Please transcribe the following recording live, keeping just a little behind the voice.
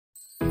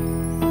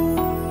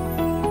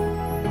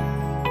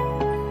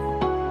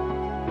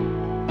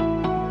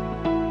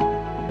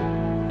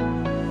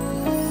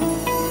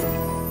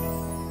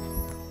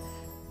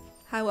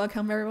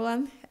welcome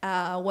everyone.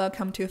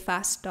 Welcome to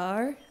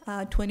FastStar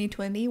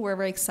 2020. We're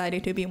very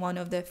excited to be one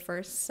of the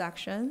first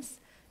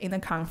sections in the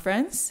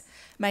conference.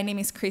 My name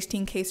is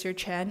Christine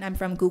Kaeser-Chen. I'm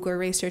from Google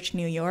Research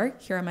New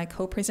York. Here are my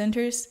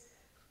co-presenters.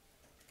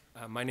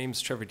 My name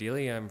is Trevor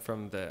Deely. I'm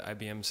from the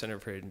IBM Center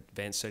for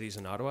Advanced Studies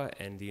in Ottawa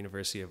and the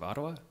University of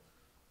Ottawa.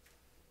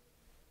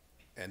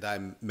 And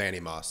I'm Manny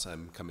Moss.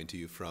 I'm coming to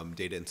you from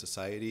Data and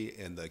Society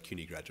and the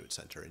CUNY Graduate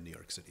Center in New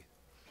York City.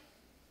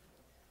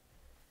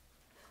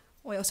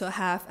 We also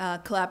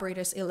have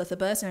collaborators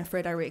Elizabeth and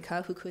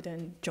Friederike, who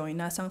couldn't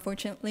join us,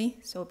 unfortunately,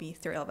 so it'll be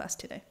three of us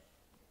today.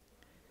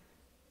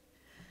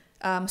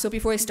 So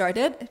before we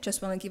started,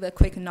 just want to give a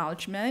quick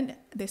acknowledgement.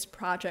 This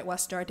project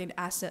was started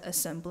as an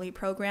assembly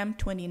program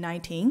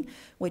 2019,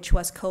 which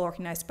was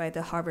co-organized by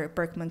the Harvard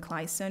Berkman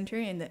Klein Center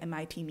and the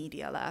MIT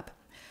Media Lab.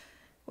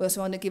 We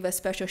also want to give a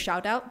special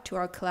shout out to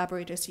our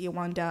collaborators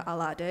Yewanda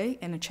Alade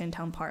and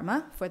Chentang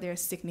Parma for their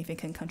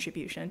significant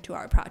contribution to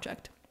our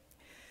project.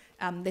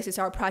 This is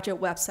our project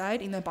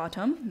website in the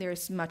bottom.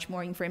 There's much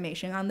more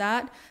information on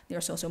that.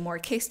 There's also more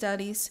case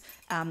studies,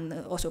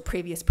 also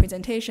previous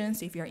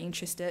presentations. If you're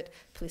interested,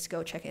 please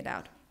go check it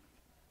out.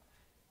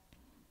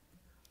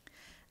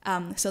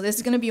 So this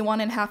is going to be a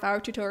 1.5 hour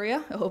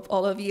tutorial. I hope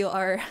all of you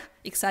are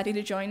excited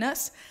to join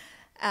us.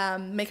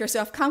 Make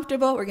yourself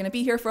comfortable. We're going to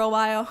be here for a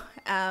while.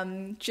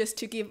 Just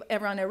to give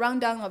everyone a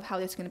rundown of how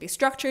this is going to be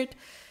structured.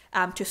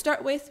 To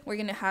start with, we're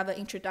going to have an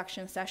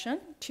introduction session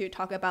to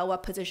talk about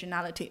what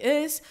positionality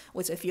is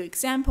with a few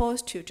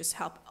examples to just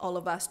help all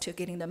of us to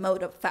get in the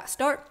mode of fast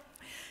start.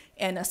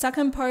 And the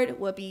second part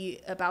will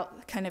be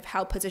about kind of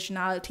how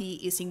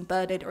positionality is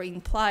embedded or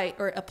implied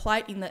or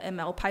applied in the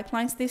ML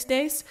pipelines these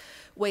days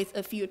with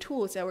a few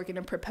tools that we're going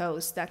to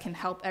propose that can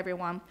help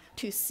everyone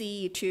to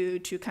see, to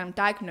kind of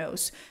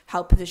diagnose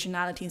how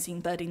positionality is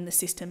embedded in the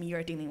system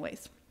you're dealing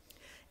with.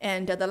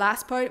 And the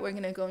last part, we're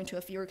going to go into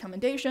a few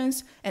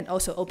recommendations and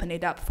also open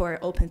it up for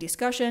open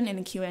discussion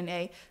and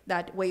Q&A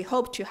that we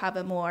hope to have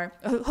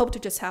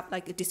just have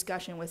like a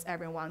discussion with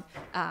everyone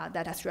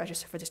that has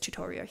registered for this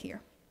tutorial here.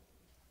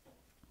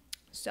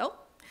 So,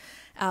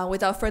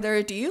 without further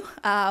ado,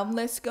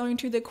 let's go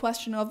into the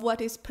question of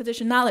what is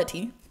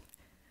positionality.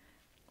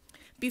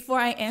 Before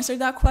I answer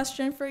that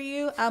question for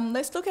you,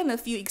 let's look at a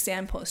few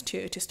examples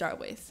to start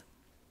with.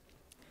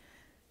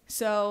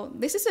 So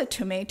this is a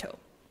tomato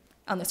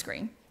on the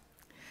screen.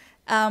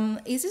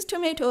 Is this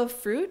tomato a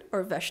fruit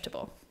or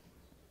vegetable?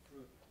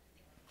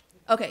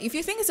 Okay, if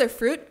you think it's a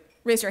fruit,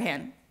 raise your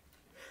hand.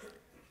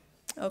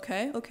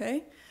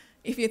 Okay.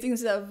 If you think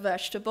it's a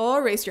vegetable,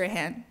 raise your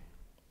hand.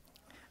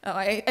 Oh,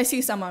 I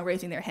see someone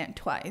raising their hand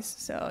twice,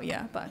 so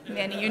yeah, but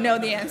Manny, you know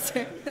the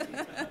answer.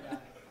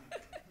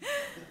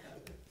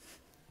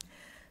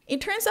 It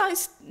turns out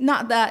it's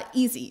not that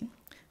easy.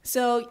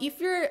 So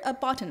if you're a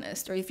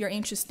botanist or if you're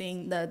interested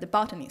in the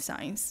botany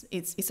science,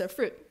 it's a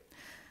fruit.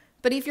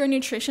 But if you're a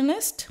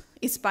nutritionist,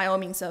 it's by all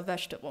means a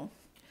vegetable.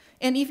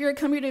 And if you're a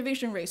computer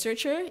vision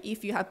researcher,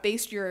 if you have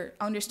based your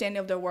understanding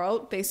of the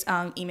world based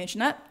on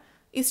ImageNet,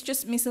 it's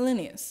just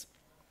miscellaneous.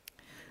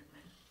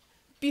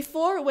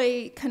 Before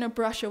we kind of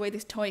brush away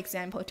this toy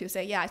example to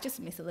say, yeah, it's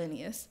just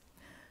miscellaneous,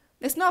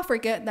 let's not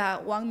forget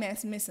that one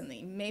man's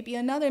miscellany may be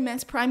another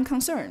man's prime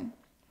concern.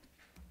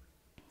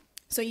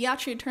 So it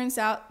actually turns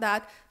out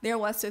that there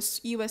was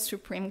a US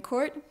Supreme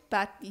Court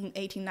back in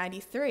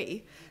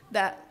 1893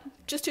 that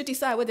just to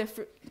decide whether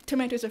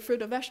tomato is a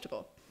fruit or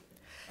vegetable.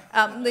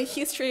 The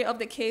history of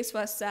the case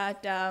was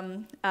that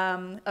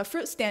a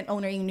fruit stand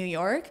owner in New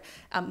York,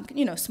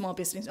 small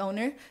business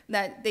owner,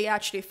 that they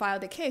actually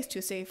filed a case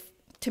to say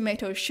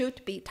tomatoes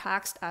should be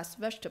taxed as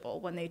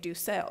vegetable when they do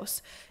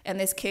sales. And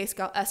this case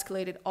got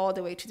escalated all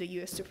the way to the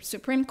US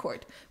Supreme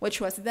Court, which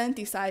was then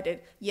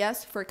decided,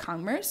 yes, for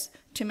commerce,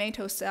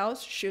 tomato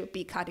sales should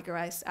be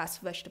categorized as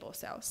vegetable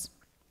sales.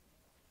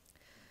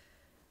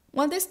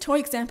 What this toy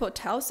example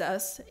tells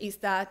us is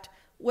that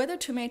whether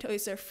tomato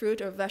is a fruit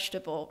or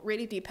vegetable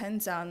really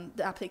depends on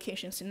the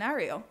application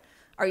scenario.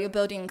 Are you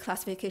building a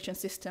classification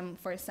system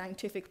for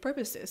scientific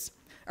purposes?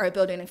 Are you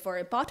building it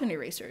for botany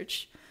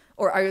research?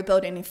 Or are you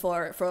building it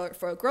for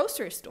a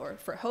grocery store,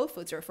 for Whole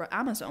Foods, or for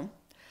Amazon?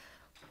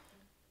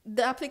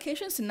 The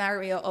application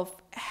scenario of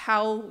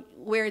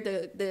where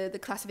the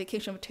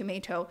classification of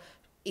tomato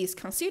is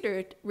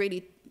considered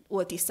really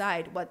will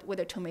decide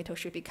whether tomato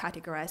should be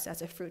categorized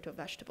as a fruit or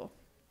vegetable.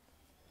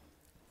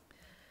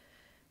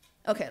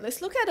 Okay,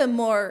 let's look at a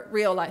more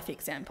real-life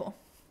example.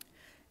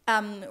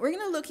 We're going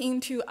to look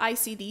into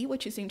ICD,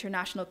 which is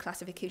International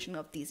Classification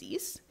of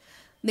Disease.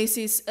 This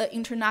is an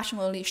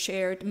internationally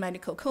shared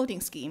medical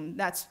coding scheme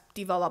that's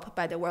developed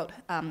by the World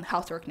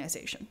Health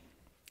Organization.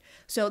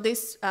 So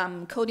this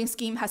coding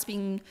scheme has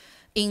been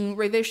in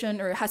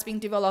revision or has been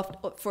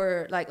developed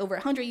for like over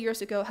 100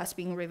 years ago, has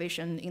been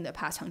revision in the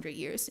past 100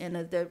 years. And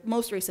the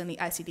most recently,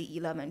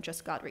 ICD-11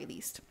 just got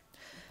released.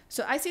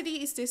 So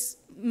ICD is this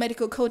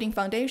medical coding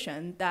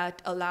foundation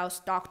that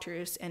allows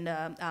doctors and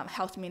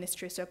health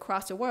ministries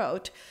across the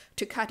world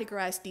to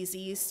categorize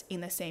disease in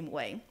the same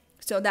way.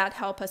 So that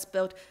helps us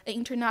build an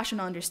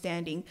international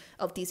understanding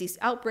of disease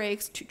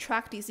outbreaks, to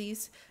track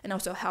disease, and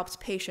also helps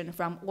patients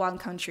from one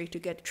country to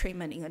get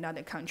treatment in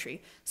another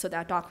country so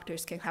that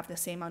doctors can have the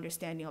same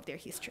understanding of their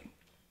history.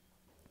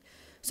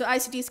 So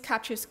ICDs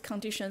captures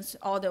conditions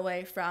all the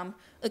way from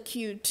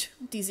acute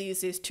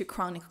diseases to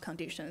chronic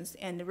conditions,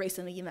 and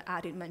recently even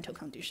added mental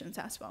conditions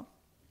as well.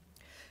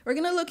 We're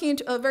going to look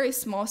into a very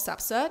small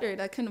subset, or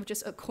like kind of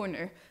just a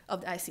corner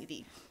of the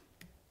ICD.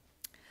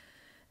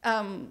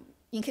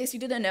 In case you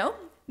didn't know,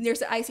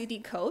 there's an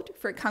ICD code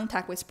for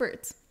contact with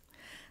birds.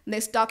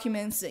 This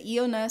documents the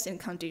illness and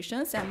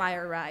conditions that might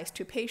arise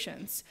to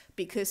patients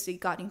because they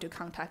got into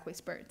contact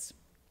with birds.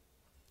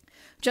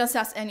 Just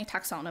as any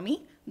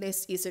taxonomy,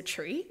 this is a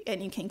tree,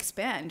 and you can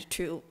expand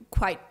to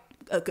quite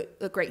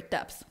a great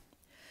depth.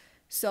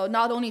 So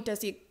not only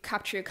does it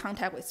capture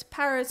contact with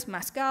parrots,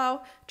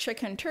 mescal,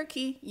 chicken,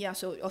 turkey,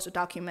 so it also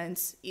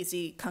documents is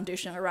the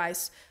condition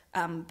arise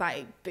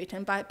by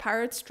bitten by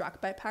parrots,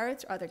 struck by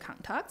parrots, or other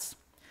contacts.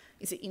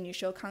 Is it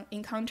initial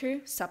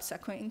encounter,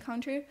 subsequent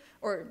encounter,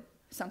 or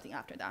something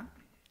after that?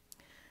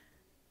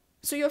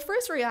 So your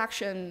first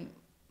reaction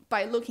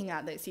by looking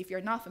at this, if you're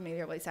not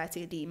familiar with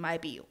ICD,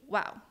 might be,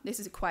 wow,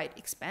 this is quite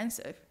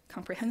expansive,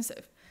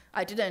 comprehensive.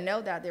 I didn't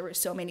know that there were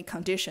so many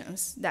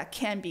conditions that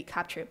can be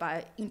captured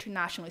by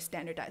internationally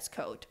standardized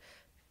code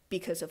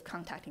because of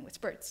contacting with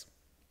birds.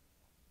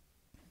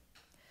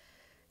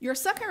 Your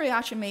second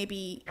reaction may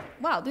be,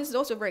 wow, this is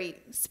also very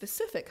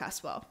specific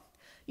as well.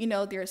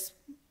 There's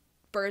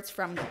birds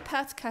from the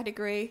pets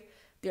category,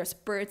 there's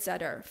birds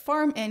that are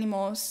farm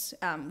animals,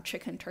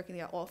 chicken, turkey,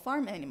 they are all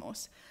farm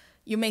animals.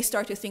 You may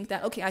start to think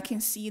that, okay, I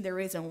can see the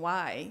reason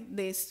why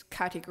these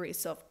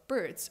categories of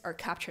birds are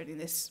captured in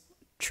this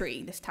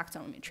tree, this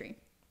taxonomy tree.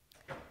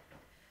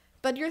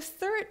 But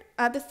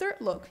at the third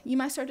look, you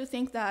might start to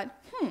think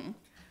that,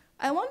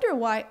 I wonder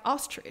why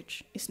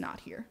ostrich is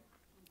not here.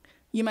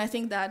 You might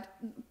think that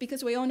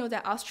because we all know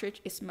that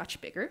ostrich is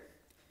much bigger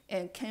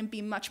and can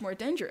be much more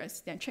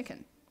dangerous than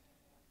chicken.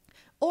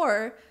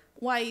 Or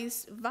why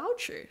is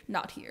vulture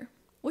not here,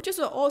 which is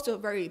also a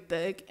very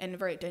big and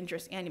very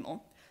dangerous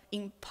animal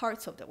in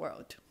parts of the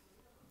world.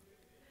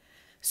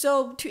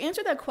 So to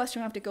answer that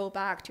question, I have to go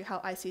back to how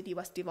ICD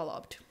was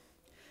developed.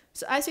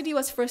 So ICD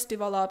was first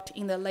developed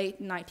in the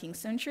late 19th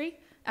century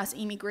as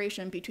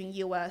immigration between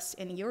US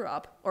and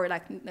Europe, or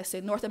like, let's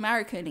say North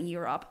America and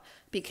Europe,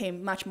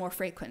 became much more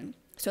frequent.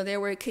 So there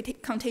were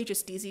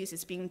contagious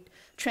diseases being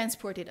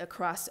transported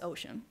across the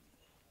ocean.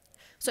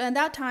 So at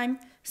that time,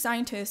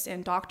 scientists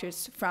and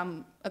doctors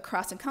from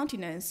across the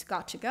continents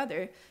got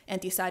together and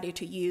decided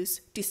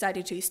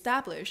to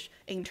establish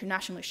an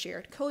internationally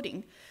shared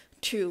coding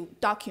to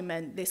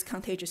document these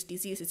contagious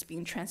diseases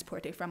being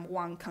transported from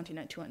one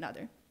continent to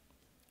another.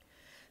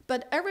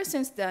 But ever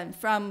since then,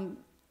 from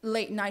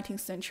late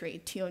 19th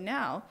century till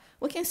now,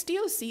 we can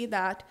still see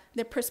that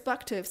the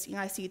perspectives in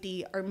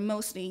ICD are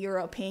mostly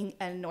European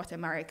and North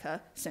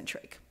America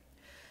centric.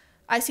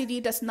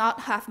 ICD does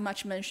not have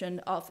much mention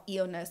of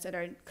illness that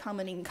are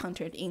commonly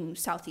encountered in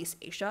Southeast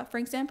Asia, for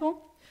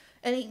example.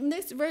 And in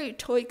this very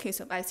toy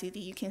case of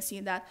ICD, you can see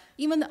that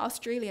even the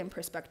Australian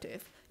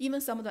perspective, even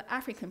some of the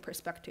African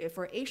perspective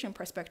or Asian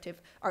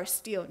perspective are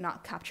still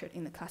not captured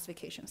in the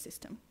classification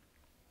system.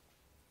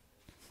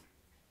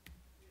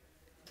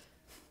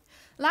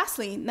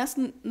 Lastly, let's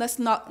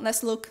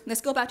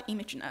go back to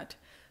ImageNet,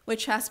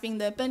 which has been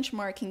the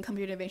benchmark in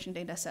computer vision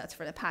data sets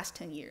for the past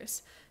 10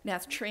 years. It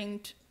has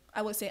trained,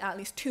 I would say, at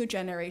least 2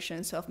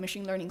 generations of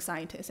machine learning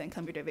scientists and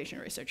computer vision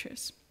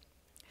researchers.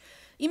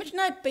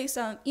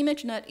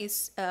 ImageNet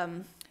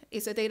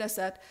is a data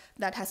set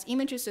that has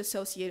images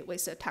associated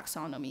with a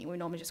taxonomy. We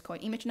normally just call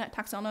it ImageNet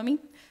taxonomy.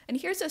 And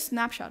here's a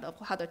snapshot of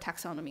how the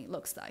taxonomy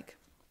looks like.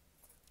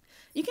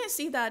 You can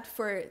see that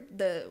for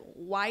the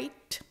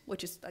white,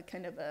 which is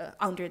kind of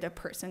under the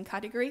person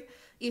category,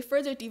 it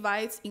further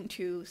divides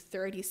into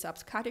 30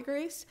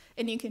 subcategories,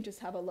 and you can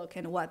just have a look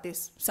at what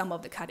some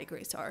of the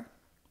categories are.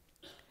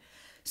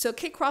 So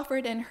Kate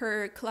Crawford and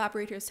her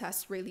collaborators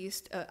has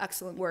released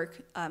excellent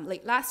work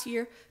late last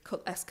year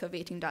called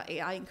excavating.ai.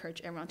 I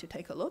encourage everyone to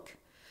take a look.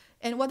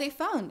 And what they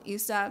found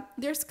is that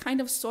there's kind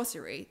of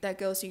sorcery that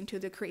goes into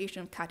the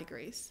creation of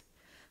categories.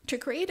 To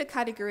create a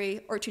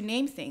category or to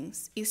name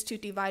things is to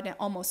divide an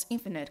almost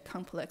infinite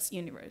complex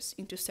universe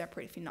into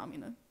separate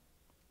phenomena.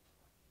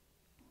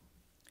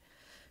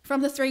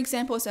 From the 3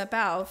 examples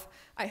above,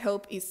 I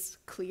hope it's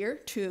clear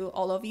to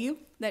all of you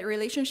that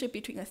relationship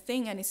between a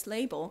thing and its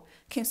label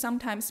can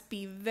sometimes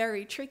be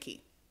very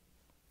tricky.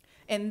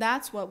 And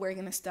that's what we're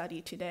going to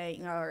study today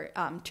in our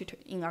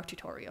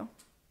tutorial.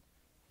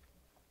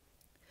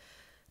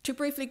 To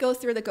briefly go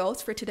through the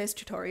goals for today's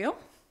tutorial,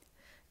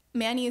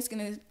 Manny is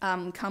going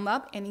to come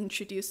up and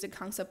introduce the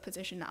concept of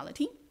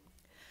positionality.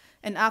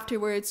 And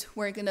afterwards,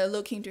 we're going to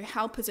look into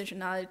how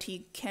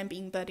positionality can be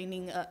embedded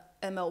in a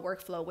ML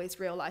workflow with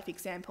real-life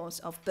examples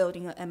of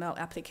building an ML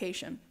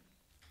application.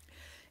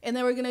 And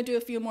then we're going to do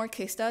a few more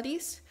case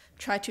studies,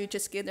 try to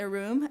just get a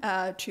room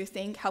to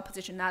think how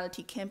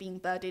positionality can be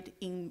embedded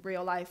in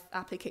real-life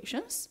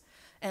applications.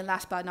 And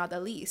last but not the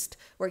least,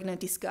 we're going to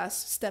discuss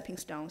stepping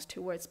stones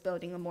towards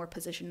building a more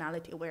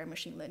positionality-aware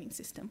machine learning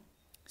system.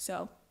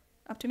 So,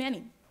 up to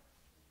Manny.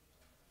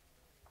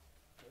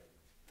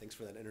 Thanks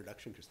for that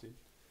introduction, Christine.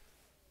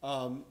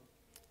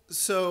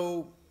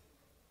 So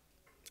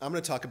I'm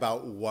going to talk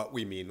about what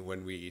we mean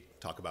when we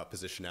talk about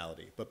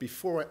positionality. But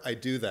before I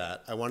do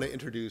that, I want to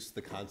introduce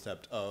the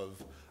concept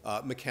of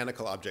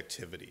mechanical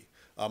objectivity.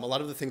 A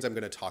lot of the things I'm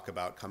going to talk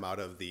about come out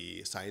of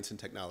the science and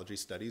technology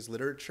studies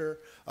literature.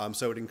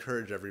 So I would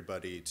encourage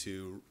everybody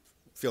to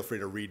feel free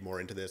to read more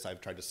into this.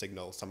 I've tried to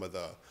signal some of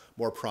the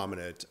more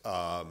prominent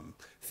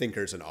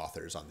thinkers and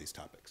authors on these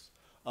topics.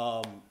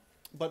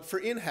 But for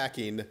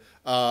in-hacking,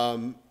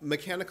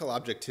 mechanical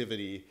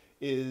objectivity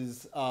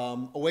is a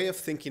way of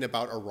thinking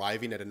about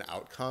arriving at an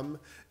outcome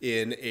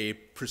in a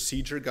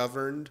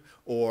procedure-governed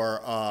or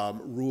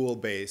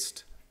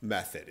rule-based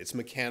method. It's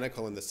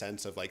mechanical in the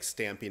sense of like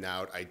stamping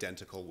out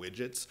identical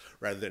widgets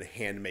rather than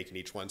hand making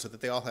each one, so that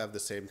they all have the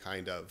same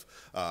kind of,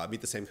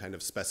 meet the same kind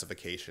of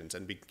specifications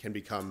and can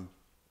become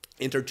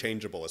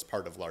interchangeable as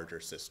part of larger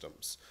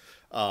systems.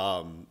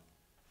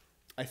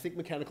 I think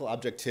mechanical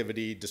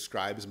objectivity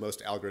describes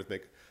most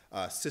algorithmic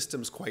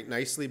systems quite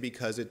nicely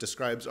because it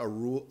describes a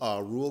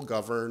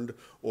rule-governed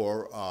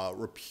or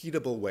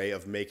repeatable way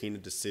of making a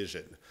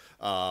decision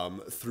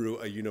through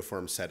a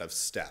uniform set of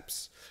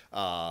steps.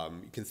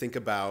 You can think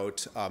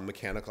about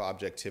mechanical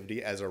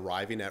objectivity as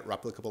arriving at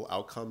replicable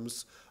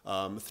outcomes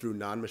through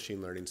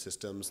non-machine learning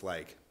systems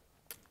like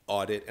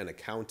audit and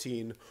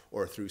accounting,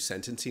 or through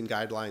sentencing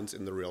guidelines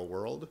in the real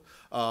world.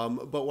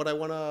 But what I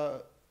want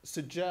to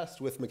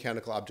suggest with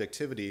mechanical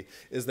objectivity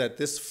is that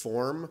this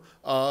form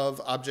of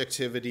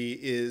objectivity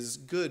is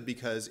good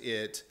because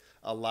it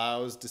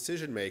allows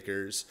decision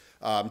makers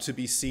to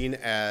be seen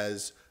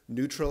as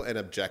neutral and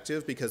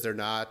objective, because they're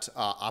not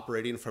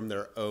operating from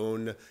their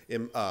own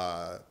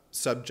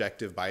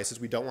subjective biases.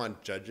 We don't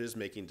want judges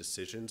making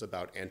decisions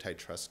about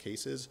antitrust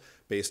cases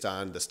based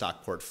on the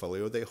stock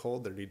portfolio they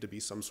hold. There need to be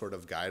some sort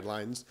of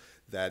guidelines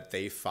that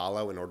they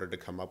follow in order to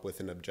come up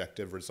with an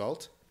objective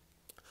result.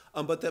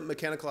 But that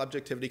mechanical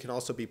objectivity can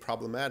also be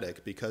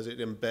problematic because it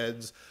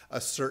embeds a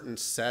certain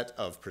set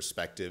of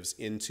perspectives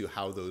into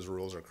how those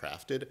rules are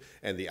crafted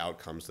and the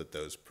outcomes that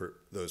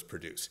those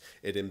produce.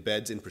 It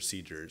embeds in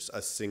procedures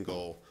a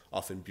single,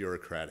 often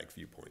bureaucratic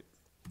viewpoint.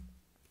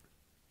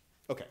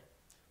 Okay,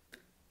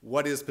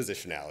 what is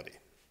positionality?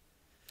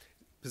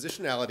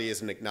 Positionality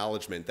is an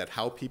acknowledgement that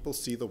how people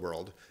see the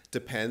world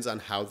depends on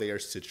how they are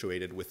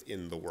situated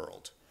within the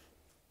world.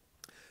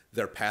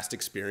 Their past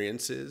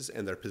experiences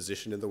and their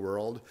position in the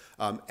world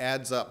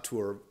adds up to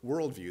a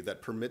worldview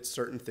that permits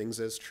certain things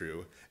as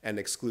true and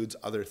excludes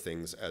other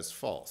things as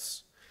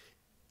false.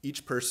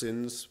 Each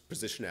person's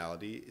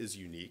positionality is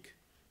unique,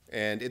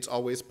 and it's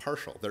always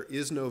partial. There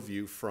is no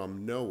view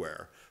from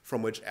nowhere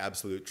from which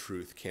absolute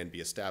truth can be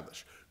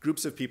established.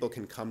 Groups of people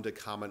can come to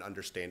common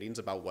understandings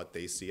about what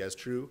they see as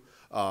true,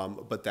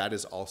 but that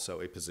is also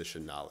a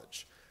position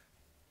knowledge.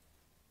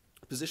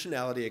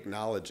 Positionality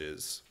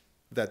acknowledges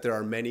that there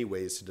are many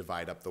ways to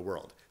divide up the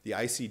world. The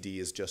ICD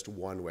is just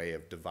one way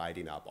of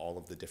dividing up all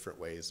of the different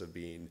ways of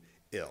being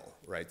ill,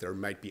 right? There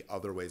might be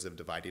other ways of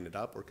dividing it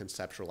up or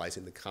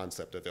conceptualizing the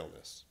concept of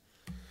illness.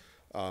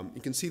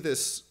 You can see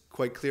this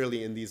quite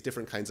clearly in these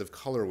different kinds of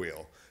color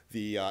wheel.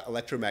 The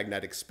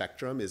electromagnetic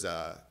spectrum is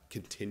a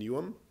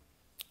continuum,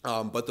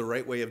 but the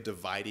right way of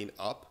dividing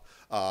up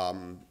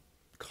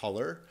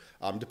color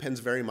depends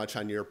very much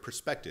on your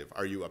perspective.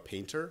 Are you a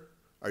painter?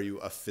 Are you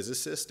a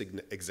physicist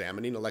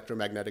examining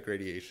electromagnetic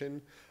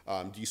radiation?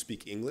 Do you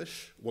speak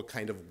English? What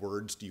kind of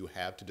words do you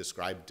have to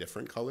describe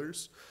different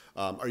colors?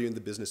 Are you in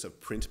the business of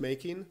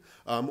printmaking?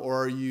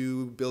 Or are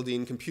you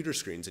building computer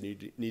screens and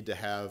you need to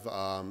have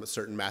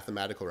certain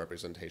mathematical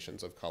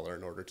representations of color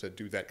in order to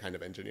do that kind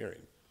of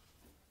engineering?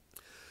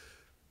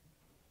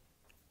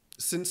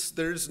 Since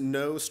there's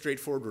no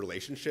straightforward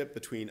relationship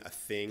between a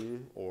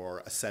thing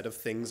or a set of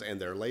things and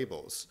their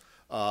labels,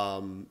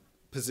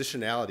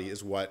 positionality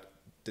is what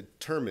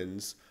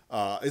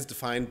is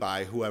defined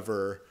by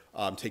whoever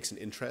takes an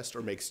interest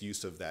or makes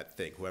use of that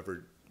thing,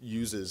 whoever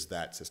uses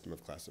that system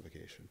of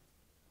classification.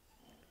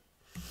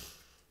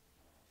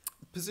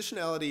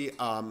 Positionality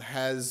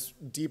has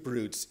deep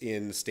roots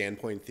in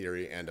standpoint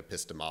theory and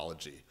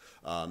epistemology.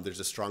 There's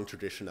a strong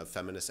tradition of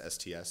feminist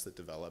STS that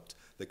developed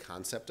the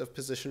concept of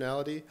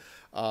positionality.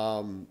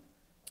 And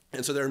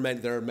so there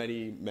are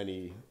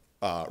many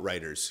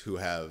writers who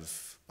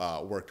have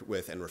worked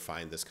with and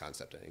refined this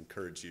concept. I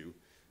encourage you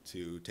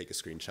to take a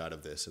screenshot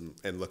of this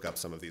and look up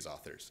some of these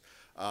authors.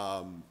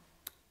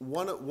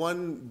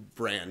 One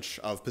branch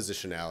of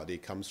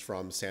positionality comes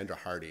from Sandra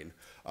Harding,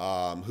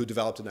 who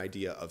developed an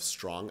idea of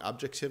strong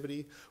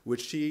objectivity,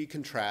 which she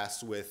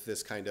contrasts with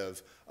this kind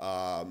of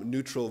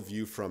neutral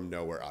view from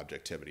nowhere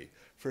objectivity.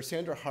 For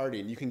Sandra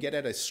Harding, you can get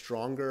at a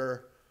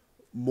stronger,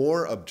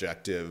 more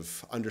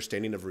objective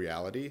understanding of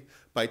reality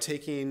by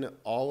taking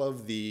all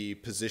of the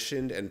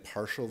positioned and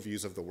partial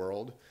views of the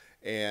world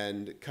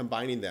and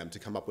combining them to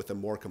come up with a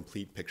more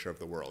complete picture of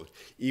the world,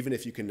 even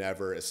if you can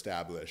never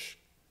establish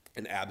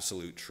an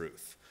absolute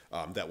truth.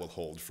 that will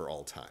hold for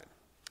all time,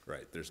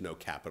 right? There's no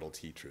capital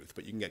T truth,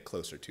 but you can get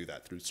closer to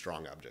that through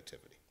strong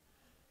objectivity.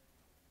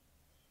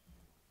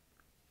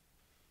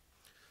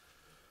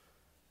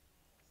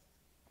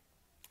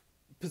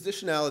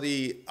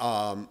 Positionality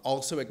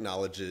also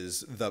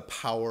acknowledges the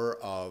power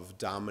of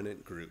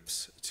dominant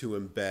groups to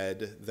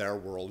embed their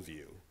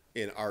worldview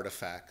in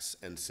artifacts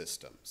and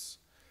systems.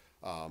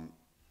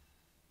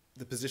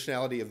 The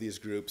positionality of these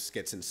groups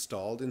gets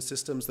installed in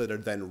systems that are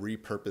then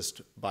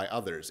repurposed by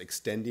others,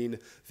 extending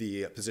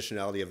the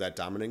positionality of that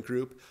dominant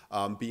group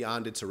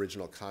beyond its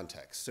original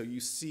context. So you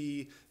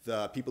see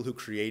the people who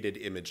created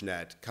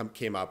ImageNet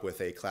came up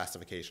with a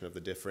classification of the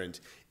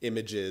different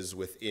images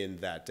within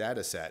that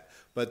data set.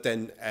 But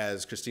then,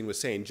 as Christine was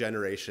saying,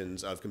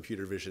 generations of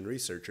computer vision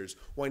researchers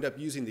wind up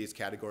using these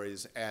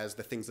categories as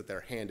the things that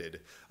they're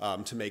handed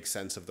to make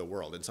sense of the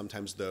world. And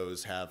sometimes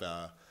those have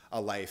a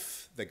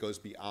life that goes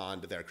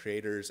beyond their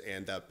creators,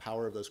 and the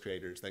power of those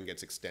creators then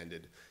gets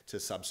extended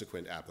to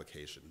subsequent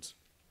applications.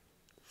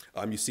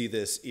 You see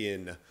this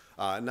in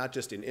not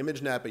just in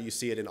ImageNet, but you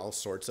see it in all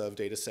sorts of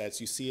data sets.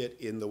 You see it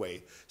in the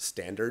way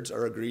standards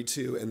are agreed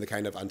to and the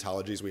kind of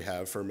ontologies we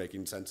have for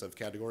making sense of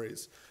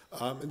categories.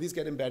 And these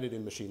get embedded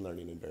in machine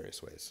learning in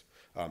various ways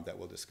that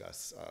we'll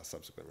discuss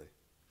subsequently.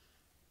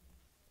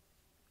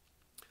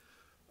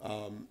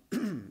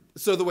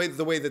 So the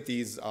way that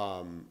these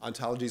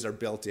ontologies are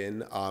built in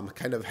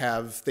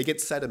they get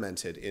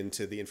sedimented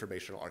into the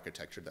informational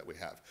architecture that we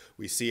have.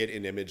 We see it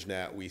in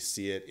ImageNet, we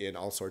see it in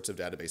all sorts of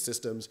database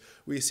systems,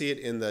 we see it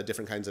in the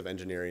different kinds of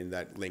engineering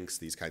that links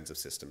these kinds of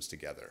systems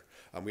together.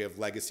 We have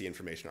legacy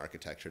information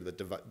architecture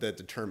that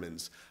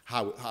determines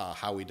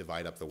how we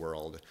divide up the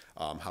world,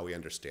 how we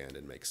understand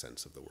and make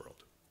sense of the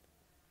world.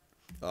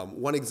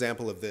 One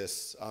example of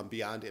this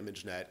beyond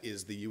ImageNet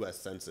is the US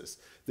Census.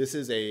 This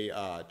is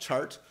a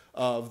chart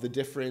of the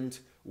different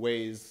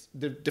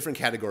different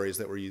categories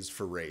that were used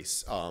for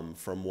race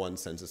from one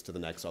census to the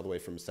next, all the way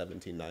from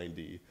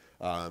 1790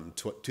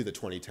 to the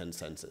 2010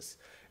 census.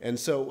 And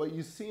so what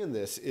you see in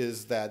this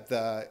is that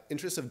the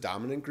interest of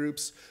dominant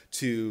groups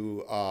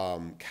to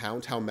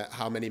count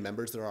how many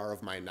members there are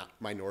of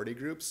minority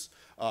groups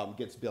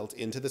gets built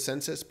into the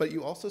census, but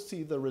you also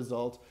see the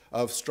result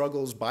of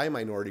struggles by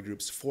minority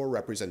groups for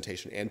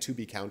representation and to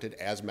be counted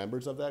as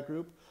members of that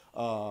group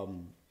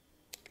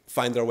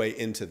find their way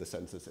into the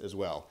census as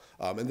well.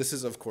 And this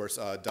is, of course,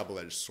 a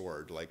double-edged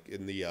sword. Like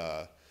in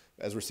the,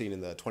 as we're seeing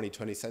in the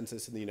 2020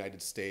 census in the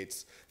United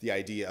States, the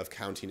idea of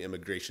counting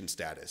immigration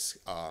status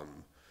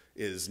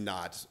is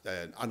not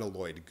an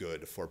unalloyed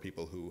good for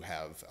people who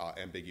have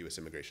ambiguous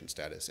immigration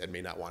status and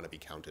may not want to be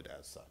counted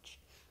as such.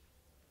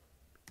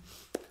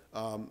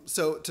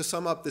 So to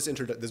sum up this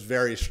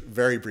very,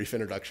 very brief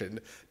introduction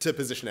to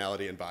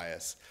positionality and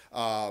bias,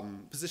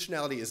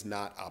 positionality is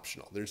not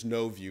optional. There's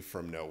no view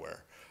from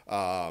nowhere.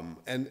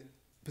 And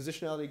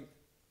positionality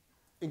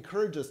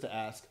encourages us to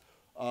ask,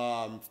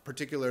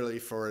 particularly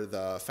for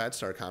the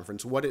FADSTAR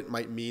conference, what it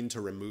might mean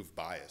to remove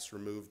bias.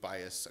 Remove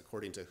bias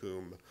according to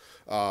whom?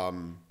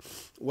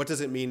 What does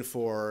it mean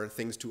for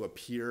things to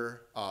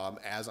appear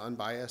as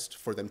unbiased,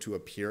 for them to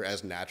appear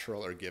as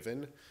natural or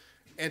given?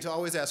 And to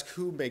always ask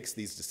who makes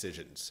these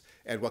decisions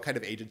and what kind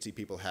of agency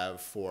people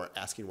have for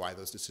asking why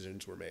those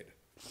decisions were made.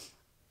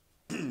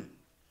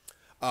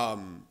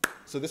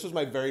 So this was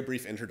my very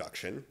brief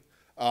introduction.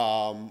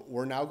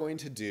 We're now going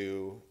to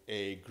do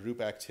a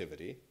group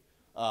activity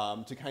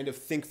to kind of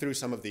think through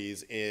some of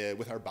these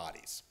with our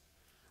bodies.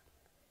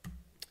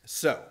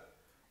 So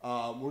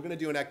we're going to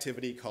do an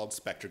activity called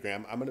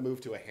spectrogram. I'm going to move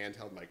to a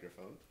handheld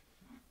microphone.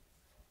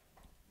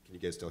 Can you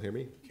guys still hear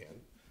me? You can.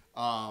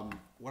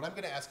 What I'm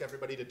going to ask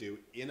everybody to do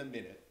in a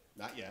minute,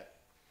 not yet,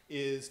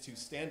 is to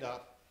stand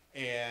up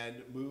and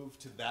move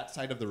to that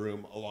side of the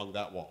room along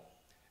that wall.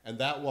 And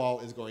that wall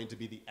is going to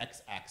be the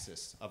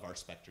x-axis of our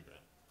spectrogram.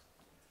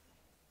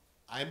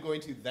 I'm going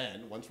to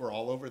then, once we're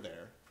all over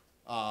there,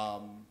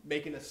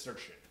 make an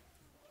assertion.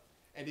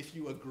 And if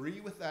you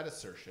agree with that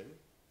assertion,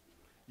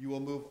 you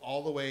will move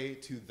all the way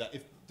to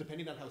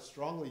depending on how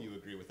strongly you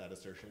agree with that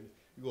assertion,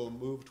 you will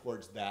move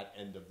towards that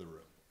end of the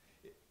room.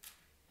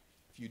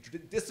 If you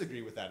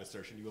disagree with that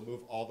assertion, you will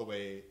move all the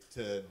way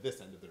to this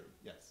end of the room.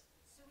 Yes?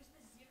 So is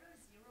the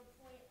 0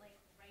 point like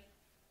right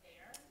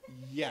there?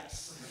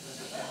 Yes.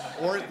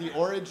 Or the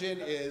origin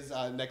is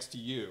next to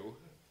you.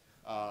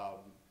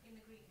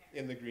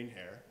 In the green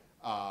hair.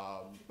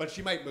 But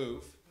she might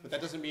move, but that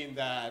doesn't mean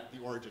that the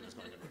origin is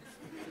going to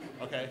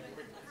move. Okay?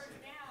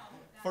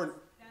 For now,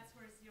 that's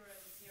where 0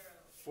 is 0.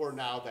 For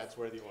now, that's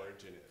where the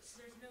origin is.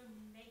 There's no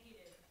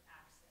negative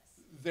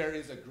axis. There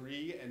is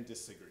agree and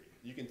disagree.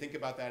 You can think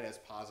about that as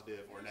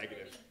positive or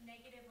negative.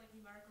 Negative, like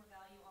numerical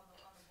value on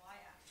the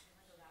y-axis.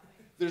 Go that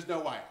way. There's no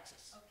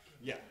y-axis. Okay.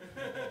 Yeah.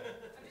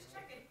 I'm just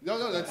checking.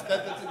 No, that's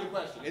a good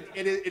question.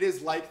 It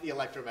is like the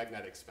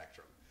electromagnetic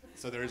spectrum.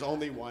 So there is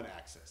only one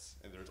axis,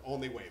 and there's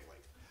only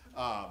wavelength,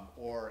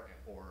 or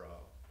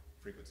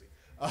frequency.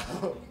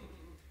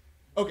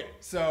 Okay,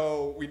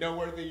 so we know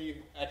where the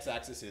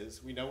x-axis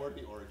is. We know where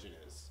the origin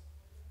is.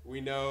 We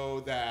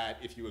know that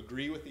if you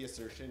agree with the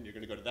assertion, you're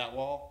going to go to that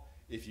wall.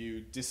 If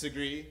you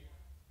disagree,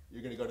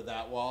 you're going to go to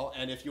that wall.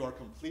 And if you are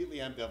completely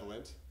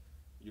ambivalent,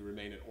 you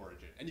remain at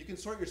origin. And you can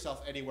sort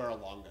yourself anywhere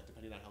along that,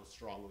 depending on how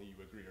strongly you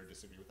agree or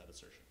disagree with that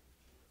assertion.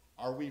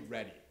 Are we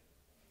ready?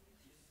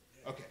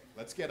 Okay,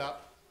 let's get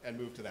up and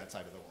move to that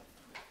side of the wall.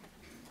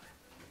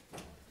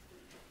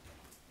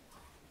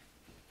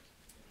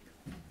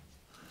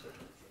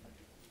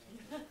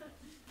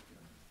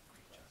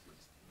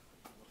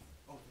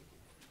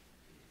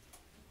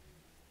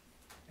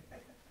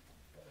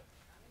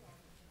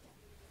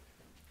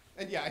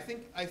 And yeah, I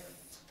think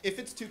if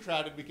it's too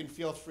crowded, we can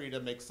feel free to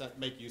make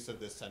use of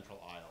this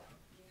central aisle.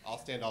 I'll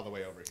stand all the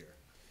way over here.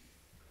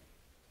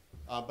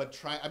 But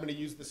I'm going to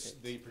use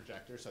the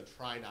projector, so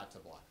try not to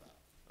block that,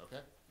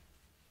 okay?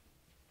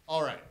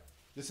 All right,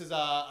 this is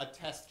a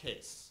test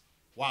case.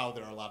 Wow,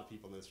 there are a lot of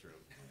people in this room.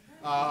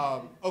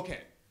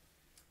 Okay,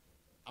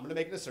 I'm going to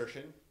make an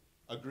assertion,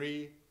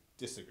 agree,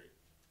 disagree.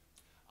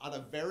 On a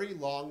very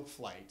long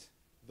flight,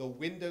 the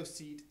window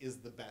seat is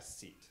the best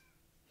seat.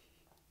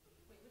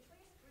 Wait, which way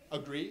is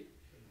agree? Agree,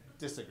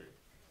 disagree.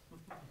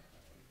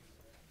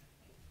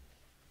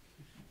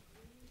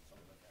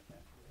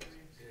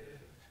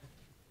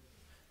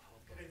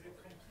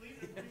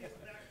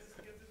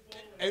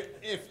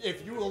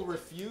 If you will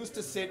refuse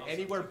to sit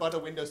anywhere but a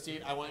window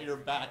seat, I want your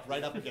back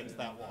right up against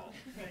that wall.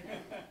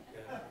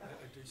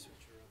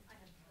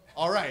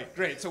 All right,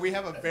 great. So we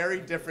have a very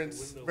different,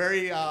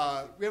 we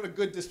have a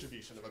good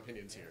distribution of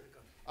opinions here.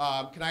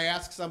 Can I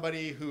ask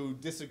somebody who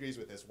disagrees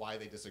with this why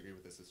they disagree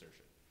with this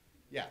assertion?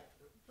 Yeah.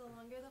 The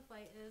longer the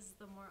flight is,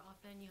 the more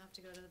often you have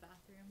to go to the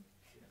bathroom.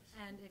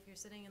 And if you're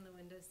sitting in the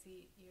window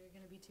seat, you're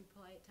going to be too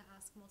polite to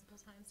ask multiple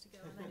times to go,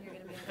 and then you're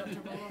going to be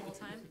uncomfortable the whole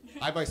time.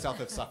 I myself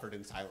have suffered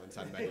in silence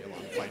on many a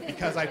long flight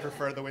because I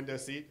prefer the window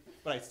seat,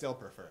 but I still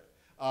prefer it.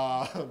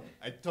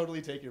 I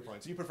totally take your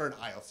point. So you prefer an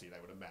aisle seat, I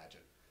would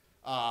imagine.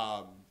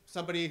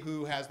 Somebody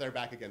who has their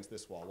back against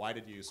this wall, why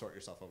did you sort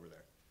yourself over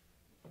there?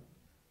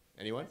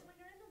 Anyone? Because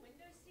when you're in the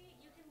window seat,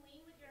 you can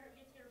lean with your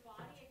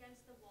body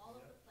against the wall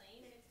of the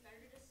plane, and it's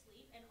better to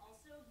sleep. And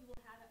also, you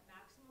will have at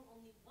maximum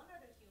only one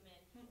other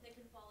human that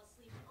can fall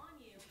asleep on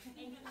you,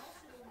 and you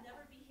also will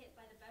never be hit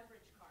by the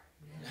beverage cart.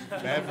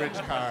 Beverage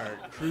card,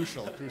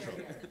 crucial, crucial.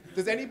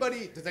 Does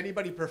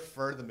anybody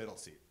prefer the middle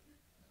seat?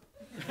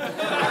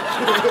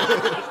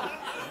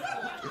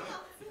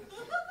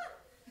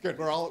 Good,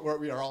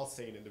 we are all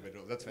sane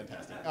individuals. That's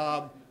fantastic.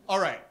 All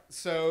right,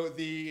 so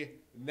the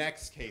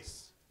next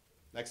case,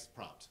 next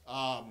prompt.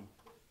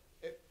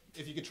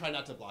 If you could try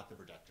not to block the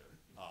projector.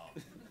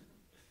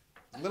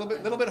 A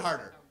little bit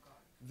harder.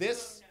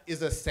 This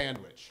is a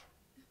sandwich.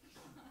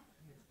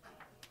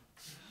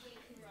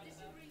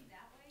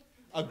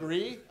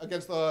 Agree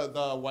against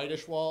the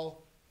whitish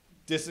wall,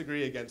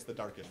 disagree against the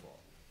darkish wall.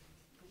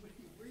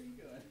 Where are you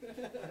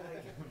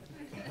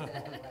going?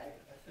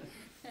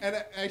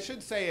 And I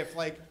should say, if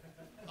I'm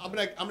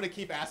gonna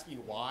keep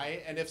asking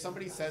why, and if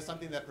somebody says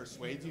something that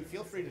persuades you,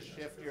 feel free to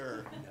shift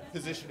your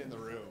position in the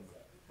room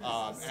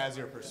as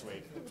you're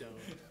persuaded. Don't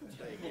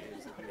play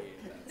games with me.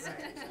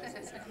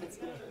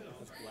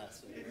 That's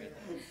blasphemy.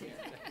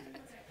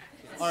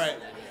 All right,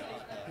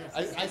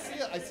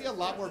 I see a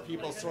lot more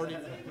people sorting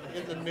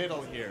in the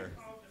middle here.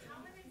 How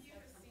many of you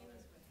have seen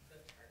this with the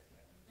chart?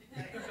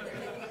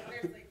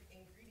 There's like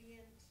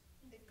ingredient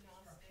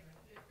agnostic,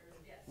 or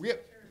yes,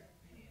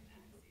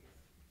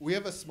 We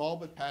have a small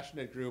but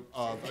passionate group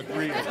of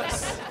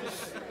agreeers.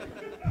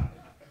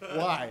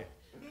 Why?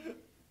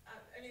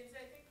 I mean, so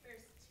I think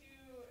there's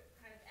two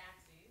kind of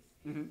axes.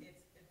 Mm-hmm.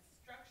 It's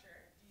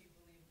structure. Do you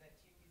believe that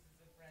two pieces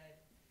of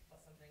bread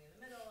plus something in the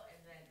middle, and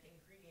then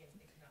ingredient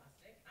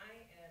agnostic.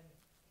 I am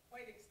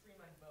quite extreme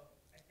on both.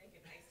 I think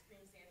an ice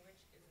cream sandwich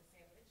is a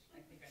sandwich.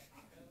 I think a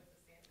taco is a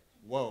sandwich.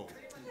 Whoa.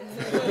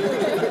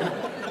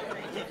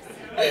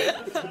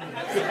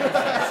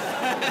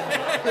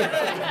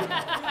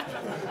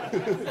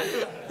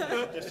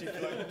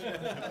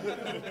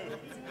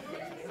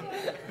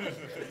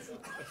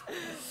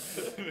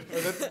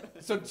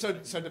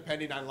 So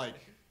depending on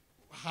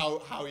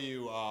how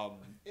you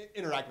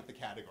interact with the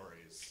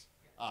categories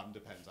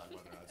depends on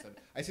whether or not. And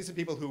I see some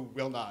people who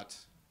will not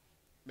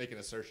make an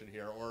assertion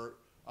here or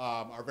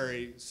are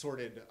very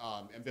sorted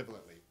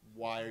ambivalently.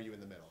 Why are you in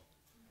the middle?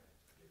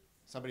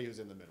 Somebody who's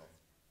in the middle.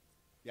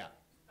 Yeah.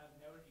 I've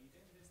never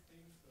eaten this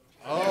thing, so.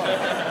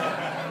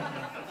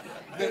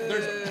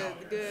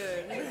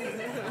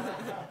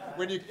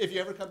 Good. If you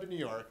ever come to New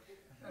York,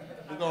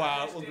 we'll go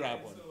out, we'll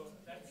grab one.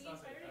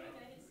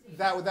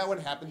 That one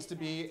happens to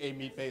be a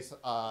meat-based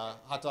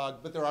hot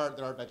dog, but there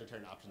are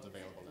vegetarian options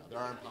available now. There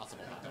are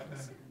impossible hot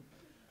dogs.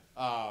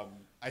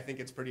 I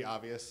think it's pretty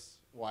obvious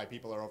why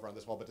people are over on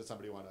this wall, but does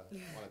somebody want to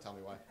tell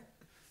me why?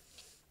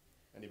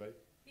 Anybody?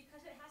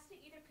 Because it has to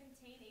either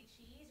contain a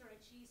cheese or a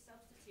cheese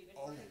substitute in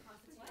order to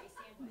constitute a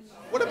sandwich.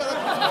 What about?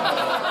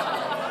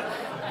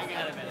 Hang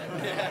on a minute.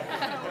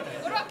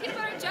 What about peanut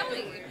butter and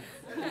jelly?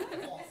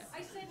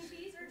 I said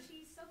cheese or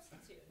cheese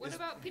substitute. What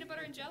about peanut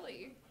butter and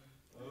jelly?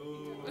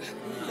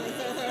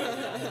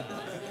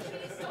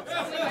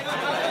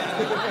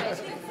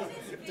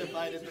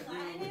 Divided the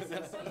room.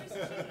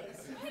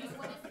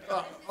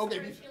 Okay.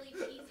 Chili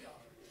cheese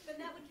dog. Then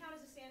that would count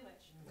as a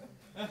sandwich.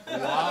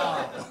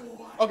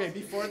 Wow. Okay,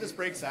 before this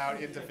breaks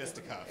out into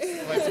fisticuffs,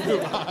 let's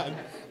move on.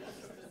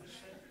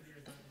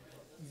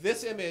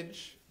 This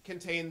image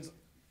contains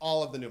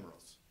all of the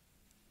numerals.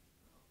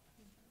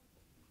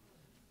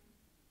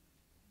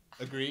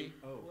 Agree?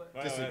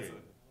 Disagree?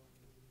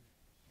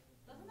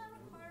 Doesn't that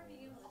require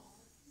being able to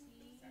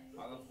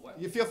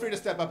see? You feel free to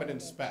step up and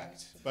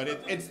inspect, but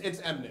it's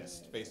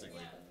MNIST,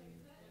 basically.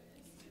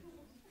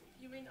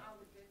 You mean all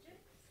the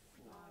digits?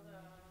 All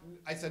the...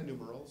 I said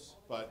numerals,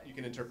 but you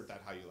can interpret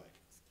that how you like.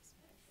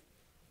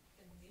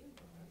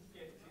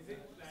 Yeah, is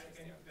it like,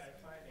 can you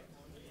clarify like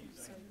only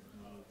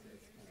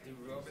Do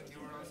Roman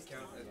numerals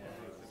count as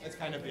It's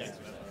kind of the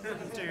expert.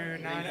 Do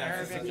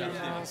non-Arabic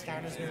numerals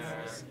count as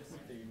numerals?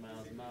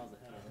 miles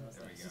ahead of us?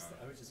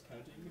 I was just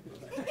counting.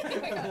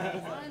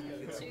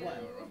 1, 2.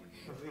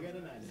 We got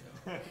a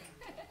 9.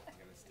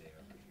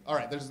 All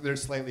right,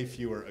 there's slightly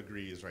fewer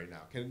agrees right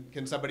now.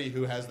 Can somebody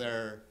who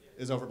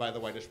is over by the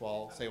whitish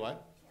wall say why?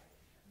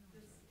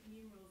 There's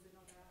numerals in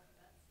other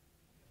alphabets.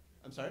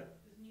 I'm sorry?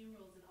 There's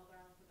numerals in other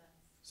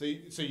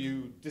alphabets. So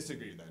you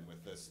disagree then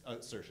with this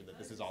assertion that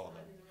this is all of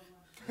them?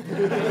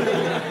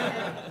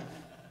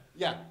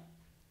 Yeah.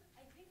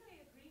 I think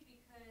I agree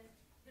because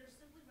they're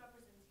simply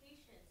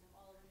representations of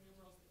all of the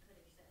numerals that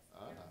could exist.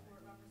 Therefore,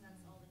 it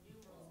represents all the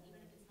numerals, even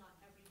if it's not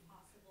every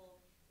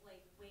possible way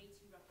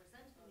to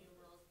represent the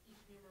numerals. Each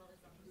numeral is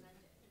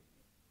represented.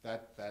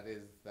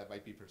 That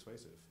might be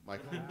persuasive.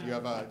 Michael, do you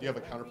have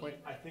a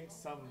counterpoint? I think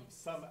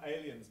some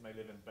aliens may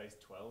live in base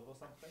 12 or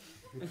something.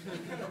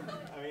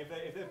 I mean,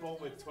 if they're born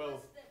with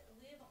 12. That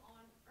live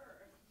on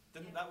Earth.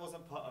 Then that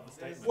wasn't part of the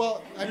statement.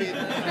 Well, I mean,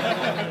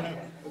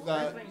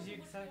 You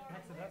accept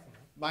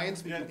hexadecimal.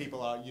 Mayan-speaking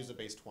people use a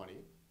base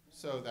 20,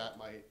 so that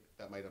might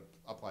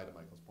apply to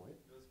Michael's point.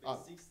 It was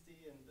base 60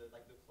 and the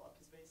clock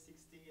is base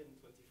 60 and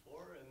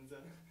 24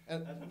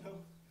 and I don't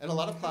know. And a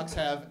lot of clocks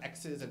have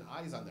X's and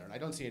I's on there, and I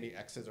don't see any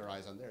X's or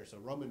I's on there, so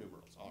Roman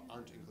numerals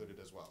aren't included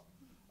as well.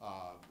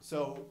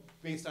 So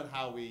based on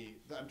how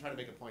I'm trying to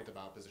make a point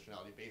about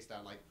positionality based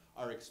on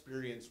our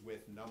experience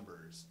with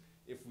numbers.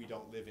 If we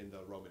don't live in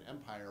the Roman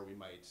Empire, we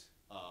might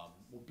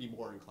be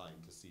more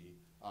inclined to see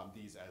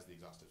these as the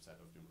exhaustive set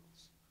of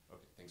numerals.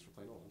 Okay, thanks for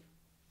playing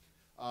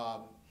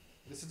along.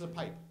 This is a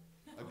pipe.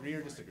 Agree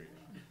or disagree?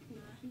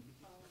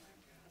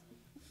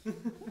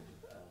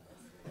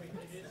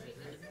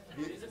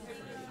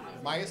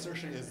 My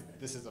assertion is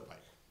this is a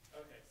pipe.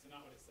 Okay, so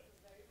not what it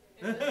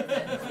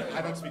says.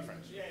 I don't speak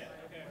French. Yeah,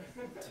 okay.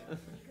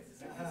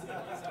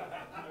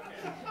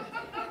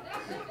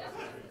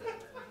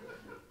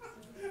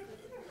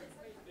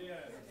 Yeah,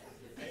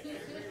 I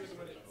agree with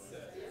what it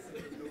says.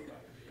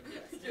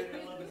 I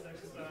love this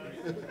exercise.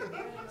 This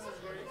is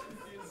very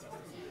confusing.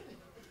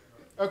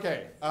 Okay,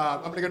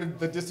 I'm going to go to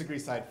the disagree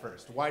side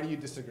first. Why do you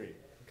disagree?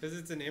 Because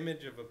it's an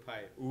image of a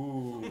pipe.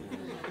 Ooh,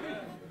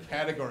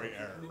 category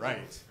error,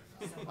 right.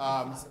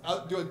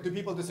 Do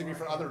people disagree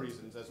for other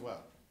reasons as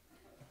well?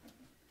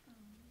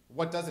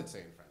 What does it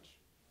say in French?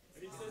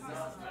 But he says this is not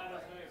a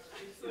pipe.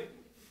 It's like,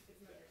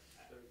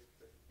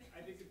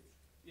 I think it's,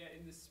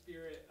 in the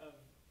spirit of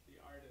the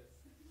artist.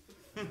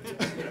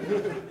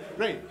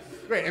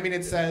 Great. I mean,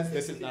 it says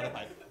this is not a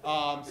pipe.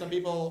 Some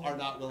people are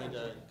not willing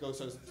to go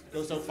so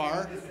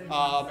far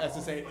as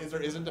to say is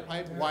or isn't a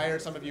pipe. Why are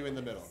some of you in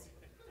the middle?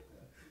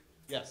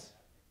 Yes.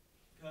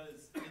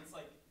 Because it's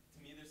like, to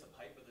me there's a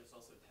pipe, but there's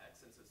also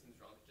text, and so it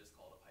seems wrong to just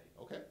call it a pipe.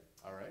 Okay.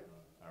 All right.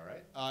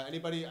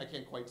 Anybody? I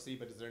can't quite see,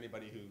 but is there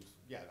anybody who's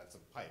that's a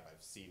pipe?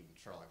 I've seen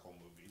Sherlock Holmes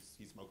movies.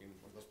 He's smoking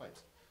one of those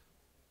pipes.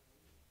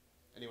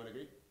 Anyone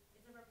agree?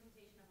 It's a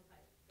representation of a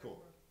pipe. Cool.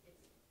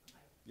 Therefore, it's a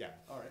pipe. Yeah.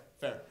 All right.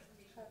 Fair.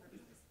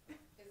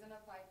 Isn't a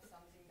pipe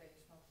something that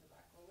you smoke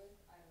tobacco with?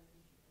 I don't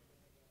think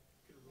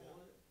Could roll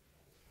it.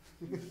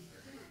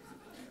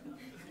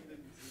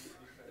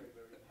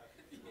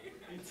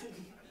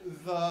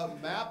 The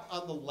map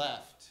on the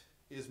left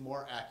is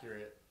more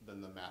accurate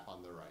than the map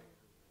on the right.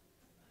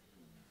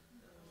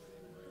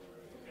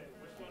 Okay,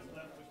 which one's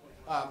left, which one's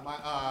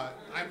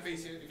I'm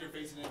facing it. If you're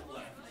facing it,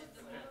 left.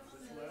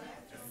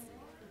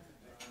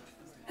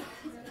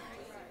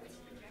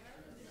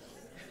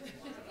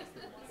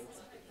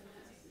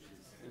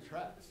 You're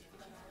trapped.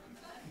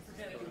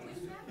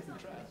 You're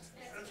trapped.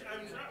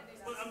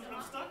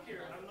 I'm stuck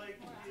here. I'm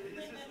like,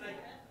 it's just like,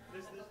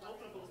 there's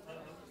multiple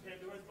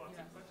Pandora's box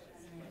of questions.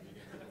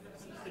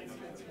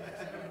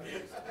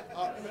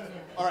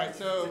 All right,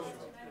 so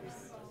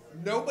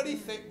nobody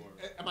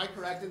am I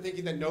correct in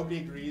thinking that nobody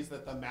agrees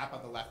that the map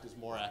on the left is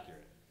more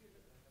accurate?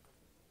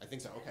 I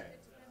think so, okay.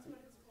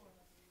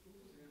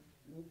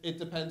 It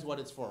depends what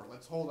it's for.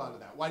 Let's hold on to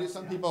that. Why do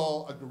some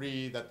people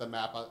agree that the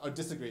map, or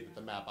disagree that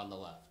the map on the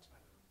left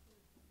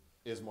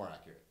is more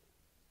accurate?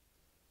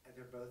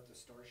 They're both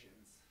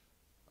distortions.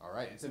 All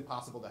right, it's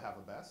impossible to have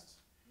a best.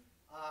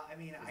 I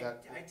mean, Is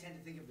I tend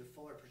to think of the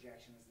fuller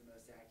projection as the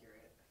most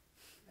accurate.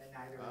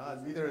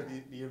 And neither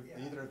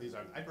Neither of these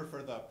are. I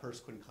prefer the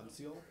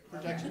persquincuntial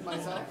projection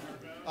myself.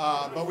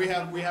 But we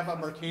have a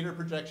Mercator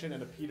projection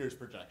and a Peters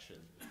projection.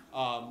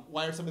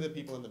 Why are some of the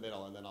people in the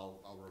middle? And then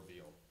I'll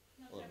reveal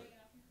a little bit.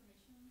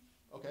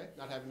 Okay,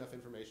 not having enough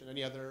information.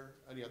 Any other?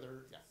 Yeah.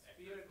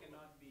 Sphere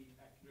cannot be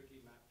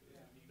accurately mapped to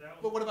a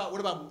 3D. But what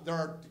about there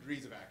are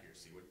degrees of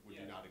accuracy? Would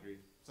you not agree?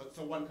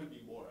 So one could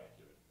be more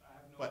accurate. I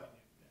have no opinion.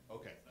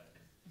 Okay.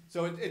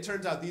 So it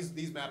turns out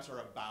these maps are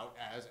about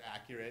as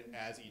accurate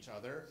as each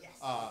other.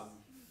 Yes.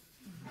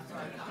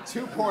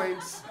 2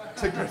 points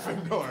to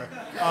Gryffindor.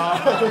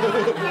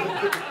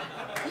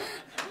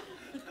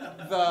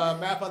 The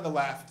map on the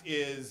left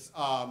is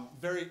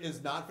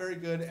not very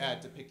good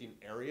at depicting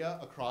area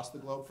across the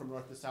globe from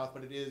north to south,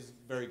 but it is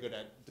very good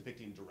at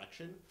depicting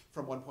direction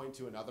from one point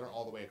to another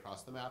all the way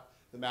across the map.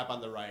 The map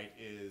on the right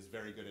is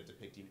very good at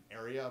depicting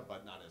area,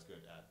 but not as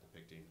good at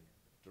depicting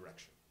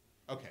direction.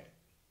 Okay,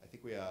 I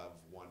think we have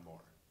one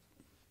more.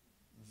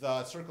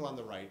 The circle on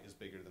the right is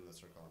bigger than the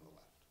circle on the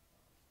left.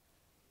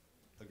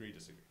 Agree,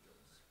 disagree?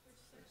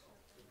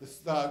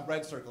 The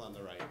red circle on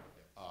the right,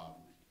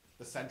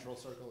 the central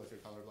circle if you're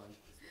colorblind.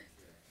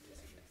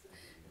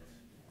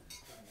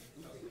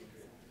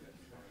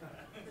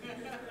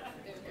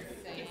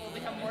 People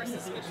become more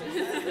suspicious.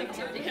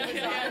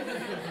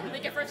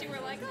 Like at first you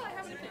were like, oh, I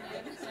have an opinion.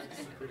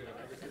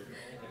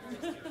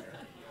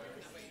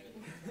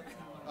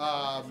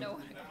 No.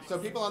 So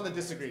people on the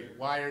disagree.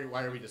 Why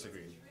are we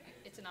disagreeing?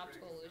 It's an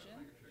optical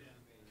illusion.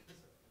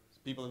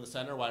 People in the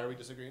center, why are we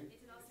disagreeing?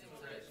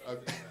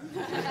 Okay.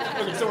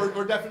 Okay, so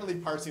we're definitely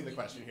parsing the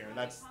question here, and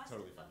that's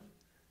totally fine.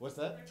 What's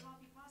that?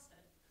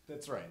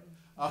 That's right.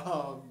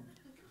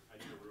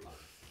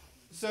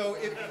 So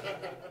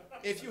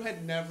if you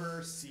had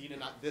never seen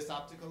this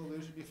optical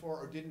illusion before,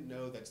 or didn't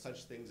know that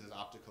such things as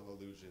optical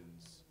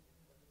illusions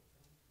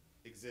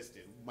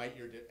existed, might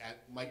your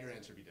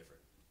answer be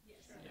different?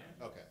 Yes.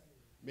 Yeah. Okay.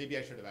 Maybe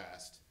I should have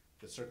asked.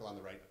 The circle on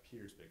the right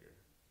appears bigger,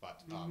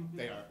 but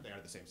they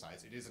are the same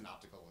size. It is an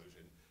optical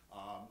illusion.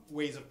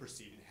 Ways of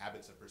perceiving,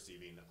 habits of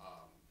perceiving,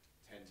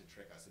 tend to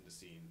trick us into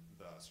seeing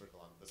the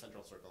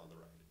central circle on the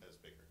right as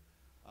bigger.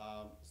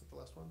 Is that the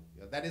last one?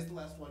 Yeah, that is the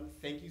last one.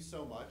 Thank you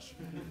so much.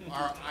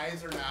 Our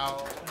eyes are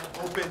now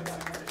open to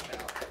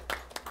positionality.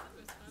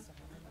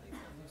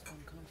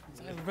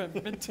 I've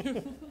been to.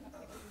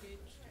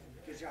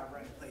 Good job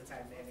running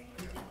playtime, Manny.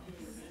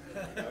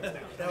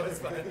 That was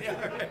fun.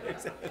 Yeah,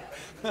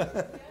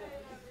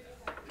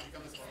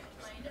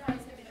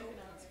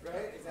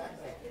 Right,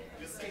 exactly.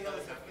 The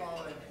scales have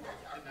fallen.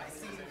 I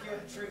see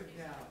pure truth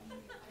now.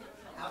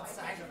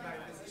 Outside of my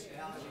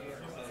positionality.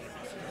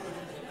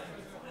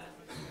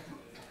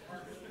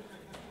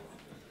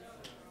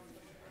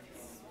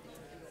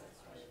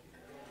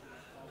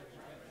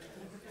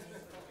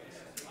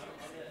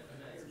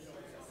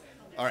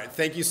 All right,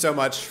 thank you so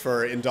much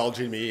for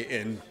indulging me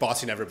in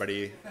bossing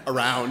everybody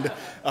around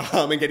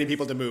and getting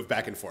people to move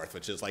back and forth,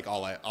 which is like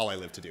all I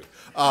live to do.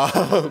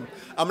 I'm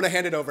going to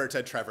hand it over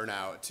to Trevor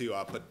now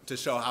to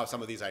show how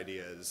some of these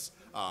ideas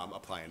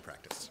apply in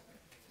practice.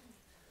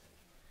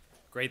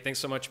 Great, thanks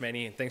so much,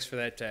 Manny, and thanks for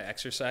that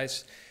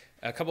exercise.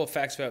 A couple of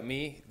facts about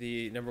me.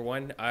 Number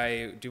one,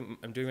 I'm doing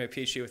my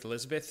PhD with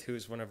Elizabeth,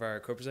 who's one of our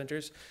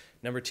co-presenters.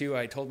 Number two,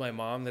 I told my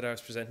mom that I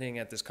was presenting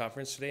at this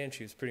conference today, and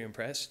she was pretty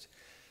impressed.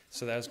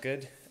 So that was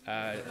good.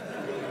 I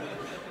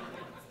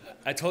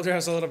told her I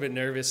was a little bit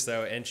nervous,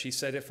 though, and she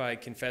said if I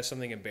confess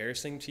something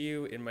embarrassing to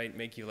you, it might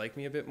make you like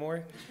me a bit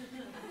more.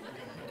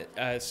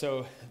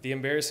 So the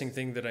embarrassing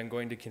thing that I'm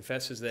going to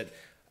confess is that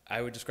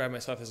I would describe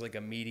myself as like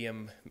a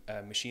medium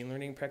machine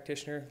learning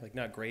practitioner, like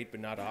not great, but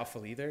not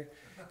awful either,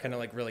 kind of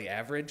like really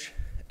average.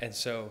 And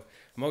so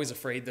I'm always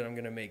afraid that I'm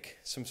going to make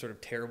some sort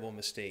of terrible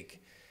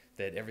mistake,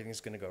 that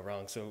everything's going to go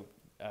wrong. So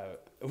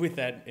with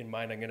that in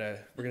mind,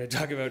 we're gonna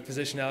talk about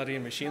positionality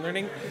and machine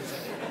learning.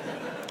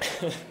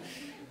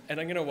 And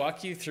I'm gonna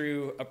walk you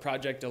through a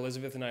project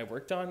Elizabeth and I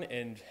worked on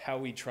and how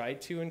we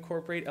tried to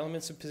incorporate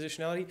elements of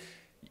positionality.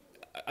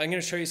 I'm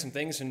gonna show you some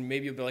things and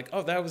maybe you'll be like,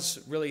 oh, that was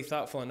really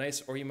thoughtful and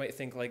nice. Or you might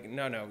think like,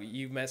 no,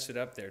 you messed it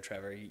up there,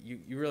 Trevor.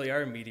 You really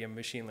are a medium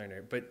machine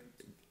learner. But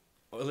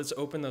let's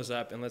open those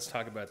up and let's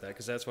talk about that,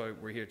 because that's why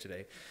we're here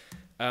today.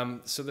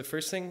 So the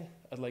first thing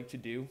I'd like to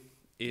do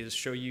is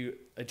show you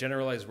a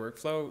generalized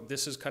workflow.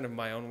 This is kind of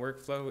my own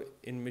workflow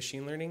in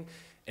machine learning.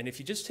 And if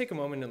you just take a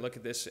moment and look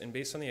at this, and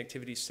based on the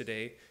activities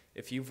today,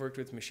 if you've worked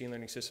with machine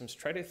learning systems,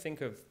 try to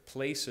think of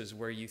places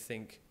where you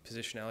think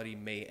positionality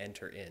may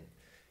enter in.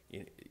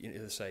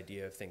 This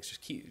idea of things.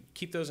 Just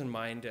keep those in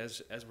mind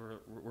as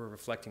we're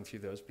reflecting through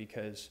those,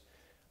 because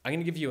I'm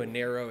gonna give you a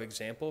narrow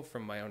example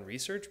from my own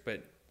research,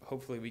 but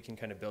hopefully we can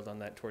kind of build on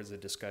that towards the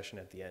discussion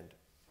at the end.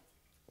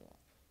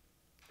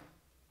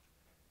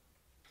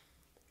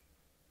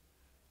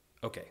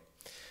 Okay,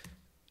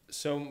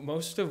 so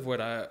most of what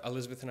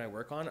Elizabeth and I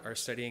work on are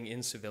studying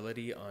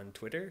incivility on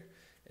Twitter.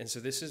 And so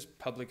this is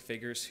public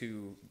figures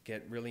who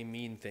get really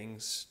mean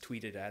things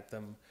tweeted at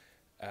them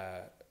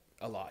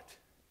a lot.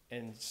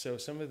 And so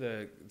some of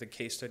the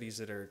case studies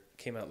that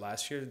came out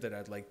last year that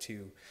I'd like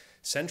to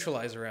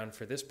centralize around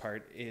for this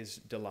part is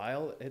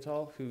Delisle et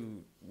al., who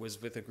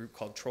was with a group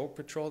called Troll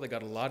Patrol. They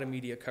got a lot of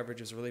media coverage.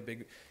 It was a really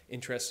big,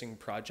 interesting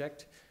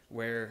project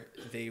where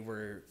they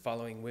were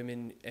following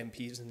women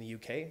MPs in the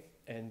UK,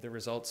 and the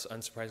results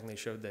unsurprisingly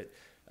showed that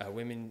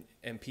women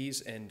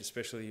MPs, and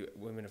especially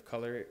women of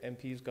color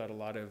MPs, got a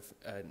lot of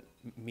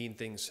mean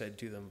things said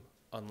to them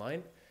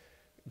online.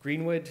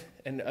 Greenwood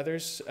and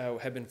others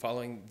have been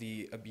following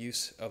the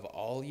abuse of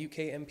all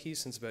UK MPs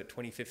since about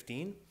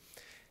 2015.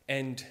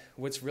 And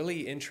what's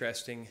really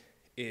interesting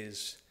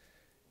is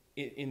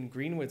in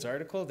Greenwood's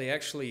article, they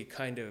actually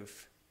kind of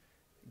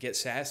get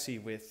sassy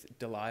with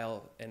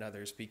Delisle and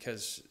others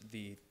because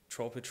the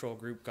Troll Patrol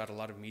group got a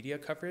lot of media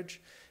coverage.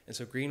 And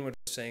so Greenwood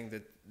was saying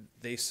that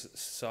they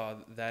saw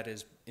that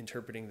as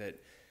interpreting that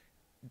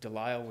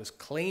Delisle was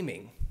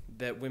claiming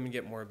that women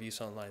get more abuse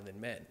online than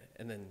men.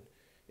 And then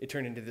it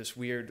turned into this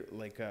weird,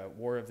 like,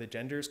 war of the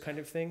genders kind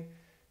of thing.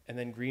 And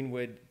then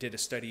Greenwood did a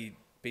study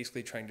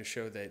basically trying to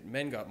show that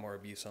men got more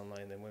abuse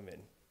online than women.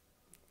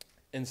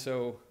 And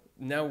so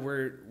now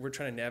we're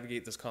trying to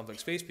navigate this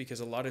complex space because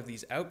a lot of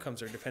these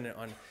outcomes are dependent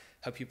on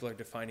how people are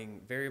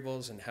defining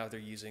variables and how they're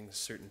using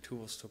certain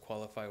tools to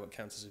qualify what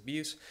counts as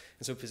abuse.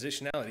 And so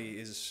positionality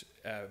is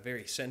a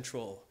very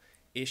central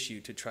issue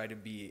to try to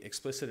be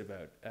explicit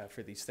about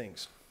for these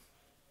things.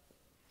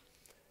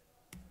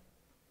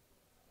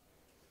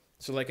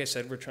 So like I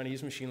said, we're trying to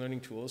use machine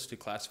learning tools to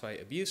classify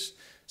abuse.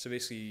 So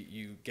basically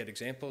you get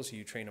examples,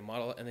 you train a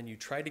model, and then you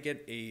try to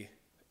get a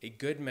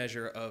good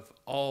measure of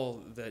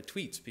all the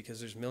tweets because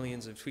there's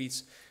millions of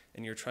tweets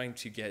and you're trying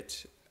to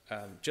get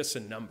just a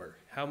number.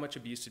 How much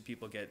abuse did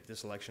people get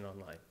this election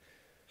online?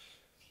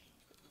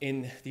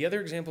 In the other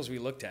examples we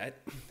looked at,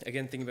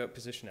 again, thinking about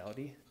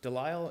positionality,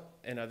 Delisle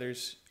and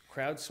others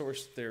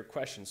crowdsourced their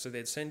questions. So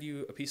they'd send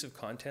you a piece of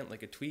content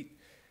like a tweet,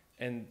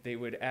 and they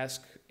would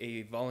ask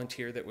a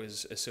volunteer that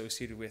was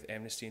associated with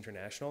Amnesty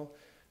International,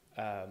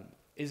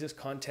 is this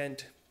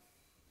content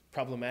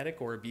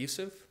problematic or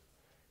abusive?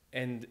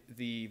 And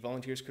the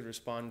volunteers could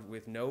respond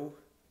with no,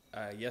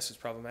 yes, it's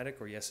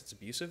problematic, or yes, it's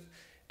abusive.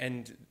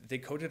 And they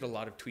coded a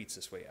lot of tweets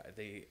this way.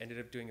 They ended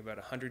up doing about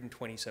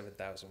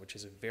 127,000, which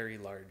is a very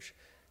large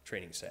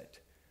training set.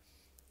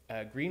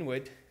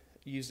 Greenwood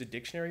used a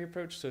dictionary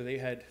approach, so they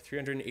had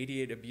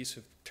 388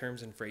 abusive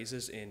terms and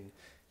phrases in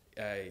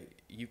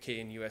UK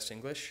and US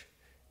English,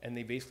 and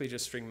they basically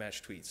just string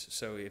matched tweets.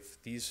 So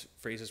if these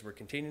phrases were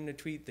contained in a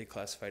tweet, they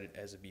classified it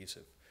as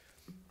abusive.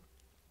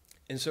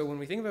 And so when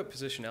we think about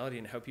positionality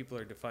and how people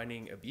are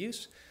defining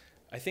abuse,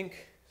 I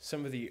think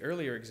some of the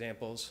earlier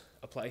examples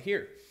apply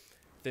here.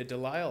 The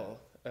Delisle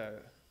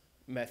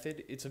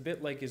method, it's a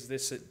bit like, is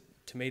this a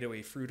tomato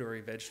a fruit or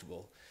a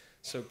vegetable?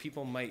 So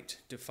people might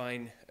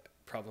define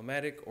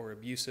problematic or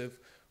abusive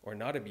or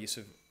not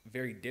abusive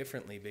very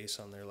differently based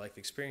on their life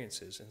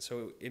experiences. And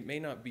so it may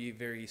not be a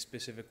very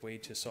specific way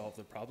to solve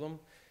the problem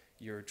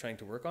you're trying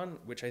to work on,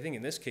 which I think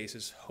in this case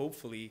is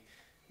hopefully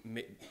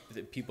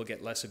that people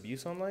get less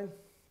abuse online.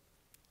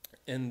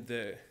 And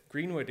the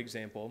Greenwood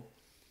example,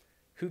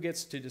 who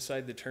gets to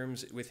decide the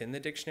terms within the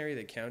dictionary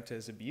that count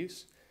as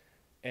abuse?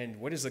 And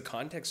what is the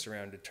context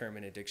around a term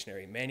in a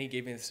dictionary? Manny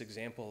gave me this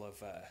example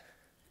of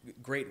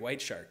great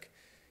white shark.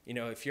 You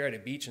know, if you're at a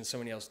beach and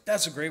someone yells,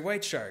 "That's a great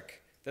white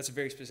shark," that's a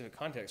very specific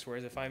context.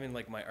 Whereas if I'm in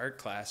like my art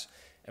class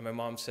and my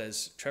mom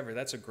says, "Trevor,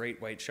 that's a great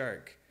white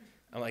shark,"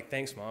 I'm like,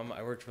 "Thanks, Mom.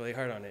 I worked really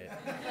hard on it."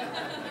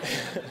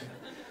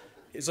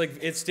 It's like,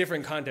 it's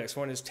different contexts.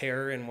 One is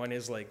terror and one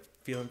is like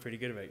feeling pretty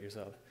good about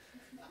yourself.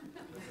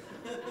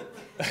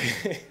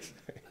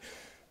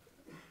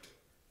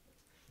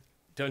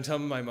 Don't tell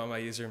my mom I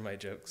use her in my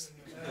jokes.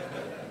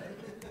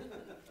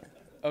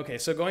 Okay,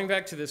 so going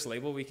back to this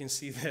label, we can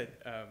see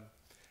that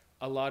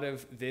a lot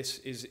of this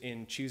is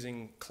in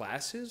choosing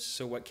classes,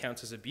 so what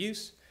counts as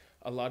abuse.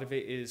 A lot of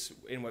it is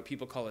in what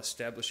people call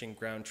establishing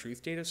ground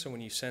truth data. So when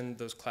you send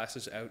those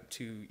classes out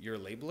to your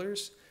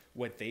labelers,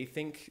 what they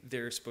think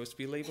they're supposed to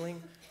be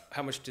labeling,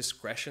 how much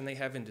discretion they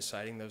have in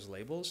deciding those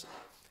labels.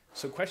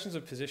 So questions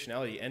of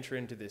positionality enter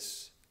into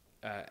this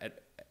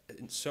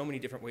in so many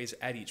different ways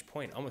at each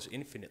point, almost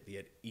infinitely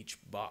at each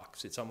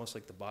box. It's almost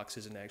like the box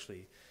isn't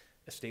actually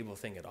a stable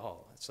thing at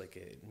all. It's like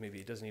maybe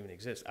it doesn't even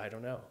exist. I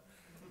don't know.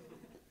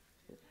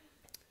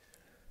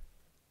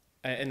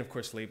 And of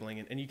course, labeling,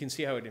 and you can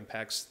see how it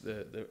impacts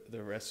the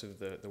rest of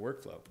the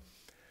workflow.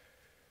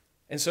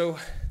 And so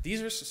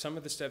these are some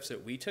of the steps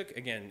that we took.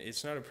 Again,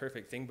 it's not a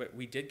perfect thing, but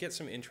we did get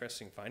some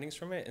interesting findings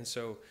from it. And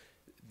so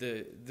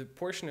the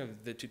portion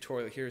of the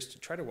tutorial here is to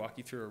try to walk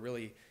you through a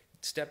really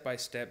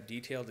step-by-step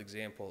detailed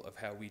example of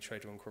how we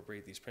tried to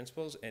incorporate these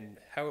principles and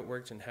how it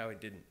worked and how it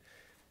didn't.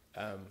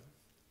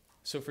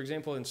 So for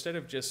example, instead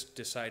of just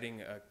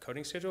deciding a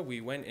coding schedule,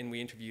 we went and we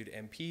interviewed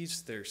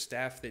MPs, their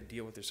staff that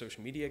deal with their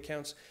social media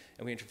accounts,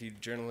 and we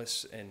interviewed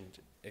journalists and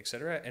et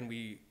cetera, and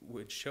we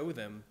would show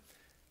them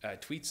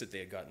tweets that they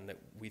had gotten that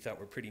we thought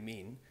were pretty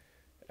mean,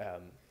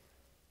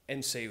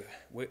 and say,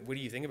 what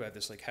do you think about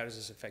this? Like, how does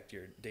this affect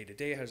your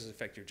day-to-day? How does this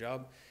affect your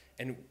job?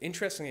 And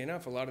interestingly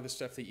enough, a lot of the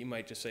stuff that you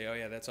might just say, oh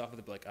yeah, that's off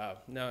of the, like, oh,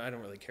 no, I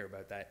don't really care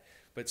about that.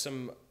 But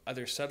some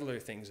other subtler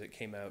things that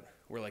came out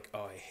were like,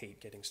 oh, I hate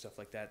getting stuff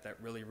like that.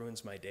 That really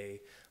ruins my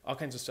day. All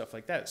kinds of stuff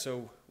like that.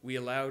 So we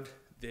allowed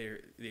the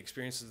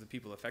experiences of the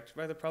people affected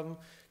by the problem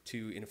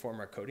to inform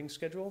our coding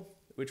schedule,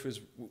 which was,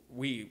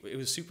 it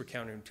was super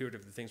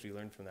counterintuitive, the things we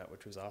learned from that,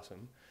 which was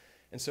awesome.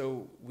 And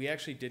so we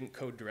actually didn't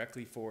code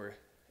directly for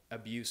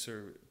abuse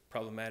or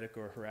problematic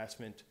or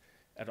harassment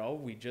at all.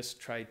 We just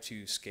tried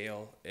to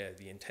scale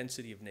the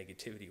intensity of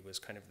negativity was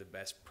kind of the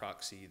best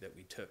proxy that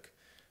we took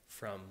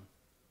from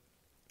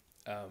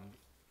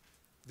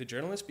the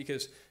journalist,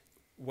 because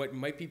what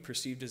might be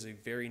perceived as a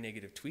very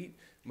negative tweet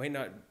might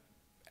not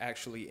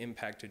actually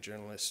impact a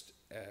journalist,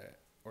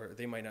 or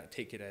they might not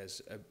take it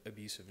as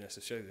abusive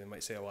necessarily. They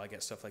might say, oh, well, I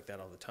get stuff like that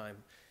all the time.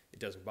 It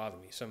doesn't bother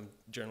me. Some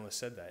journalists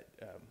said that,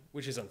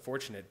 which is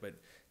unfortunate, but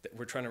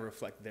we're trying to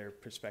reflect their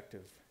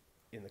perspective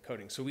in the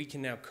coding. So we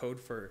can now code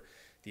for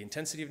the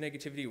intensity of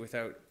negativity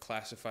without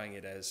classifying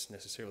it as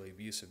necessarily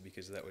abusive,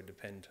 because that would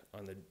depend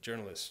on the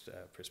journalist's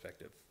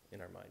perspective in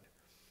our mind.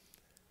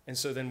 And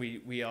so then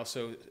we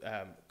also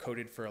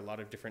coded for a lot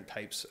of different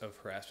types of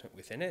harassment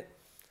within it.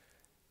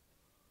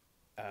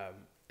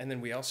 And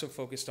then we also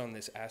focused on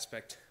this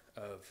aspect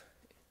of,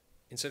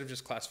 instead of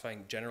just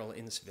classifying general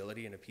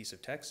incivility in a piece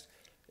of text,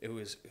 it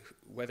was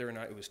whether or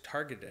not it was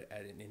targeted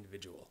at an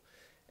individual.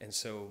 And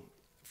so,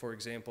 for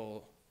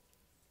example,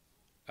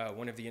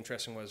 one of the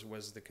interesting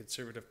was the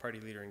Conservative Party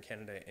leader in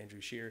Canada,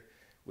 Andrew Schüür,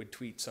 would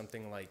tweet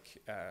something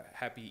like,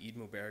 happy Eid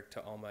Mubarak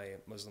to all my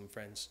Muslim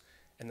friends.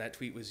 And that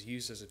tweet was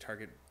used as a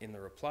target in the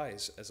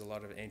replies as a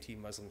lot of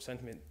anti-Muslim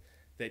sentiment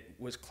that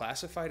was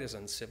classified as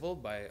uncivil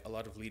by a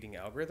lot of leading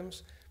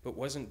algorithms, but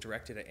wasn't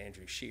directed at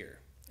Andrew Schüür.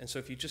 And so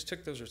if you just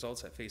took those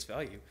results at face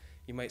value,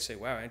 you might say,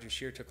 wow, Andrew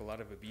Schüür took a lot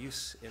of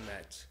abuse in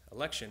that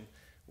election,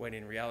 when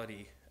in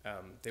reality,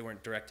 they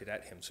weren't directed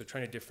at him. So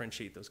trying to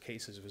differentiate those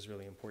cases was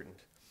really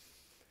important.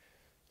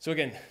 So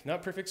again,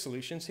 not perfect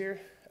solutions here,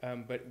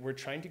 but we're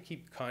trying to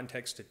keep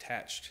context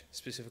attached,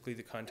 specifically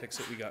the context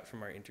that we got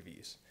from our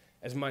interviews,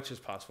 as much as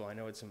possible. I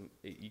know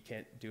you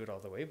can't do it all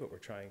the way, but we're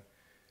trying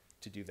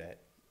to do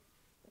that.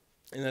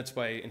 And that's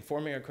by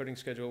informing our coding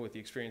schedule with the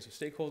experience of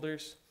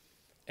stakeholders,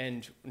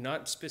 and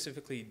not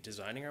specifically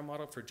designing our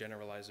model for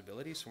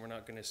generalizability. So we're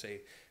not going to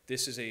say,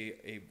 this is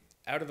a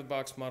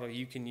out-of-the-box model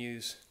you can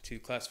use to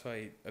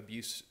classify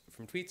abuse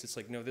from tweets. It's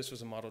like, no, this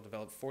was a model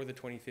developed for the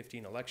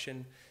 2015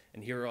 election,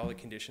 and here are all the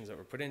conditions that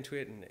were put into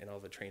it and all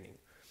the training.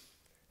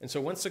 And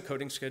so once the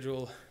coding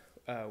schedule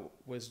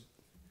was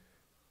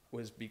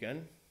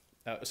begun,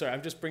 sorry,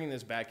 I'm just bringing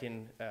this back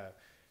in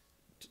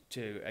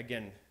to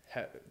again,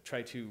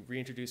 try to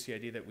reintroduce the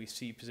idea that we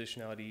see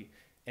positionality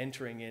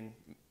entering in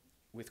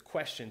with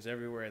questions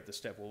everywhere at the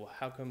step. Well,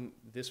 how come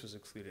this was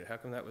excluded? How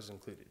come that was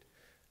included?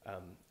 Can I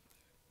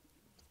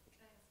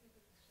ask a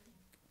quick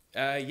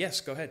question?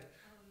 Yes, go ahead.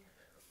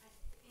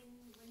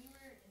 When you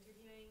were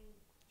interviewing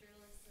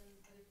journalists and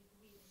other people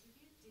who you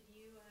interviewed,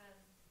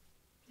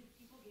 did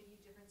people give you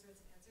different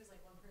sorts of answers?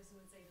 Like one person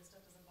would say, this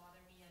stuff doesn't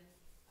bother me, and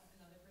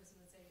another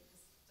person would say,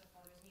 this stuff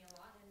bothers me a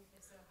lot, and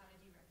if so, how did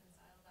you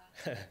reconcile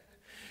that?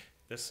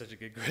 That's such a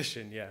good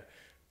question, yeah.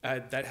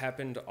 That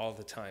happened all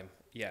the time,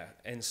 yeah.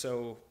 And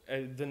so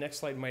the next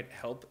slide might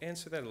help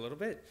answer that a little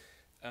bit.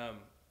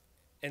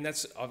 And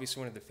that's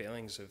obviously one of the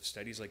failings of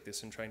studies like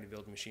this in trying to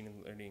build machine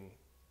learning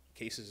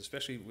cases,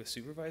 especially with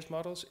supervised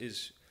models,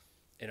 is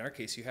in our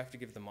case, you have to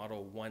give the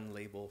model one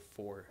label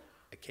for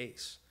a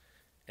case.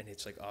 And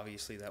it's like,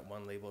 obviously that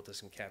one label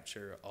doesn't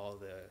capture all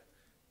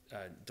the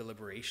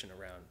deliberation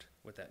around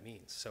what that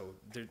means. So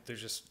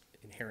there's just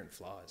inherent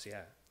flaws,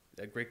 yeah.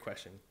 A great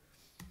question.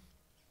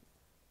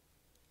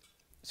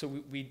 So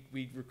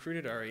we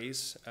recruited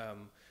RAs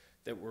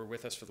that were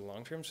with us for the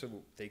long term, so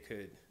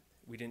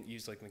we didn't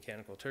use like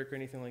Mechanical Turk or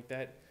anything like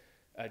that,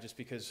 just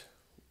because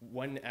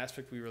one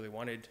aspect we really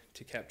wanted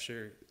to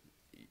capture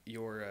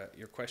your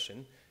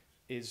question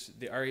is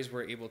the RAs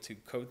were able to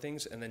code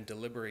things and then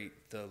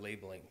deliberate the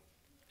labeling.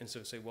 And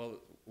so say, well,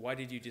 why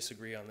did you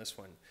disagree on this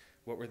one?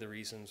 What were the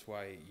reasons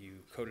why you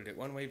coded it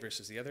one way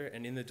versus the other?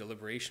 And in the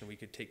deliberation, we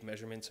could take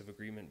measurements of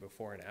agreement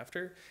before and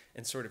after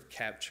and sort of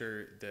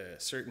capture the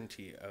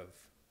certainty of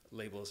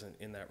labels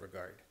in that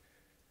regard.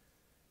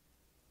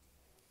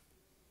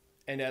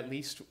 And at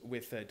least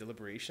with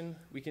deliberation,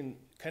 we can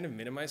kind of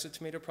minimize the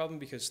tomato problem,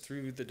 because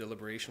through the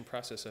deliberation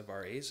process of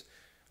RAs,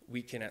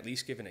 we can at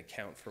least give an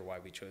account for why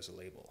we chose a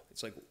label.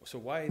 It's like, so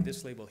why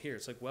this label here?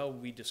 It's like, well,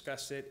 we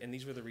discussed it, and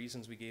these were the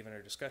reasons we gave in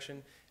our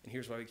discussion, and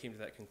here's why we came to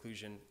that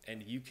conclusion,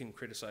 and you can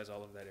criticize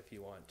all of that if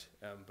you want,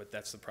 but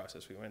that's the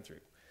process we went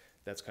through.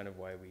 That's kind of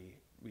why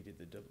we did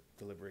the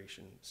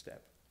deliberation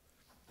step.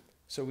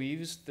 So we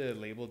used the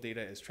label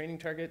data as training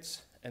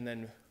targets, and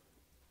then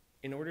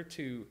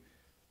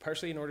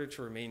partially in order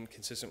to remain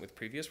consistent with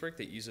previous work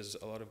that uses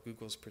a lot of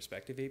Google's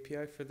Perspective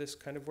API for this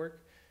kind of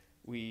work,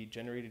 we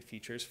generated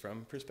features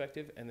from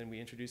Perspective, and then we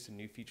introduced a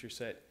new feature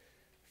set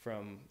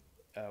from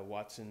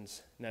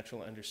Watson's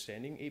Natural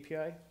Understanding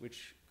API,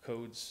 which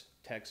codes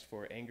text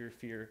for anger,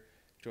 fear,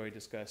 joy,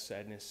 disgust,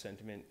 sadness,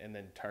 sentiment, and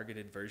then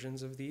targeted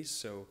versions of these.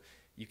 So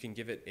you can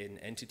give it an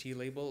entity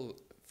label,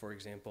 for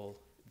example,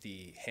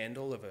 the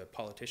handle of a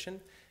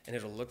politician, and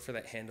it'll look for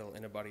that handle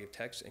in a body of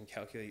text and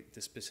calculate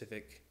the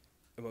specific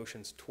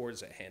emotions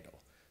towards that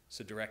handle.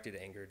 So directed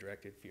anger,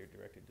 directed fear,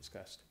 directed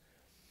disgust.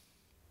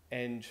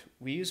 And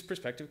we used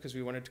perspective because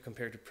we wanted to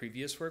compare to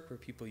previous work where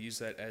people use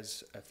that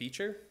as a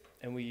feature.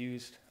 And we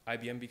used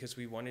IBM because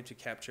we wanted to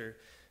capture,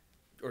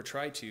 or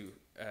try to,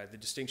 the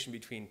distinction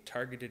between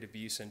targeted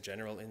abuse and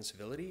general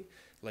incivility,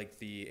 like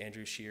the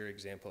Andrew Schüür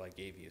example I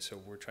gave you. So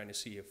we're trying to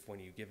see if when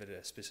you give it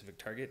a specific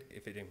target,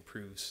 if it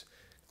improves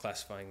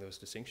classifying those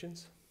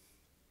distinctions.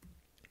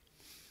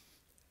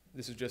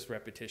 This is just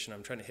repetition.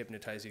 I'm trying to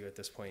hypnotize you at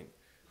this point.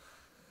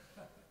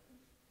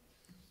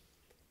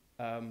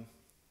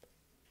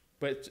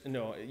 But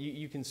no,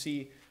 you can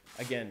see,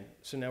 again,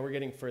 so now we're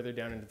getting further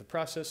down into the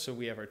process. So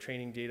we have our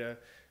training data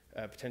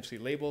potentially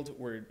labeled.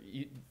 We're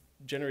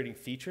generating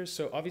features.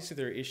 So obviously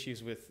there are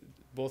issues with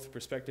both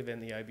perspective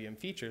and the IBM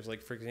features.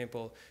 Like, for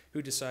example,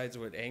 who decides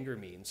what anger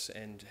means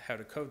and how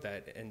to code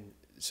that? And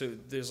so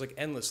there's like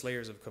endless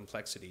layers of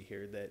complexity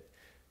here that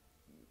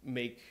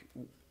make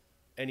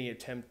any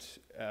attempt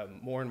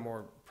more and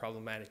more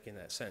problematic in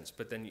that sense.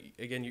 But then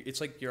again,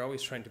 it's like you're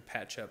always trying to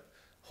patch up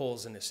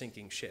holes in a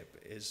sinking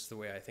ship is the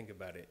way I think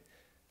about it.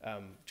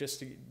 Just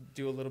to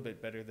do a little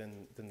bit better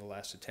than the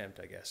last attempt,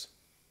 I guess.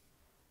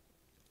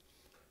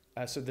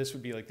 So this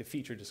would be like the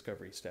feature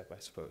discovery step, I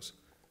suppose.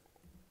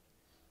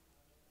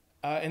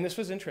 And this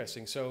was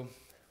interesting. So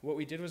what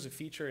we did was a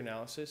feature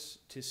analysis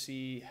to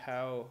see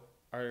how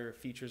our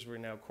features were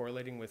now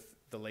correlating with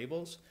the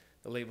labels.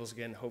 The labels,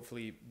 again,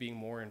 hopefully being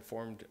more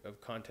informed of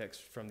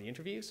context from the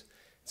interviews.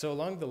 So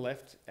along the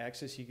left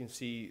axis, you can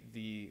see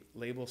the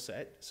label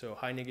set. So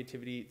high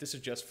negativity, this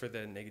is just for the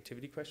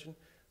negativity question.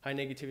 High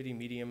negativity,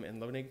 medium, and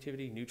low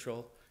negativity,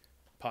 neutral,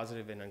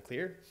 positive, and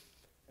unclear.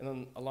 And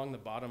then along the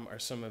bottom are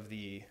some of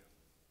the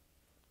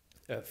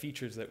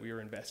features that we were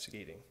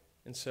investigating.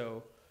 And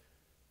so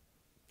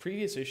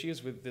previous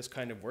issues with this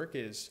kind of work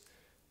is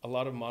a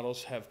lot of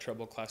models have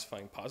trouble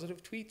classifying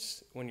positive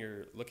tweets when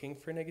you're looking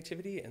for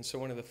negativity. And so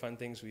one of the fun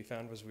things we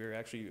found was we were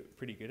actually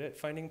pretty good at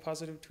finding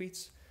positive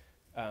tweets.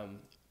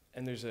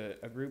 And there's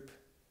a group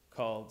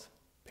called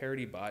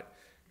ParityBot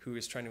who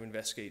is trying to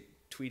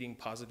investigate tweeting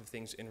positive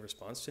things in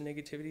response to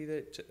negativity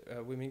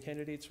that women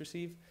candidates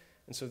receive.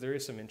 And so there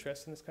is some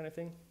interest in this kind of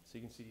thing. So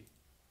you can see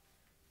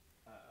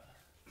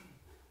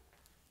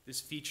this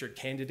feature,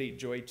 Candidate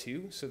Joy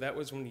 2. So that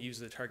was when we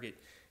used the target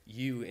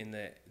you in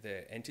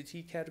the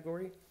entity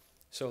category.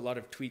 So a lot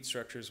of tweet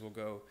structures will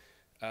go,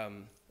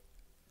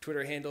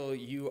 Twitter handle,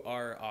 you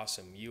are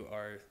awesome, you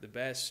are the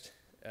best,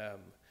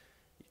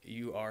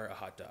 you are a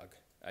hot dog.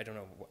 I don't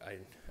know,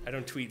 I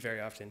don't tweet very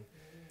often.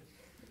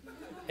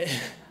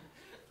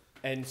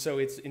 And so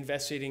it's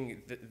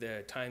investigating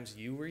the times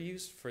you were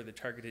used for the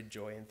targeted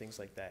joy and things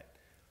like that.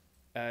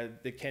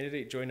 The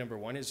candidate joy number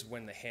 1 is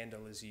when the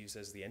handle is used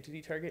as the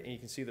entity target, and you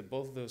can see that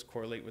both of those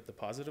correlate with the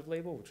positive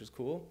label, which is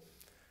cool.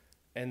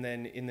 And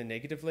then in the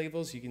negative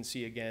labels, you can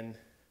see again,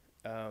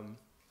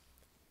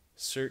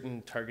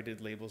 certain targeted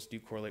labels do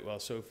correlate well.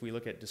 So if we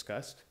look at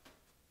disgust,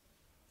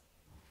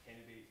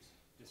 candidate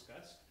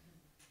disgust,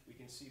 we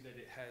can see that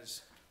it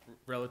has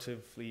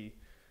relatively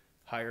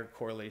higher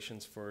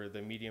correlations for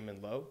the medium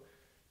and low.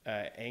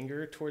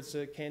 Anger towards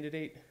the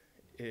candidate,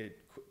 it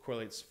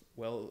correlates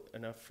well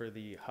enough for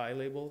the high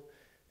label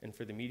and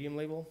for the medium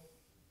label.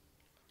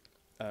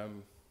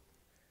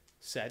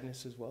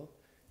 Sadness as well.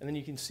 And then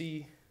you can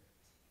see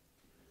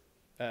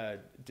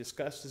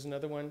disgust is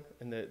another one.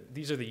 And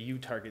these are the U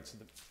targets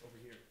over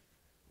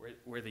here,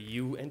 where the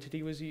U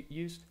entity was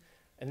used.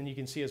 And then you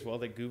can see as well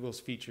that Google's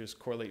features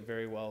correlate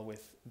very well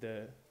with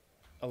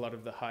a lot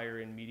of the higher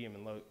and medium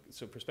and low.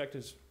 So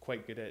perspective's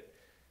quite good at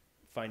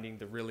finding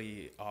the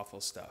really awful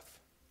stuff.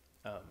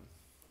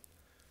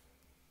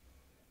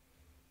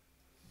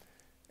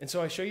 And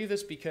so I show you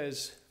this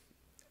because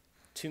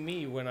to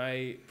me, when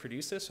I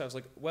produced this, I was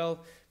like,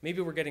 well,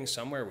 maybe we're getting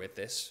somewhere with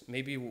this.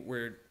 Maybe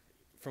we're,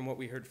 from what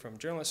we heard from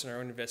journalists in our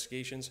own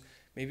investigations,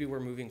 maybe we're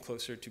moving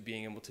closer to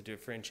being able to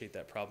differentiate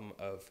that problem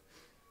of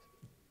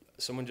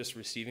someone just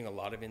receiving a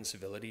lot of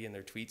incivility in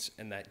their tweets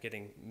and that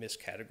getting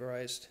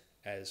miscategorized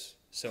as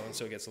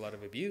so-and-so gets a lot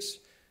of abuse,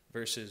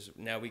 versus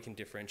now we can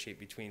differentiate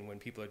between when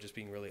people are just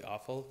being really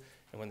awful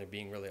and when they're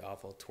being really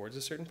awful towards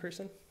a certain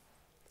person.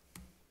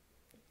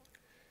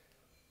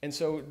 And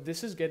so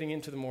this is getting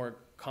into the more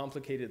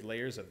complicated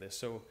layers of this.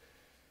 So,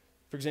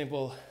 for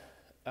example,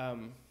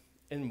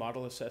 in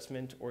model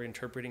assessment or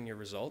interpreting your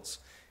results,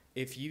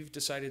 if you've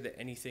decided that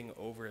anything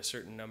over a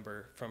certain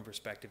number from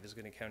perspective is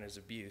going to count as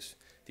abuse,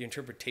 the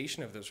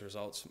interpretation of those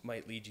results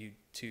might lead you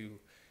to,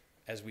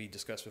 as we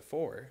discussed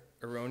before,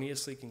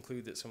 erroneously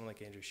conclude that someone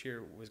like Andrew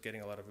Schüür was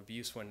getting a lot of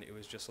abuse when it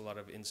was just a lot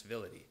of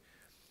incivility.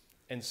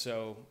 And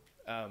so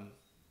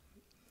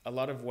a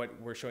lot of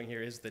what we're showing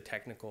here is the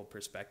technical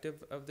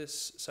perspective of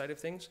this side of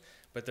things,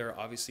 but there are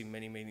obviously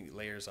many, many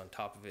layers on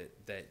top of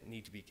it that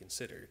need to be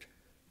considered.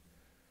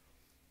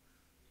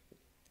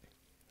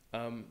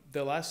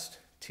 The last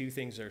two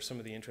things are some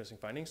of the interesting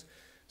findings.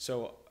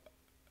 So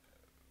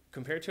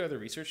compared to other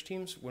research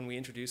teams, when we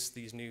introduce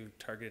these new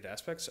targeted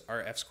aspects,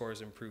 our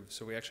F-scores improve.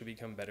 So we actually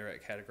become better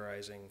at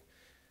categorizing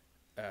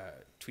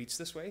tweets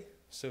this way.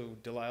 So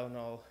Delisle and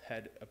all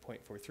had a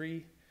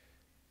 0.43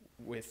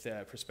 with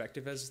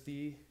perspective as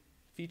the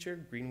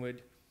feature.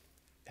 Greenwood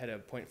had a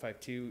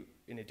 0.52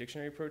 in a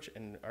dictionary approach,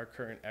 and our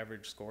current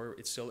average score,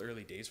 it's still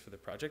early days for the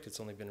project. It's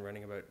only been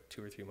running about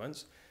 2 or 3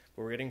 months,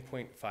 but we're getting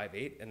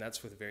 0.58, and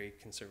that's with very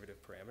conservative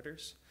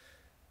parameters.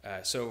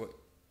 So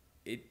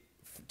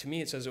to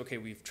me, it says, okay,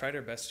 we've tried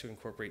our best to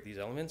incorporate these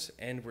elements,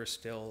 and we're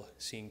still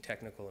seeing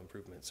technical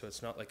improvement. So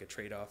it's not like a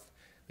trade-off,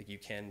 like you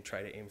can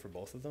try to aim for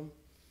both of them.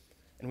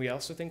 And we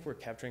also think we're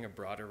capturing a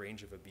broader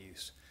range of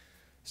abuse.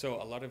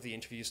 So a lot of the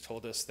interviews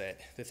told us that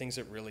the things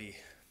that really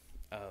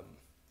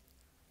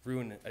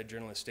ruin a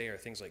journalist's day are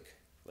things like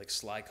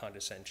sly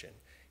condescension.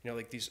 You know,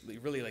 like these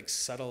really like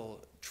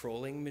subtle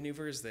trolling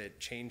maneuvers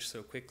that change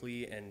so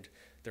quickly, and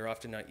they're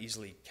often not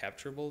easily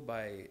capturable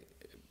by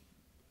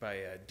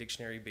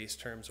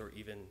dictionary-based terms or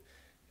even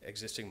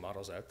existing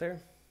models out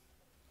there.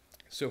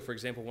 So for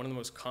example, one of the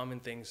most common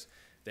things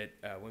that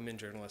women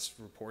journalists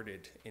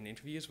reported in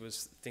interviews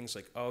was things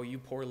like, "Oh, you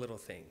poor little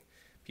thing."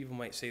 People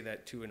might say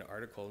that to an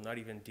article, not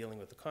even dealing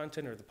with the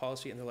content or the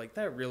policy, and they're like,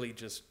 that really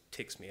just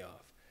ticks me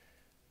off.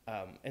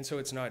 And so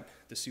it's not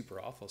the super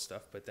awful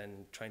stuff, but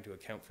then trying to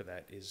account for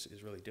that is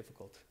really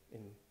difficult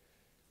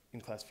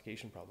in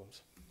classification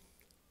problems.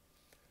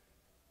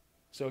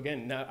 So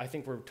again, now I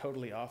think we're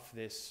totally off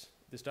this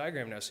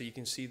diagram now. So you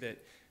can see that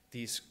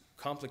these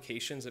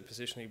complications that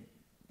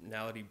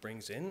positionality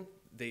brings in,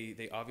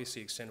 they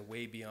obviously extend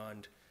way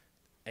beyond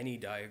any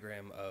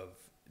diagram of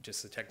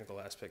just the technical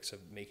aspects of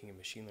making a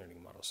machine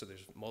learning model. So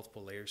there's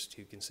multiple layers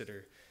to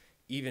consider,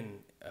 even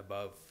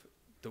above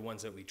the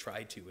ones that we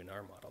try to in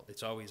our model.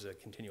 It's always a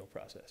continual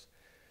process.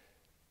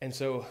 And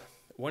so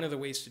one of the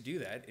ways to do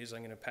that is I'm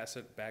going to pass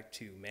it back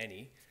to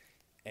Manny,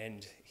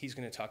 and he's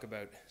going to talk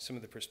about some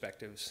of the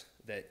perspectives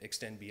that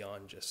extend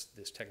beyond just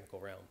this technical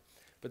realm.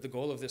 But the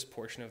goal of this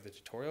portion of the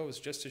tutorial was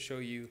just to show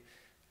you,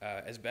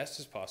 as best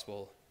as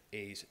possible,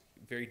 a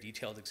very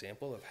detailed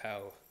example of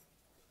how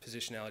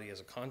positionality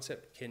as a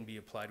concept can be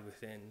applied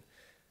within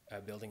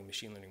building a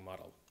machine learning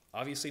model.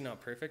 Obviously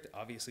not perfect,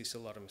 obviously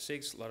still a lot of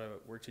mistakes, a lot of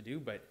work to do,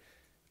 but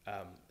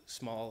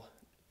small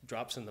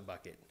drops in the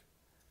bucket.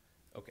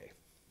 Okay.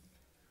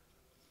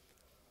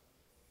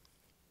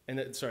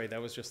 And sorry,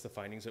 that was just the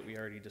findings that we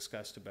already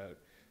discussed about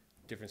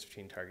difference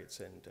between targets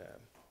and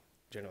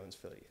general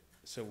instability.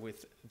 So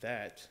with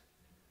that,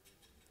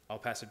 I'll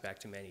pass it back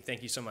to Manny.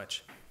 Thank you so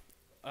much.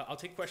 I'll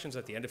take questions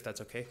at the end if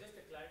that's okay. Just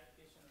a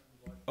clarification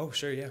on what. Oh,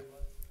 sure, yeah.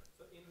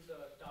 So in the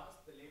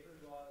task, the label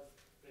was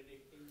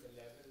predicting the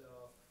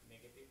level of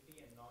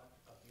negativity and not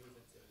abuse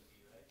and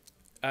civility,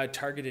 right?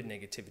 Targeted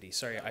negativity.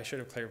 Sorry, I should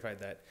have clarified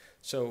that.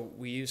 So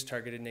we use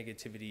targeted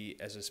negativity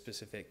as a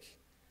specific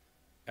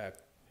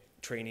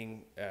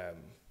training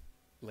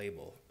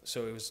label.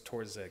 So it was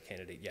towards the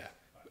candidate, yeah.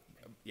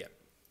 Yeah.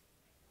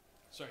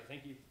 Sorry,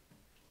 thank you.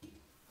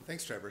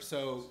 Thanks, Trevor.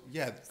 So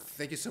yeah,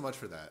 thank you so much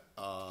for that.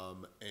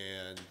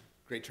 And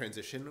great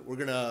transition. We're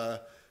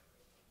gonna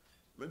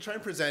try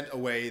and present a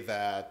way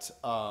that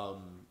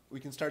we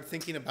can start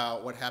thinking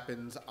about what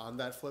happens on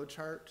that flow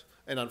chart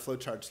and on flow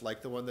charts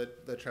like the one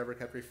that Trevor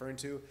kept referring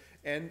to,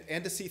 and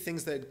to see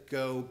things that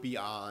go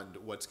beyond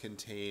what's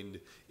contained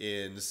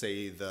in,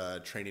 say,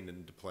 the training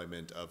and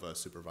deployment of a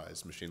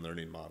supervised machine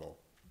learning model.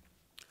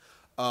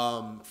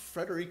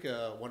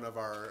 Friederike, one of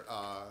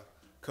our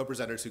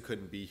co-presenters who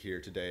couldn't be here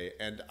today,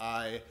 and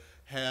I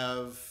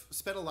have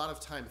spent a lot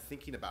of time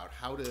thinking about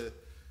how to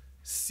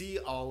see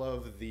all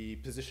of the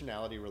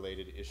positionality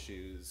related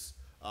issues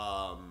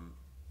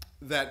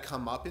that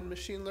come up in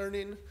machine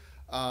learning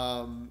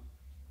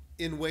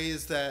in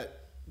ways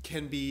that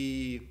can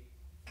be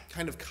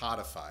kind of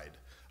codified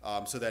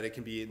so that it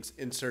can be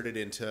inserted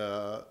into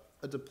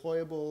a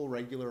deployable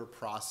regular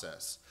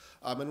process.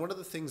 And one of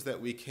the things that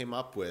we came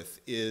up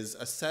with is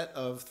a set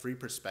of 3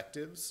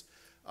 perspectives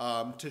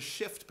to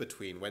shift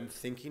between when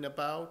thinking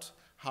about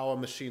how a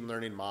machine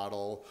learning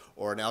model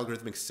or an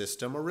algorithmic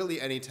system or really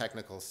any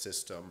technical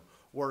system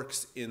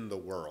works in the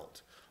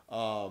world.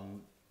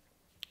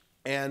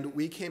 And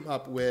we came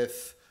up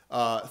with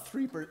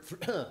 3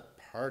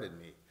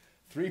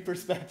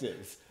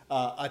 perspectives.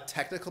 A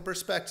technical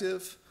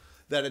perspective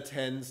that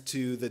attends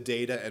to the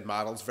data and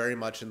models very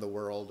much in the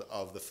world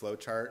of the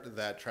flowchart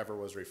that Trevor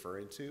was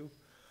referring to.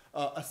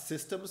 A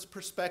systems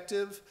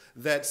perspective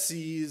that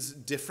sees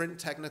different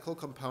technical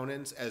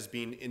components as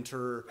being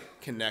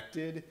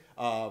interconnected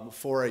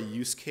for a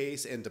use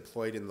case and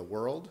deployed in the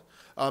world.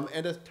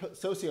 And a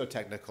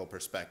socio-technical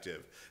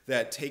perspective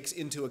that takes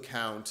into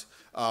account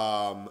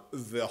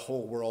the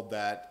whole world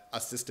that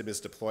a system is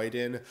deployed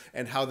in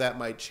and how that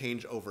might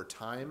change over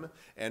time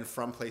and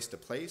from place to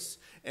place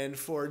and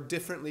for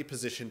differently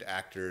positioned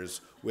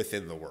actors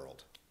within the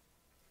world.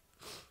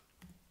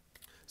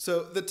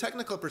 So the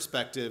technical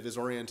perspective is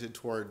oriented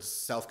towards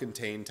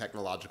self-contained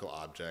technological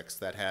objects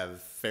that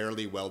have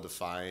fairly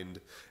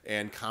well-defined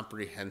and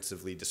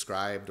comprehensively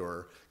described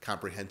or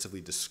comprehensively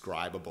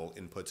describable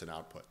inputs and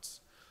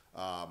outputs.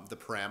 The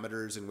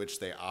parameters in which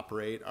they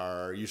operate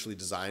are usually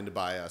designed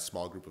by a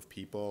small group of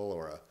people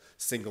or a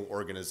single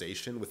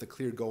organization with a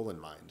clear goal in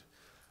mind.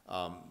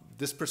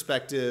 This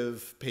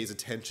perspective pays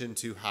attention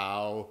to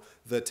how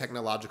the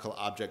technological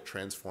object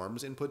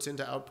transforms inputs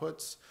into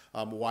outputs,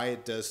 why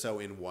it does so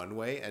in one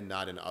way and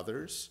not in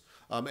others,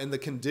 and the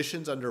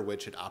conditions under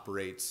which it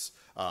operates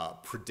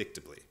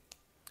predictably.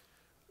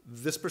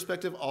 This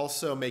perspective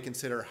also may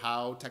consider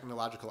how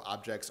technological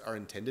objects are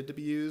intended to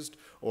be used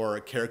or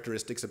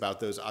characteristics about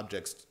those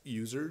objects'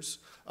 users,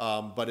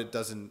 but it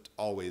doesn't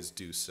always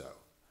do so.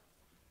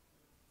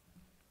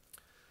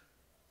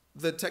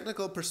 The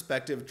technical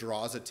perspective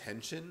draws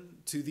attention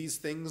to these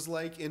things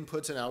like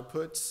inputs and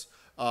outputs.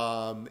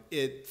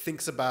 It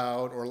thinks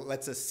about or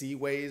lets us see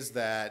ways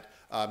that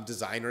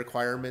design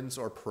requirements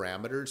or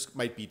parameters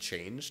might be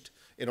changed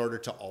in order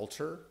to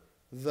alter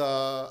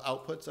the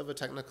outputs of a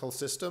technical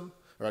system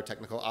or a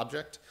technical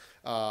object.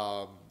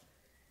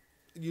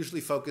 It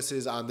usually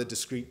focuses on the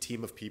discrete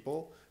team of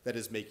people that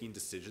is making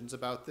decisions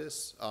about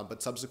this, but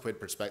the subsequent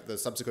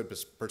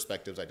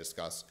perspectives I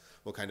discuss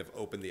will kind of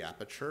open the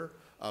aperture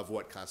of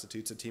what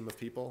constitutes a team of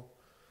people.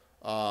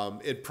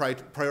 It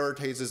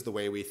prioritizes the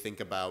way we think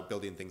about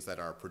building things that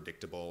are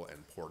predictable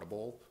and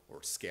portable,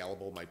 or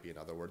scalable might be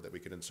another word that we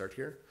could insert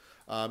here.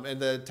 And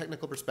the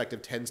technical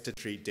perspective tends to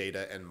treat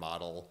data and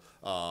model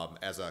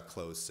as a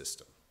closed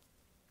system.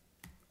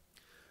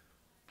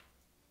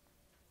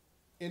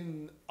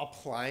 In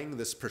applying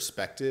this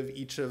perspective,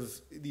 each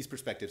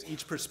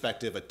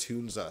perspective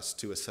attunes us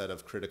to a set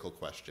of critical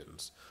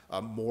questions.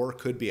 More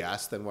could be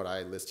asked than what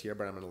I list here,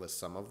 but I'm going to list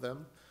some of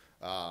them.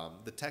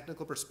 The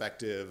technical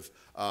perspective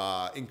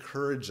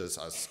encourages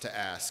us to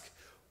ask,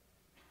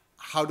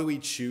 how do we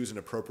choose an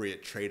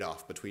appropriate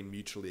trade-off between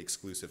mutually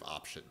exclusive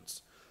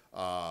options?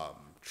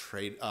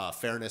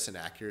 Fairness and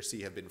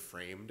accuracy have been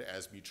framed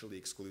as mutually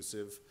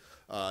exclusive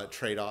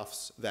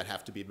trade-offs that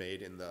have to be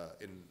made in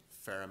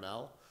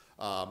FairML.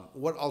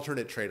 What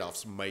alternate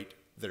trade-offs might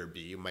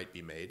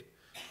be made?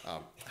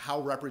 How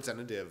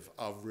representative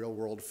of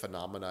real-world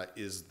phenomena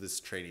is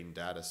this training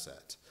data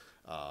set?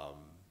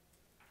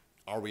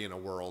 Are we in a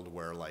world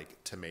where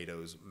like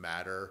tomatoes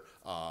matter,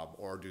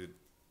 or do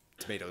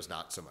tomatoes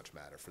not so much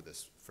matter for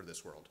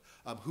this world?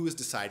 Who is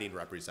deciding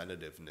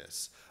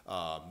representativeness?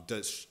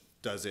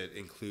 Does it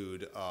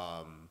include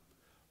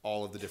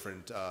all of the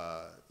different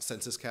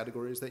census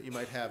categories that you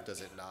might have? Does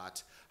it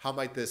not? How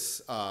might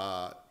this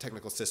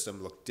technical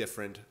system look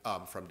different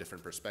from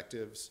different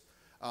perspectives?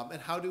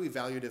 And how do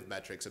evaluative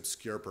metrics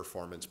obscure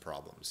performance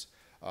problems?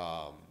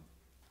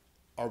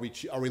 Are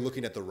we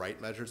looking at the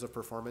right measures of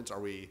performance? Are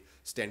we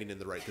standing in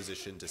the right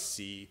position to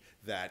see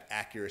that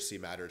accuracy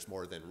matters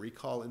more than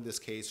recall in this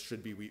case?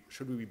 Should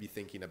we be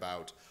thinking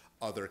about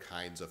other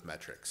kinds of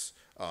metrics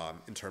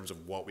in terms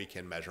of what we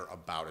can measure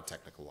about a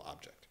technical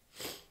object?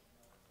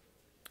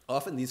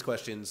 Often these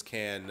questions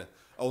can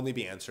only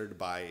be answered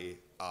by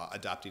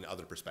adopting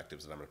other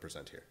perspectives that I'm going to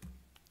present here.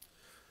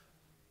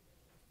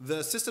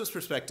 The systems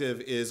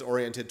perspective is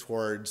oriented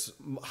towards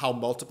how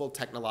multiple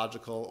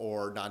technological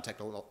or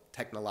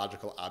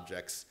non-technological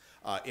objects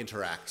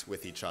interact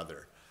with each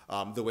other.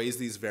 The ways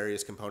these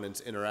various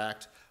components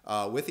interact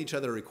with each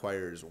other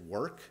requires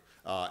work,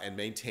 and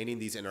maintaining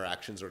these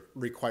interactions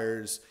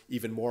requires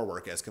even more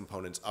work as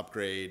components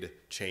upgrade,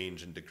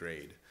 change, and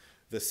degrade.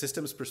 The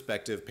systems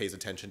perspective pays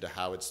attention to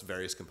how its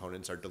various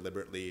components are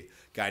deliberately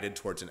guided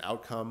towards an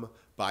outcome,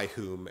 by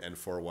whom, and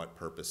for what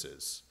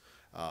purposes.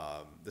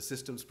 The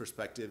systems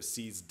perspective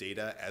sees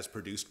data as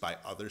produced by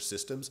other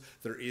systems.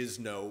 There is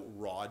no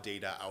raw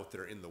data out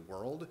there in the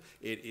world.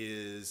 It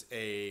is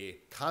a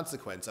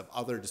consequence of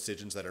other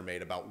decisions that are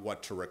made about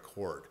what to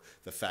record.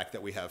 The fact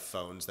that we have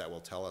phones that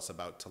will tell us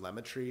about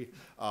telemetry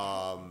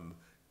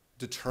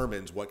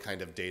determines what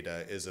kind of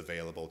data is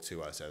available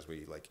to us as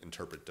we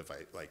interpret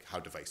how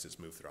devices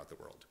move throughout the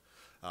world.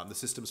 The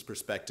systems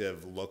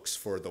perspective looks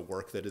for the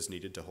work that is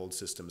needed to hold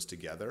systems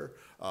together,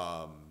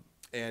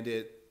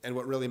 and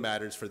what really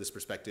matters for this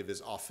perspective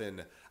is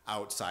often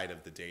outside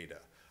of the data.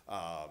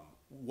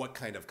 What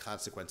kind of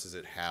consequences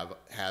it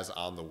has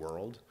on the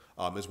world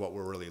is what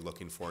we're really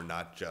looking for,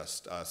 not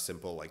just a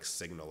simple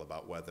signal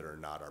about whether or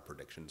not our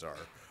predictions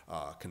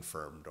are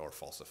confirmed or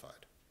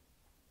falsified.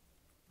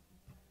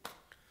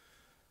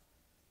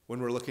 When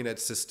we're looking at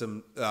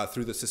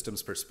through the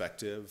systems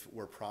perspective,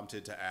 we're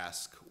prompted to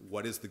ask,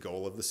 what is the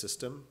goal of the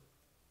system?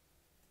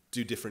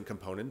 Do different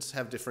components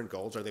have different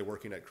goals? Are they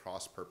working at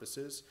cross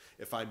purposes?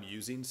 If I'm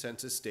using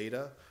census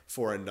data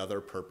for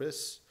another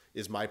purpose,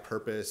 is my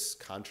purpose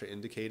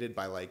contraindicated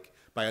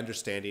by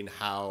understanding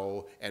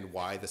how and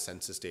why the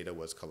census data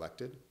was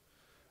collected?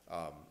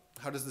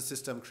 How does the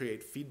system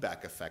create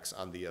feedback effects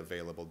on the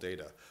available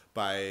data?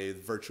 By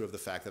virtue of the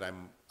fact that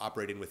I'm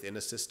operating within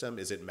a system,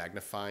 is it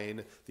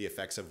magnifying the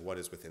effects of what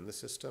is within the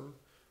system?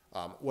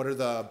 What are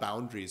the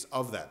boundaries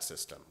of that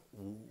system?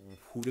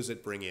 Who does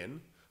it bring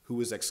in? who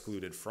is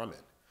excluded from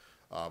it?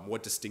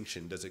 What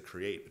distinction does it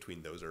create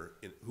between those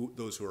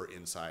who are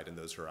inside and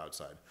those who are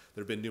outside?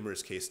 There have been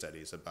numerous case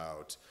studies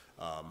about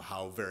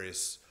how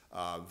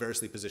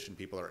variously positioned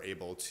people are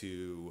able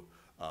to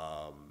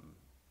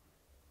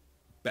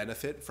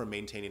benefit from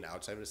maintaining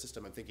outside of the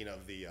system. I'm thinking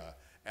of the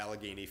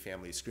Allegheny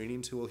family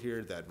screening tool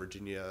here that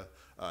Virginia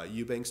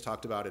Eubanks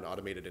talked about in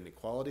Automated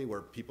Inequality,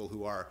 where people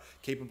who are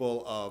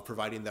capable of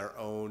providing their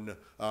own,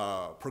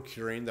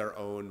 procuring their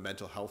own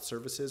mental health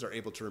services are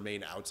able to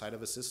remain outside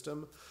of a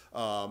system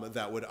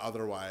that would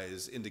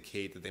otherwise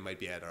indicate that they might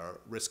be at a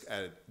risk,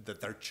 that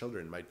their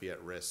children might be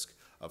at risk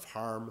of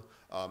harm.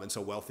 And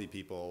so wealthy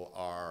people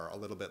are a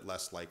little bit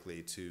less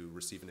likely to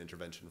receive an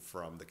intervention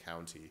from the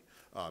county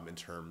in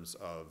terms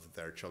of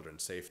their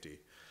children's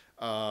safety.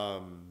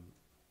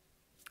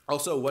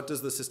 Also, what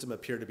does the system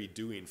appear to be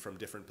doing from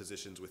different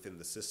positions within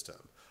the system?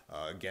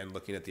 Again,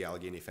 looking at the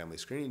Allegheny Family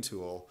Screening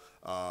Tool,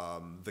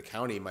 the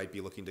county might be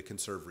looking to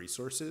conserve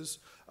resources,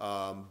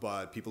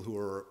 but people who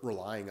are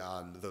relying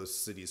on those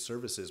cities'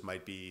 services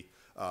might be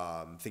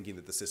thinking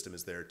that the system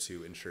is there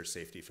to ensure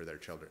safety for their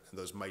children. And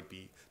those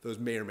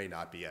may or may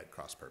not be at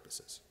cross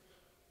purposes.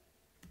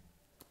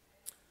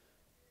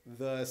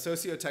 The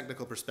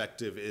socio-technical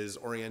perspective is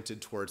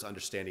oriented towards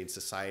understanding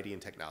society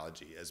and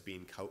technology as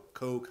being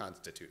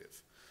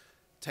co-constitutive.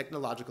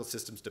 Technological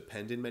systems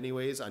depend in many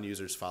ways on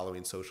users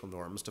following social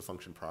norms to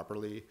function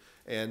properly,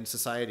 and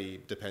society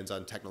depends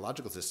on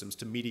technological systems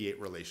to mediate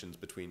relations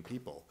between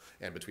people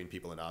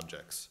and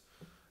objects.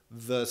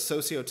 The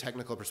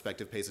socio-technical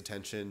perspective pays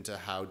attention to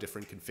how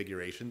different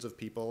configurations of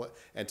people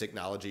and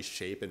technology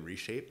shape and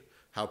reshape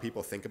how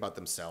people think about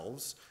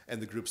themselves and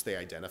the groups they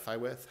identify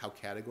with, how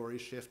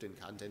categories shift in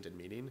content and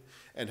meaning,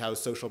 and how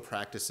social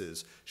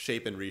practices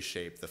shape and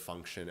reshape the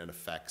function and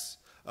effects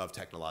of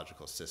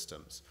technological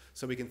systems.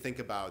 So we can think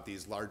about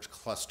these large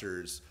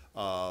clusters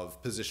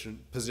of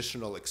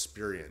positional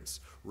experience,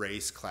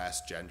 race,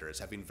 class, gender, as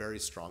having very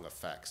strong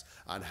effects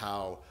on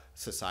how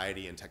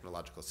society and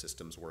technological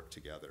systems work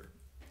together.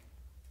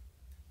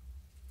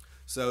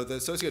 So the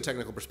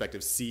socio-technical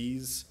perspective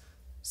sees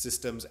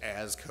systems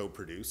as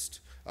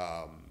co-produced.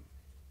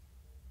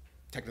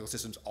 Technical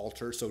systems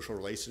alter social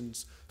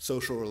relations.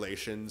 Social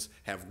relations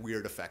have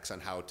weird effects on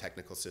how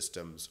technical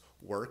systems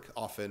work,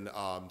 often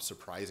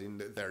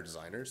surprising their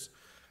designers.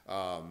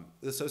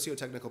 The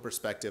socio-technical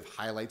perspective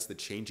highlights the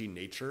changing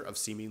nature of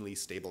seemingly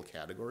stable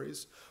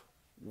categories.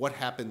 What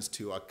happens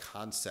to a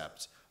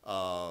concept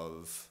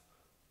of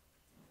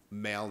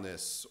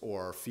maleness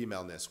or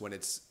femaleness when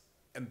it's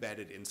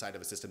embedded inside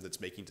of a system that's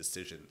making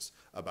decisions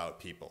about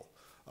people?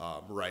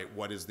 Right?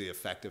 What is the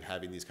effect of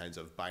having these kinds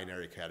of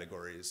binary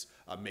categories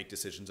make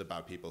decisions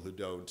about people who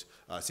don't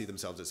see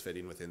themselves as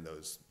fitting within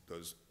those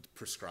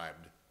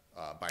prescribed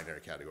binary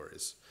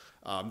categories?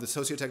 The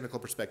socio-technical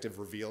perspective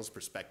reveals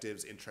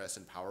perspectives, interests,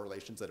 and power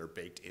relations that are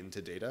baked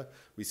into data.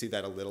 We see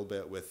that a little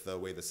bit with the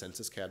way the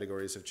census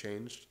categories have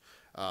changed.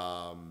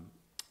 And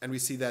we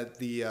see that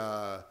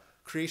the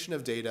creation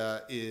of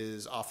data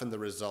is often the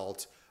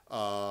result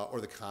or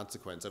the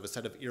consequence of a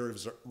set of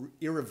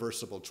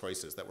irreversible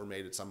choices that were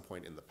made at some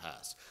point in the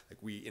past. Like,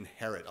 we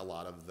inherit a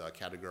lot of the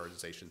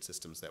categorization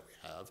systems that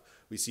we have.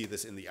 We see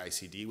this in the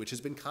ICD, which has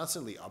been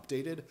constantly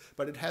updated,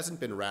 but it hasn't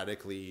been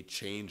radically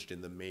changed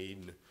in the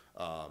main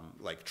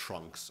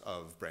trunks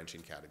of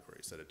branching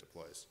categories that it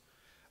deploys.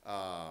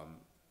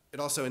 It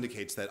also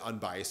indicates that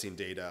unbiasing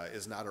data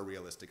is not a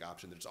realistic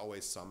option. There's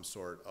always some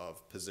sort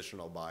of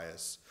positional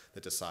bias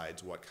that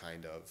decides what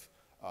kind of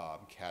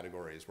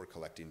categories we're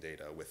collecting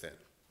data within.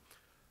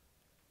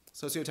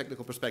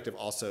 Socio-technical perspective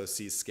also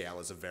sees scale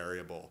as a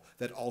variable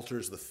that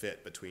alters the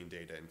fit between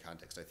data and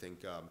context. I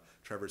think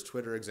Trevor's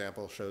Twitter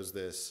example shows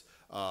this.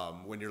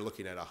 When you're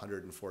looking at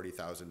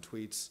 140,000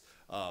 tweets,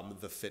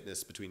 the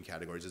fitness between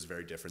categories is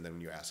very different than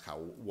when you ask how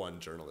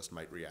one journalist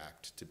might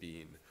react to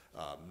being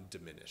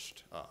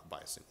diminished by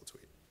a single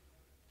tweet.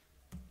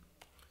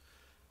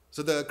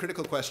 So the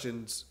critical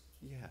questions,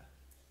 yeah.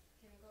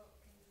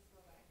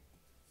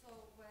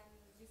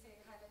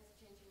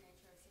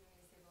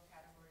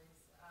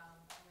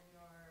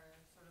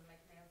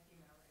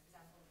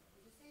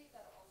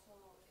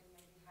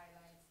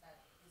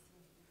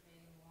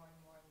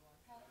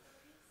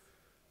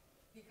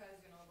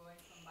 Because, going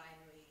from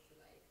binary to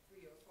like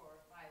 3 or 4 or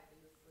 5, and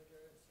you're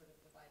further sort of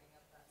dividing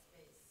up that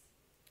space.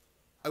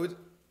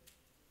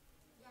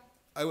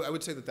 I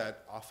would say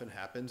that often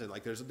happens, and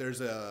like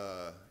there's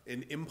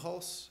an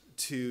impulse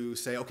to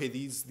say, okay,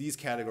 these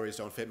categories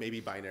don't fit, maybe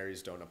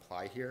binaries don't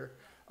apply here.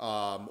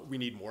 We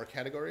need more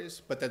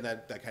categories, but then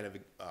that kind of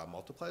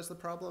multiplies the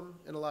problem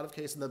in a lot of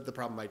cases. And the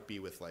problem might be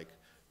with like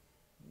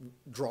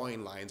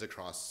drawing lines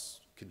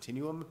across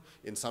continuum.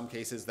 In some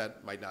cases,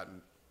 that might not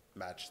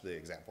match the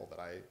example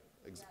that I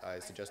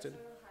suggested. I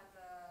sort of had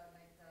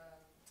the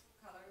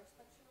color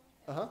spectrum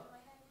in my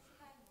head,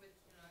 which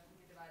can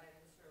be divided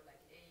into sort of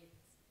like 8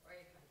 or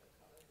 800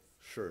 colors.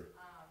 Sure.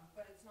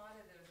 But it's not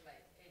that there's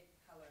like 8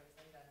 colors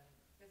and then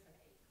different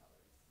 8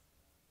 colors.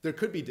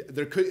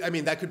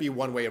 That could be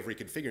one way of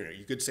reconfiguring it.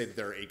 You could say that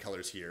there are 8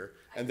 colors here,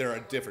 and there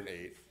are different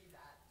 8.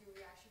 Do we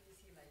actually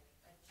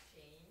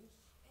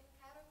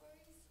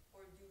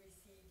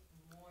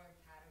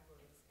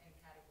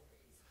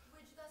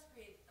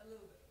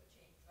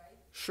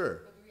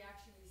Sure. But do we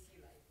actually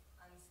see like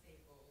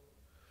unstable?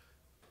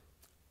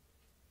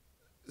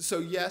 So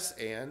yes,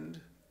 and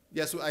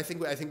yes, I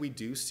think we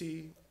do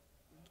see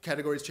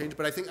categories change,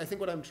 but I think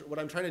what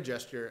I'm trying to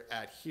gesture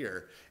at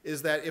here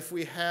is that if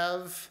we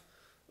have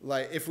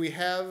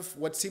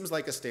what seems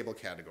like a stable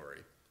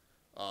category,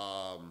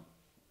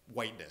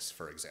 whiteness,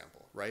 for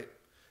example, right,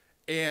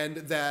 and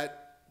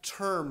that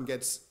term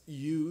gets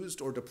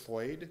used or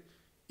deployed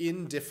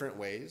in different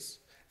ways,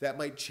 that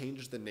might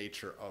change the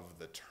nature of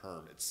the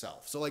term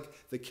itself. So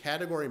like the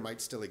category might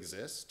still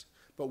exist,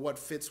 but what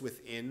fits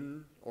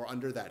within or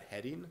under that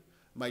heading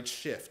might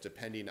shift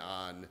depending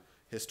on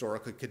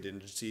historical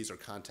contingencies or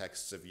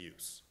contexts of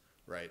use,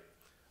 right?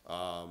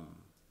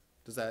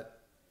 Does that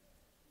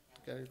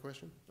get your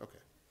question? Okay.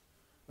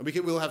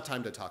 And we'll have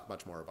time to talk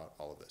much more about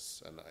all of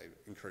this, and I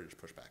encourage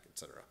pushback, et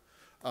cetera.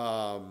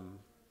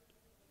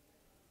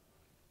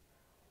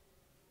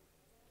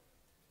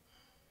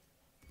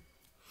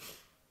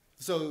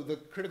 So the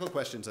critical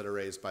questions that are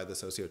raised by the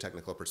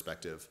socio-technical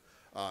perspective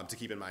to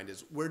keep in mind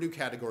is, where do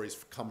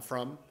categories come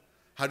from?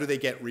 How do they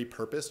get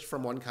repurposed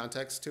from one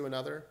context to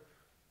another?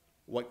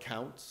 What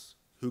counts?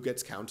 Who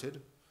gets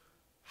counted?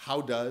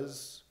 How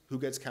does who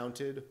gets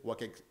counted,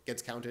 what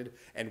gets counted,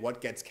 and what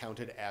gets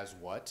counted as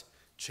what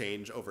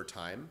change over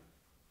time?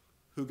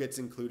 Who gets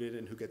included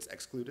and who gets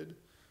excluded?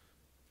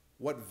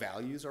 What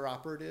values are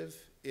operative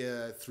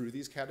through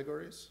these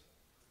categories?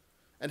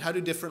 And how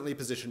do differently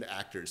positioned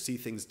actors see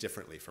things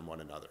differently from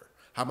one another?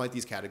 How might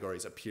these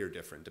categories appear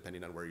different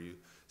depending on where you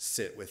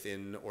sit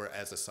within or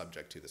as a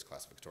subject to this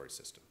classificatory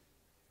system?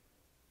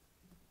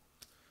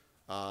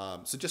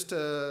 So just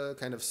to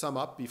kind of sum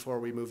up before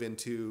we move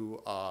into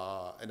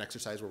an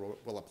exercise where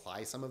we'll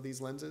apply some of these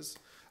lenses.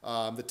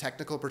 The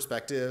technical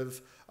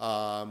perspective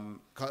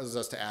causes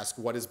us to ask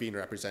what is being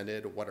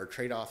represented, what are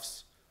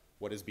trade-offs,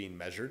 what is being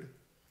measured.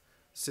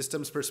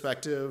 Systems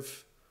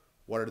perspective,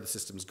 what are the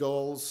system's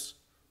goals,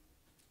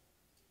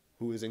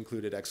 who is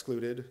included,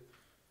 excluded,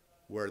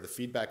 where are the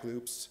feedback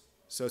loops.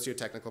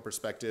 Socio-technical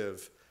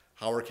perspective,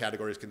 how are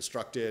categories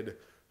constructed,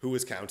 who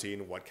is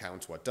counting, what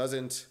counts, what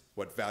doesn't,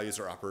 what values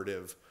are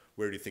operative,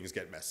 where do things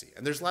get messy.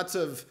 And there's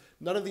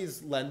none of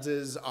these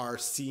lenses are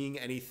seeing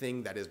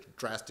anything that is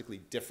drastically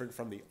different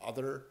from the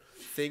other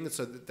thing,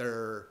 so that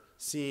they're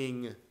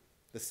seeing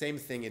the same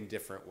thing in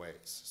different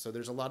ways. So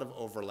there's a lot of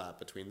overlap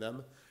between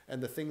them,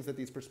 and the things that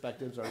these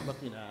perspectives are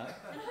looking at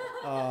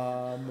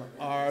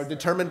are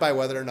determined by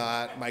whether or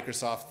not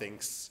Microsoft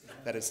thinks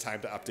that it's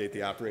time to update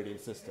the operating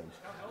system.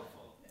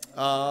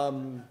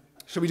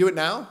 Should we do it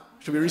now?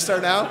 Should we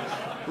restart now?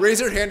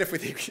 Raise your hand if we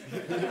think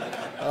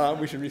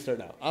we should restart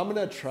now. I'm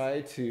going to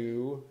try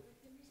to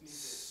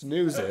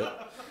snooze it.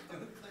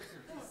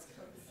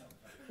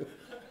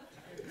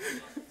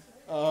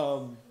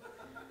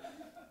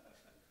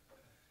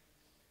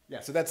 Yeah,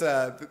 so that's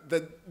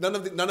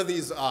none of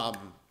these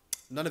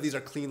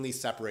are cleanly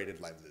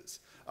separated lenses,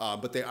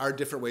 but they are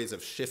different ways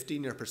of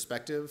shifting your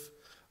perspective.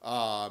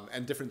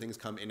 And different things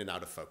come in and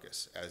out of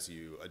focus as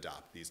you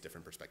adopt these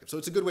different perspectives. So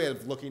it's a good way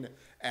of looking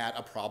at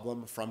a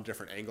problem from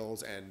different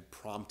angles and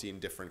prompting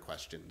different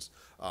questions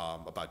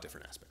about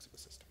different aspects of the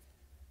system.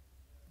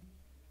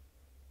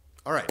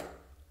 All right,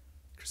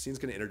 Christine's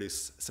going to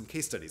introduce some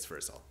case studies for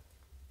us all.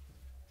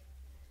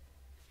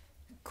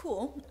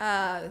 Cool.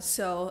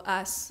 So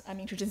as I'm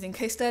introducing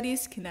case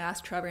studies, can I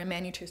ask Trevor and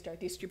Manny to start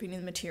distributing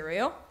the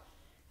material?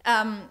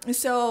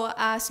 So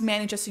as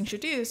Manny just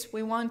introduced,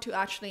 we want to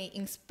actually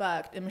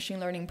inspect a machine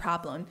learning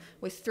problem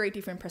with 3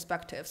 different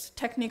perspectives: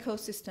 technical,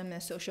 system,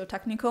 and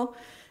socio-technical.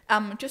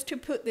 Just to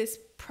put this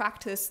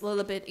practice a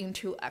little bit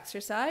into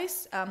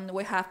exercise,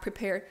 we have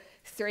prepared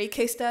 3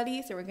 case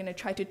studies, and we're going to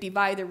try to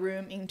divide the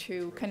room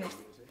into kind of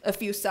a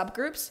few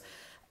subgroups.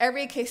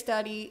 Every case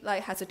study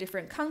has a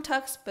different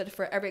context, but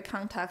for every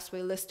context,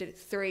 we listed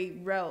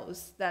 3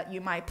 roles that you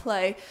might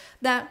play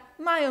that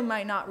might or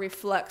might not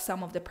reflect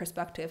some of the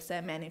perspectives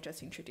that Manny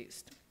just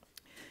introduced.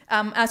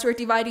 As we're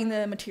dividing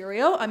the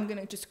material, I'm going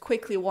to just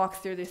quickly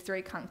walk through the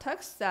 3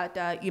 contexts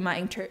that you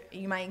might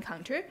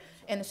encounter,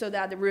 and so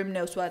that the room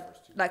knows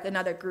what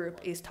another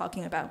group is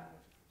talking about.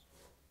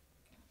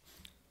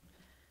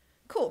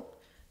 Cool.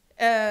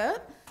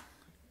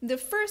 The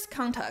first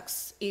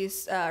context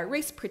is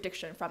risk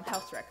prediction from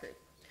health record.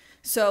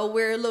 So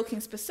we're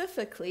looking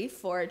specifically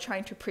for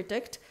trying to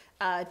predict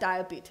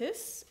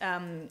diabetes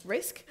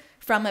risk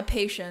from a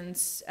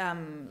patient's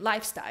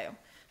lifestyle.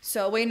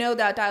 So we know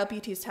that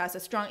diabetes has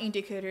a strong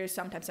indicator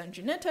sometimes on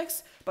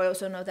genetics, but we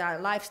also know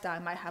that lifestyle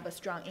might have a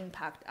strong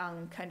impact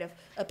on kind of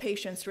a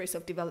patient's risk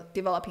of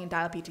developing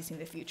diabetes in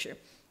the future.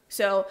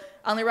 So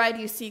on the right,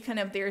 you see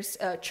there's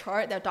a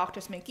chart that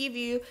doctors may give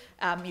you.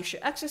 You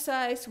should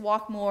exercise,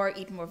 walk more,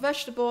 eat more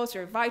vegetables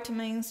or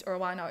vitamins or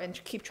whatnot, and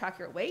keep track of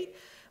your weight.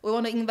 We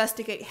want to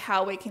investigate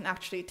how we can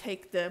actually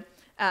take the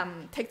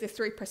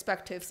 3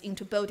 perspectives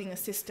into building a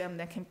system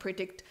that can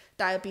predict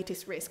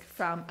diabetes risk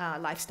from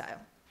lifestyle.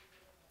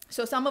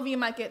 So some of you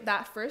might get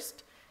that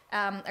first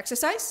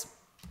exercise.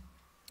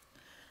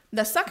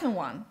 The second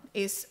one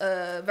is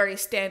a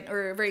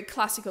very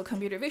classical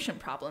computer vision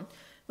problem.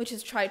 which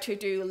is try to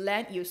do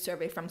land use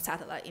survey from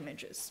satellite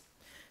images.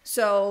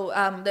 So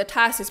the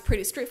task is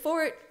pretty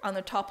straightforward. On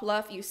the top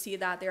left, you see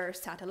that there are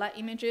satellite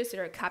images that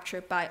are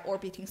captured by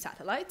orbiting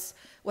satellites.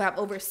 We have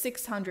over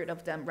 600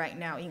 of them right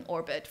now in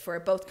orbit for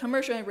both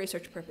commercial and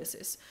research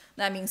purposes.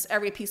 That means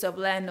every piece of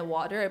land and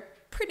water are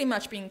pretty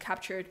much being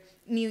captured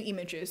new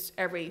images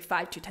every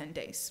 5 to 10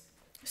 days.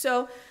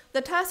 So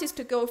the task is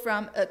to go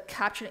from a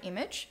captured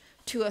image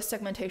to a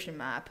segmentation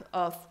map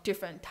of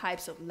different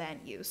types of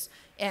land use.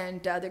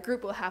 And the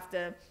group will have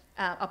the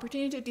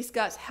opportunity to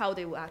discuss how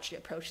they will actually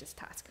approach this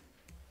task.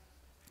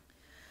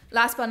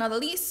 Last but not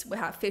least, we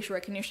have facial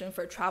recognition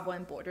for travel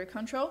and border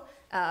control.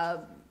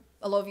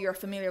 A lot of you are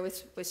familiar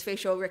with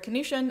facial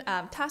recognition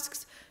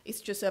tasks.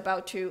 It's just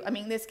about to,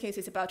 in this case,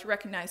 it's about to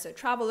recognize a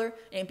traveler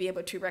and be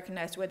able to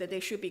recognize whether they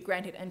should be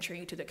granted entry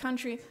into the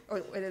country or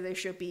whether they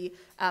should be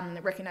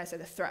recognized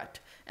as a threat.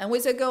 And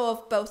with the goal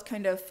of both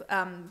kind of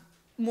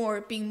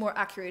being more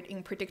accurate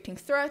in predicting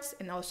threats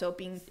and also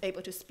being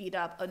able to speed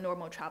up a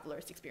normal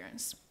traveler's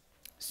experience.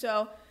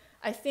 So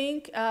I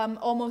think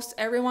almost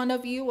every one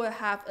of you will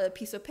have a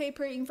piece of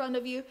paper in front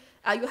of you.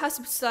 You have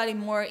some slightly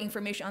more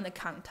information on the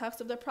context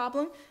of the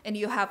problem, and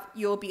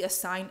you'll be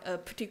assigned a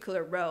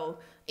particular role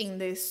in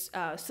this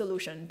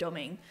solution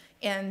domain.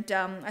 And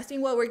I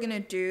think what we're going to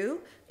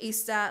do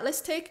is that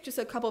let's take just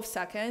a couple of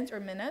seconds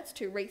or minutes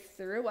to read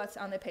through what's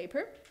on the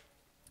paper.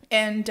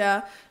 And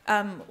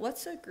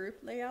what's the group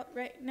layout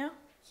right now?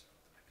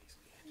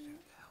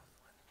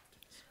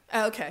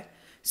 Okay.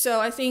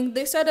 So I think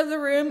this side of the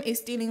room is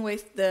dealing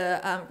with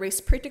the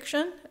risk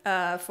prediction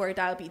for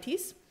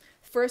diabetes.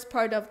 First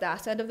part of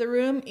that side of the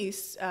room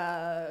is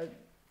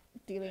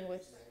dealing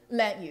with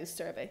land use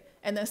survey.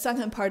 And the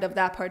second part of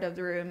that part of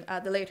the room,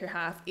 the later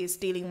half, is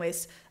dealing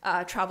with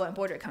travel and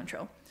border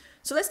control.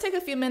 So let's take a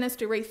few minutes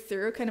to read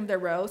through kind of the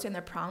roles and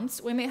the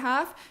prompts we may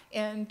have.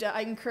 And I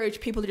encourage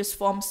people to just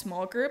form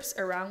small groups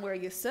around where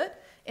you sit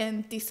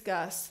and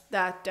discuss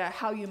that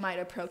how you might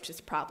approach this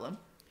problem.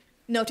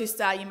 Notice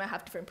that you might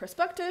have different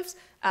perspectives.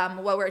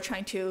 What we're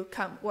trying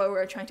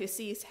to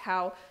see is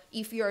how,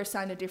 if you're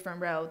assigned a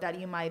different role, that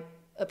you might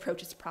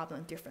approach this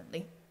problem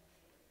differently.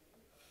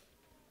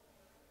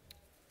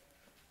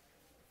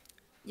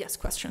 Yes,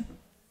 question. Can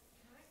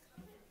I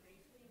comment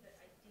briefly that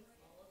I think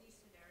all of these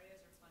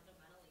scenarios are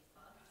fundamentally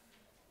fucked?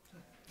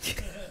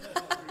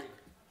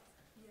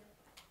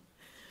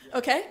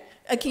 Okay,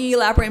 can you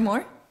elaborate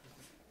more?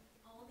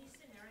 All these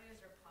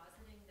scenarios are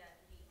positing that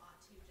we ought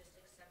to just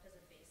accept as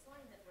a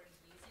baseline that we're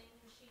using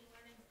machine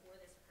learning for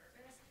this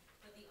purpose,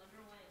 but the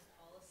underlying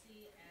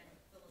policy and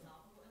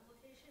philosophical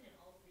implication in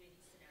all three of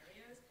these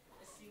scenarios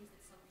assumes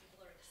that some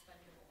people are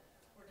expendable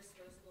or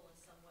disposable in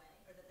some way,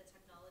 or that the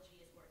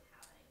technology is worth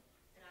having.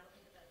 And I don't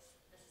think that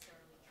that's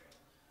necessarily true.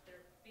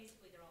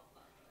 They're all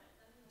fucked.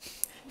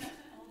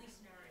 All these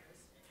scenarios.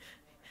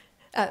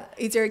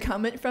 Is there a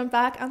comment from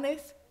back on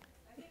this?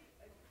 I think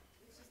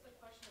it's just a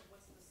question of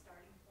what's the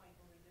starting point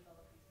when we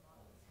develop these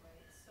models,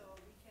 right? So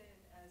we can,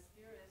 as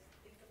theorists,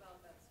 think about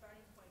that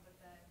starting point, but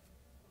then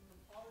from the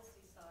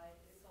policy side,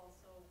 it's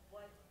also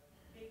what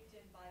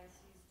baked-in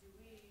biases do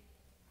we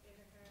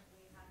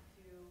inherently have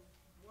to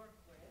work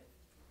with?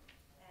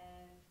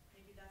 And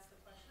maybe that's the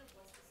question of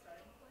what's the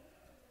starting point?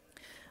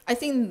 I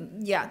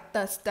think, yeah,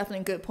 that's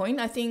definitely a good point.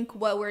 I think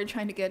what we're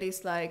trying to get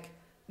is like,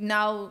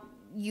 now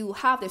you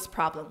have this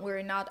problem.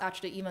 We're not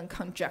actually even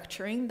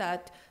conjecturing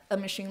that a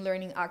machine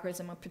learning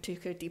algorithm, a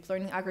particular deep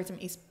learning algorithm,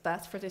 is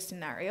best for this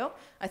scenario.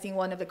 I think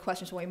one of the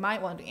questions we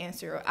might want to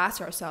answer or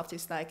ask ourselves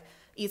is like,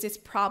 is this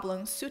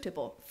problem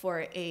suitable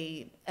for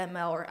a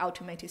ML or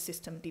automated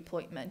system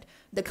deployment?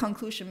 The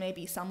conclusion may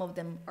be some of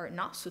them are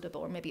not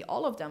suitable, or maybe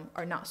all of them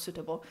are not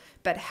suitable,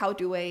 but how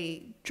do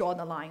we draw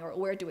the line, or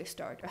where do we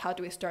start, or how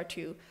do we start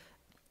to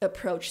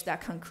approach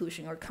that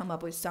conclusion or come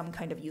up with some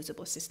kind of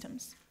usable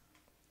systems?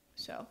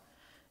 So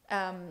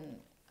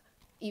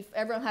if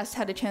everyone has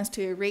had a chance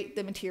to read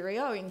the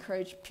material, I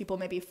encourage people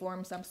maybe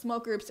form some small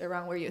groups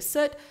around where you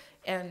sit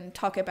and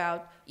talk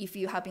about if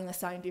you have been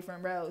assigned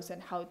different roles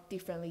and how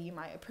differently you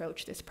might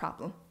approach this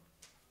problem.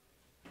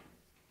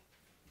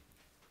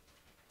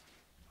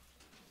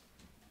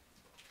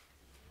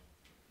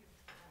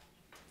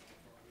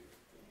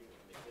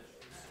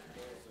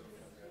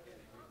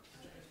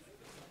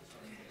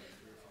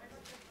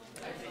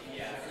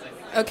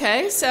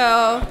 Okay,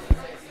 so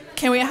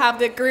can we have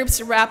the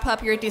groups wrap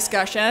up your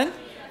discussion?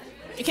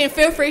 You can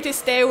feel free to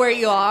stay where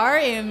you are,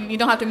 and you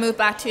don't have to move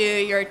back to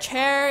your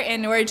chair,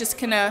 and we're just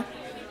gonna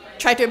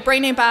try to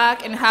bring it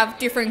back and have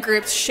different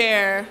groups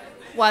share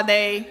what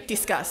they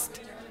discussed.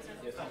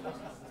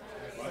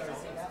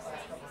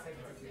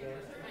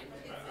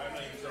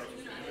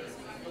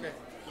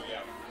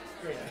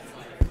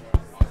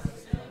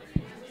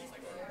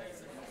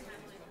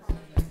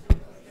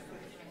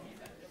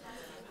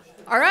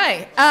 All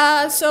right,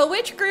 so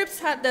which groups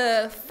had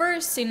the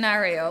first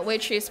scenario,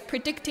 which is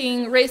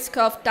predicting risk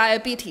of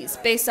diabetes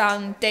based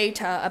on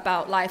data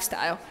about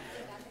lifestyle?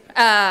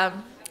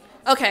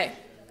 Okay,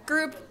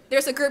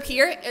 there's a group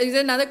here. Is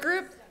there another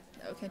group?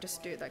 Okay,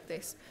 just do it like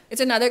this.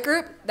 It's another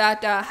group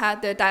that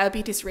had the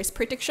diabetes risk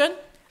prediction.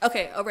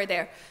 Okay, over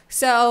there.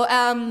 So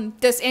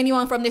does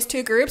anyone from these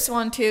two groups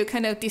want to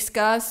kind of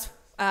discuss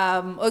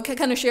or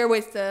kind of share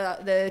with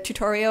the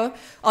tutorial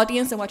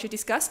audience and what you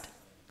discussed?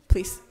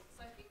 Please. So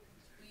I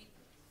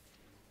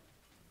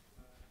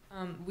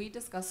think we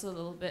discussed a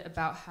little bit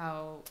about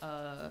how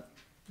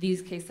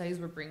these case studies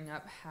were bringing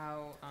up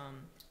how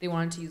they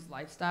wanted to use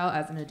lifestyle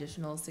as an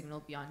additional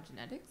signal beyond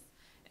genetics.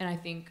 And I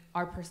think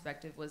our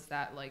perspective was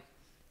that like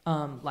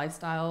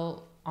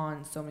lifestyle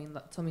on so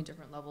many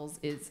different levels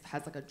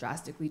has like a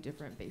drastically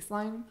different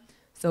baseline.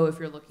 So if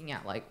you're looking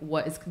at like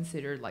what is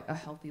considered like a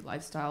healthy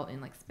lifestyle in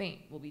like Spain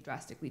will be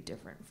drastically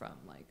different from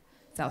like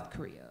South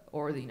Korea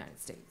or the United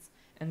States.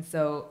 And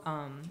so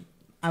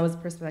I was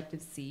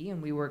perspective C,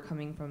 and we were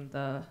coming from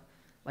the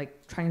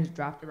like trying to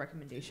draft a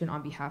recommendation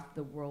on behalf of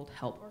the World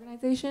Health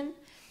Organization,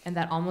 and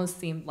that almost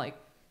seemed like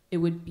it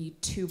would be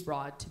too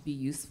broad to be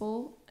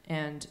useful.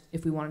 And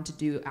if we wanted to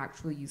do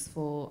actually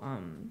useful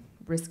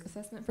risk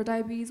assessment for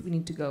diabetes, we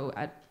need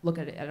to look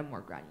at it at a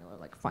more granular,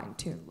 like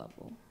fine-tuned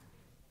level.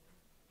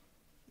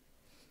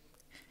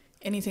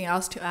 Anything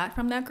else to add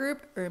from that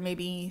group, or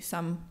maybe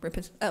some?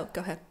 Oh,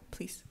 go ahead,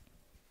 please.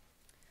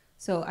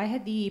 So I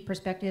had the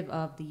perspective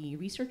of the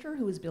researcher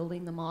who was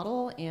building the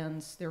model,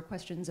 and there were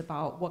questions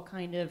about what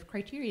kind of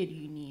criteria do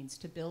you need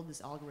to build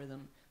this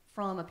algorithm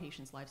from a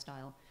patient's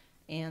lifestyle.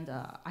 And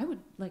I would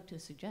like to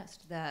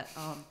suggest that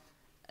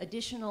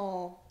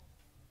additional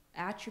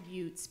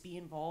attributes be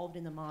involved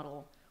in the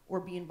model, or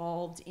be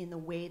involved in the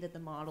way that the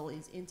model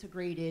is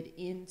integrated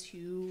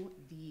into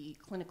the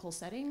clinical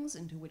settings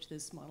into which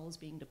this model is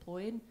being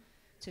deployed,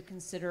 to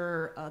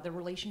consider the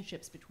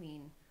relationships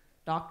between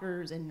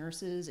doctors and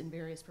nurses and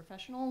various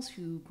professionals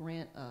who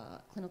grant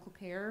clinical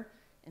care,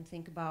 and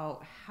think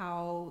about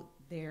how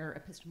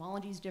their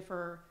epistemologies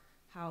differ,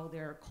 how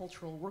their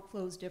cultural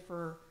workflows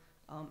differ,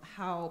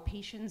 how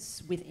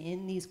patients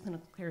within these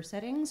clinical care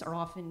settings are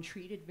often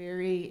treated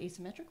very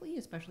asymmetrically,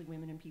 especially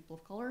women and people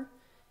of color.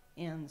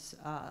 And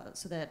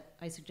so that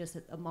I suggest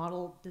that a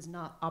model does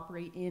not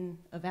operate in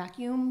a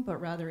vacuum,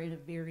 but rather in a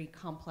very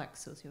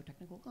complex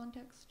socio-technical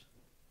context.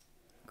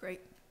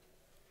 Great.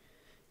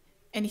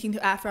 Anything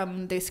to add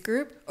from this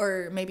group,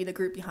 or maybe the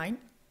group behind?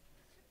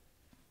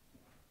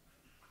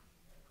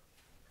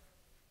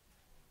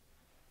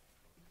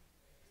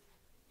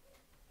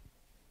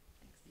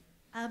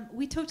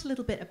 We talked a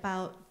little bit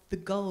about the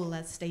goal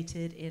as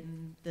stated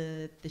in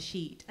the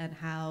sheet, and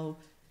how,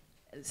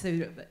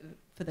 so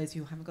for those of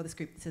you who haven't got this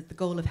group, it says the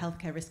goal of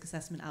healthcare risk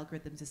assessment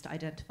algorithms is to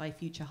identify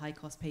future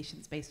high-cost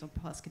patients based on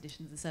past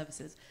conditions and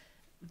services.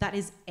 That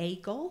is a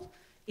goal.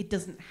 It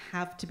doesn't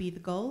have to be the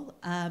goal.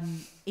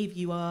 If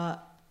you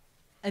are,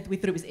 we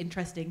thought it was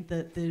interesting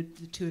that the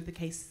two of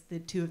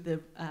the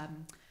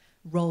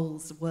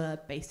roles were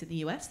based in the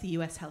US. The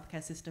US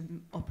healthcare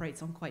system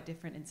operates on quite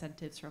different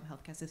incentives from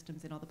healthcare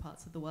systems in other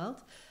parts of the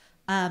world.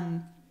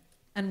 And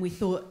we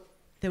thought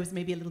there was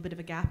maybe a little bit of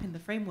a gap in the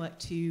framework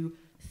to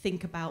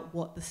think about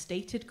what the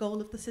stated goal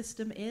of the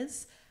system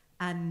is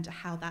and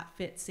how that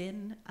fits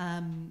in.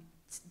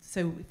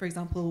 So, for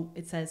example,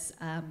 it says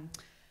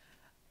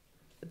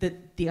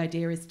that the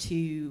idea is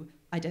to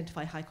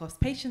identify high-cost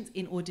patients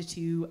in order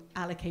to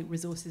allocate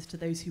resources to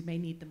those who may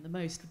need them the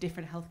most.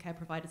 Different healthcare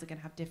providers are going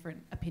to have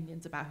different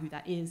opinions about who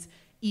that is,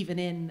 even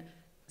in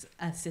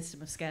a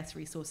system of scarce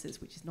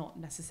resources, which is not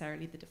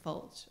necessarily the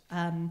default.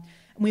 And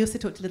we also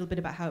talked a little bit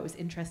about how it was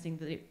interesting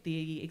that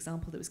the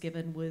example that was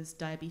given was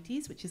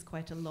diabetes, which is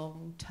quite a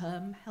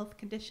long-term health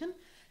condition.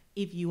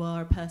 If you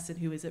are a person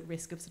who is at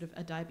risk of sort of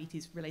a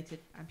diabetes-related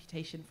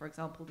amputation, for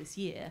example, this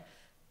year,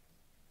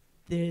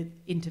 the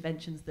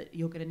interventions that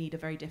you're going to need are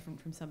very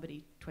different from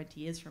somebody 20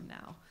 years from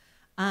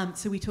now.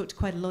 So we talked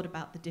quite a lot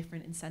about the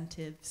different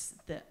incentives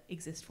that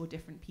exist for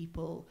different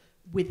people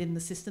within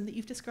the system that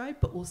you've described,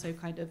 but also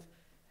kind of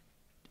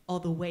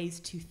other ways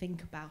to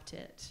think about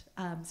it.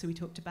 So we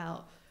talked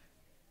about,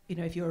 you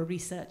know, if you're a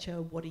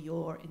researcher, what are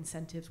your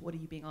incentives? What are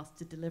you being asked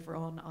to deliver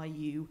on? Are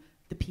you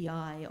the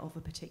PI of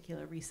a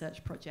particular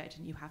research project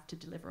and you have to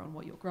deliver on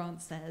what your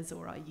grant says?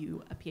 Or are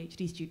you a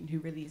PhD student who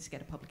really needs to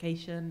get a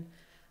publication?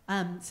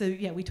 So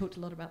yeah, we talked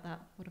a lot about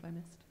that. What have I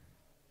missed?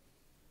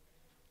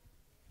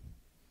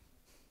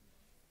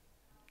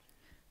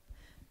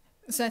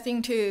 So I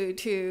think to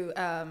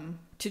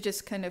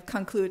just kind of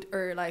conclude,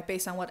 or like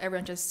based on what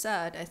everyone just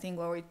said, I think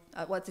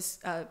what this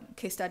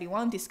case study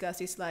one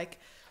discussed is like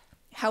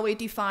how we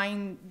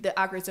define the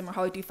algorithm or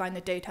how we define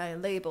the data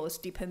and labels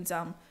depends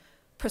on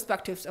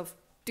perspectives of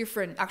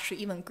different,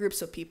 actually even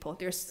groups of people.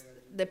 There's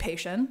the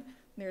patient.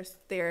 There's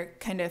their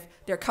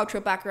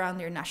cultural background,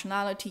 their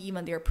nationality,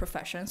 even their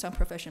profession. Some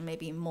profession may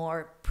be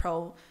more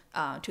pro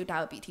to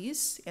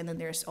diabetes, and then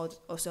there's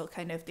also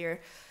kind of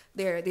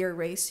their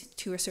race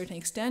to a certain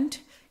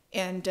extent,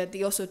 and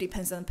they also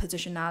depends on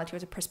positionality or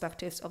the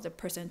perspectives of the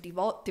person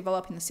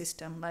developing the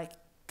system. Like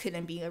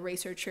couldn't be a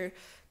researcher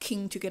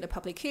keen to get a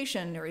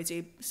publication, or is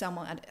it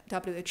someone at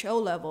WHO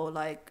level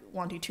like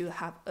wanting to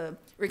have a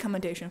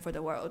recommendation for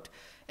the world?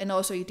 And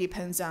also it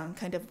depends on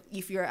kind of,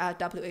 if you're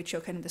at WHO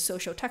kind of the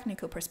social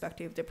technical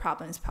perspective, the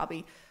problem is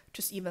probably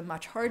just even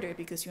much harder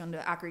because you want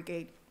to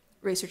aggregate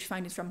research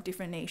findings from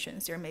different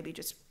nations. There may be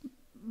just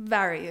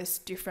various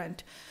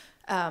different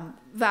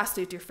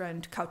vastly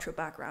different cultural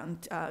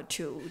background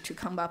to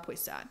come up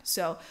with that.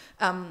 So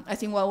I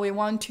think what we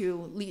want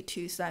to lead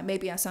to is that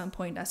maybe at some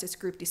point, as this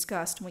group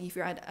discussed, when if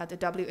you're at the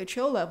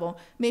WHO level,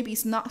 maybe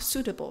it's not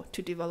suitable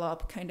to develop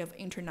kind of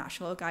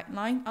international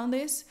guideline on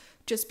this,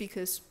 just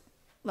because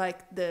like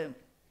the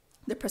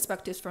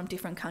perspectives from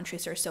different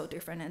countries are so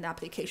different and the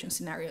application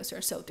scenarios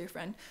are so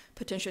different.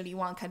 Potentially you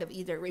want kind of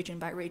either region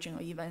by region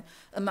or even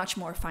a much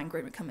more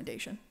fine-grained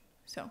recommendation.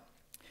 So.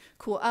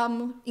 Cool.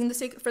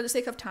 For the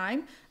sake of time,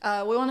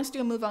 we want to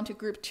still move on to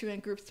group 2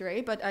 and group 3,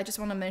 but I just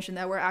want to mention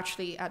that we're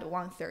actually at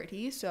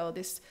 1:30, so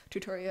this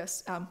tutorial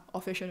is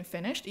officially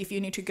finished. If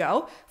you need to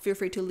go, feel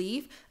free to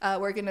leave.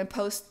 We're going to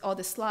post all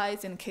the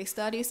slides and case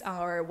studies on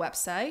our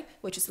website,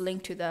 which is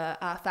linked to the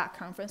FAC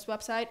conference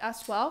website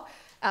as well.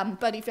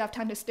 But if you have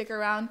time to stick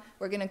around,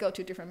 we're going to go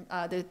to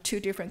the 2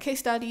 different case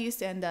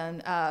studies and then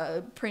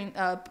bring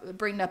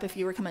up a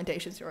few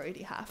recommendations you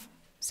already have.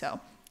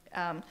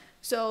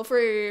 So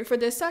for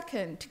the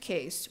second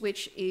case,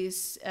 which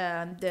is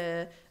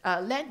the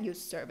land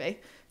use survey,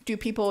 do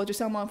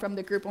someone from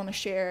the group want to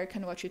share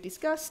kind of what you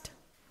discussed?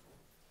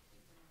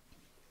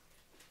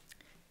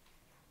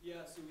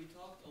 Yeah, so we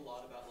talked a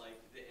lot about like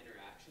the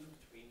interaction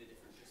between the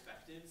different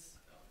perspectives.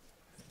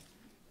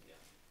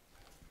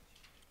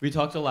 We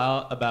talked a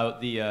lot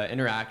about the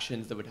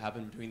interactions that would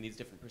happen between these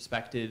different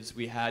perspectives.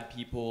 We had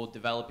people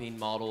developing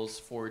models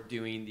for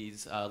doing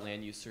these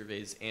land use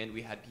surveys, and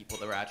we had people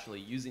that were actually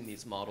using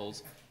these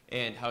models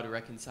and how to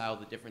reconcile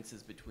the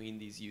differences between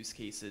these use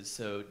cases.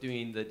 So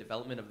doing the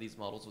development of these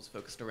models was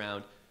focused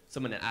around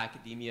someone in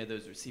academia that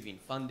was receiving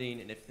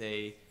funding, and if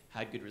they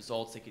had good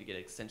results, they could get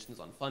extensions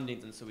on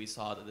fundings. And so we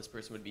saw that this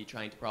person would be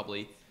trying to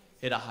probably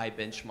hit a high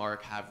benchmark,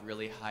 have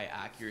really high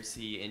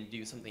accuracy, and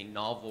do something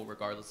novel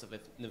regardless of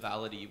if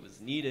novelty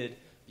was needed,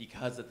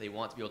 because that they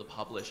want to be able to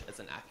publish as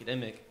an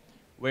academic,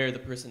 where the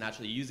person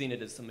actually using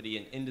it is somebody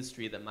in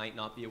industry that might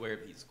not be aware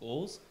of these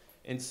goals.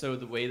 And so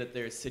the way that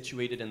they're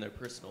situated in their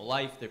personal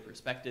life, their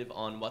perspective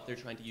on what they're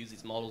trying to use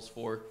these models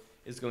for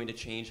is going to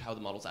change how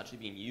the model's actually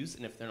being used.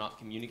 And if they're not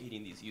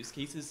communicating these use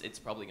cases, it's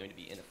probably going to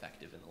be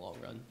ineffective in the long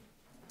run.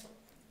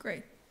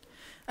 Great.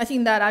 I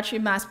think that actually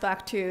maps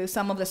back to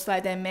some of the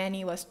slides that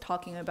Manny was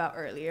talking about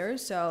earlier.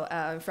 So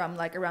from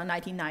like around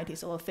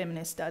 1990s, all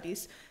feminist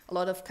studies, a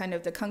lot of kind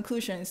of the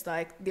conclusions,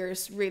 like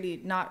there's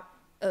really not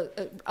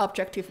an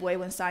objective way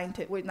when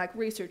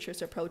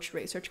researchers approach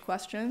research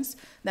questions,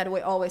 that we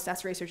always,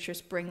 as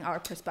researchers, bring our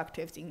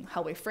perspectives in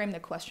how we frame the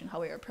question, how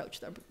we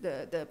approach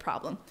the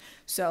problem.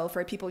 So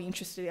for people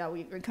interested,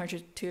 we encourage you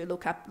to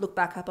look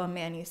back up on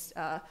Manny's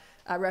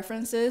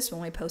references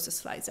when we post the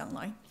slides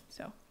online.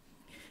 So.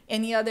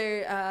 Any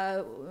other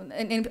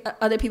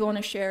people want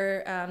to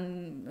share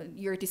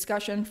your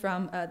discussion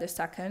from the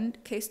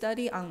second case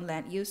study on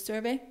land use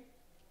survey?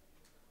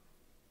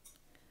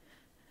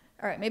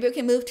 All right, maybe we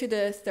can move to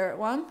the third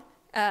one.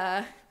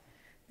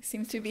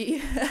 Seems to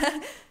be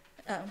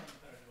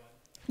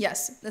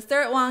yes. The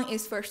third one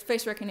is for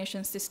face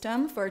recognition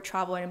system for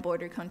travel and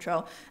border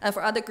control.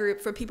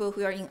 For people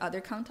who are in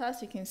other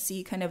contexts, you can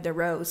see kind of the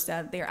roles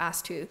that they're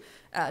asked to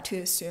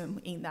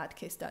assume in that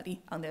case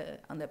study on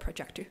the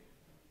projector.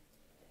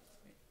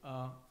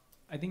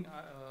 I think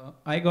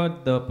I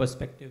got the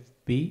perspective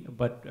B,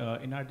 but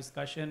in our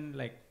discussion,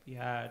 like we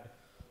had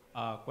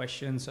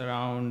questions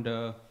around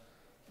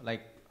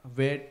like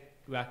where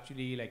to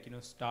actually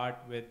start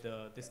with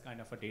this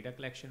kind of a data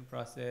collection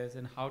process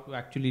and how to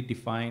actually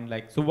define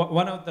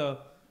one of the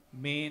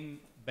main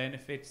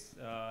benefits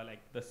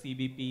like the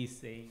CBP is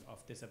saying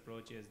of this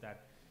approach is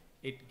that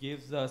it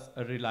gives us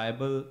a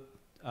reliable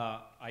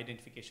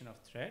identification of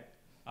threat.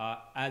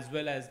 As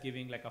well as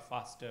giving like a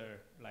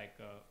faster,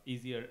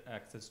 easier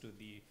access to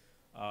the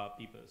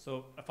people.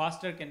 So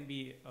faster can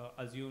be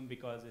assumed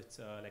because it's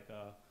like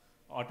a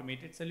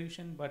automated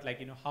solution, but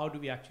how do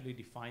we actually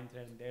define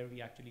threat? And there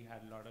we actually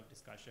had a lot of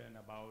discussion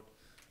about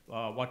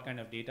what kind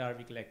of data are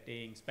we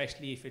collecting,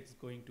 especially if it's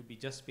going to be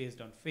just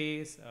based on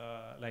face.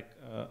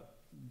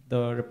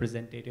 The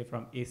representative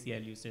from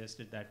ACLU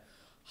suggested that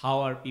how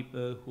are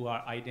people who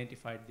are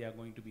identified, they are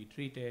going to be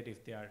treated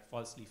if they are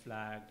falsely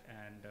flagged,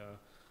 and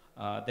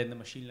then the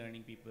machine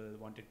learning people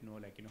wanted to know,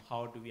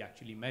 how do we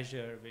actually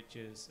measure which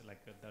is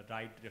the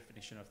right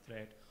definition of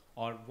threat,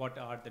 or what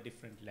are the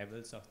different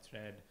levels of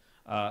threat.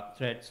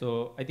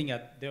 So I think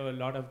there were a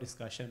lot of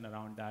discussion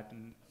around that,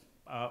 and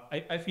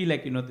I feel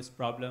like this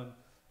problem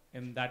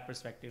in that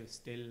perspective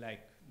still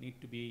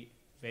need to be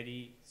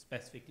very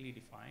specifically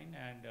defined,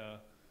 and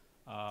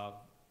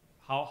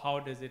how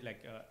does it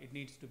it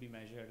needs to be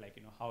measured,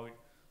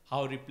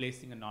 how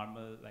replacing a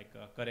normal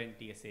current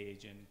TSA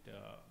agent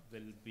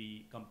will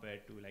be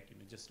compared to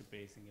just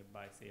replacing it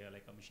by say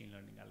a machine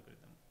learning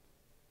algorithm.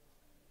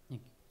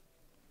 Thank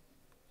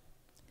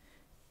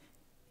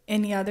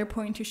Any other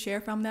point to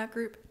share from that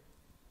group?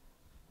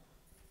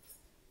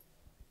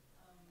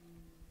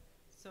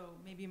 So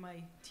maybe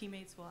my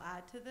teammates will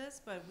add to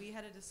this, but we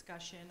had a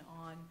discussion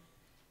on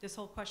this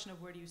whole question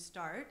of where do you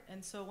start.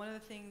 And so one of the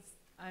things,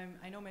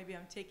 I know maybe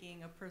I'm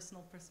taking a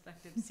personal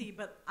perspective C,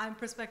 but I'm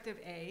perspective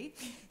A.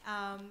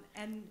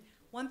 And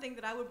one thing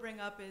that I would bring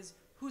up is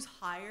who's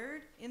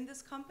hired in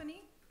this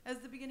company as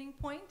the beginning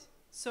point.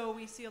 So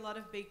we see a lot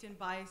of baked-in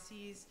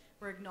biases.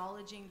 We're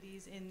acknowledging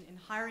these in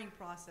hiring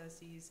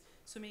processes.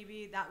 So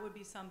maybe that would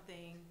be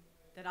something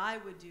that I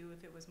would do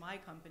if it was my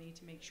company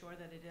to make sure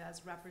that it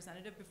is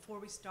representative before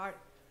we start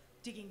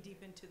digging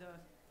deep into the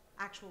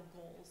actual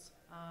goals.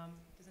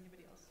 Does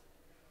anybody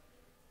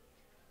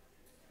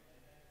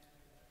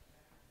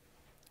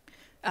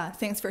else?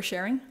 Thanks for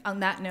sharing. On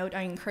that note,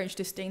 I encourage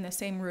to stay in the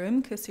same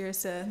room because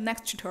there's a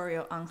next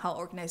tutorial on how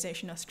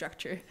organizational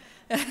structure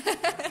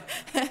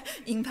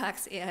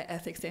impacts AI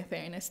ethics and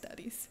fairness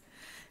studies.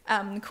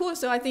 Cool.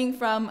 So I think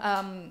from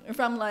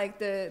like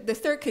the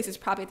third case is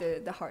probably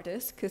the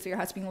hardest because there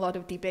has been a lot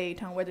of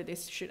debate on whether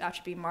this should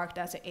actually be marked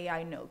as an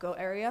AI no-go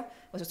area,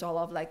 which is all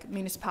of like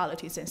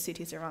municipalities and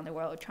cities around the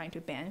world trying to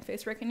ban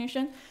face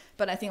recognition.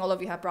 But I think all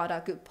of you have brought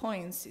out good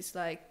points. It's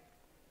like,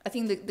 I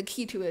think the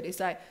key to it is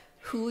like,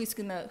 who's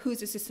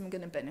the system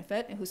gonna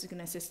benefit and who's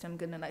the system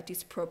gonna like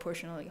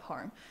disproportionately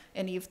harm?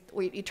 And if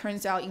it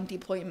turns out in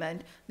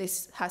deployment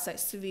this has like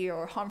severe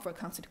or harmful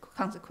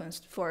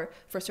consequence for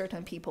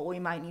certain people, we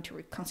might need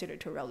to consider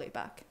to roll it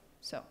back.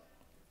 So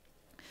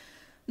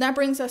that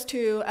brings us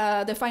to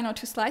the final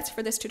 2 slides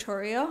for this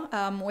tutorial.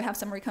 We have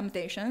some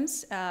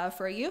recommendations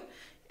for you.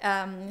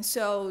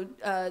 So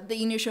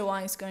the initial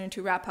one is going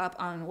to wrap up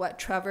on what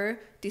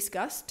Trevor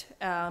discussed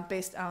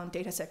based on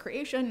dataset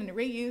creation and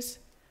reuse.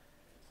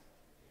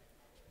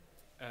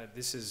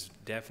 This is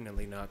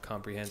definitely not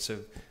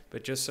comprehensive,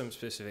 but just some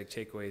specific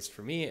takeaways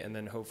for me, and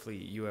then hopefully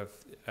you have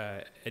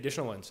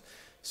additional ones.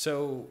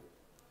 So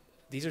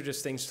these are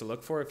just things to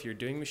look for if you're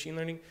doing machine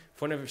learning.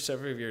 If one of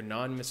several of your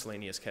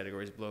non-miscellaneous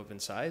categories blow up in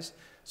size.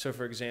 So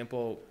for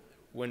example,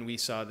 when we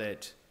saw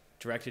that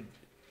directed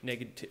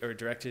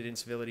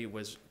incivility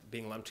was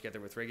being lumped together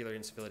with regular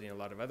incivility in a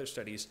lot of other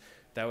studies,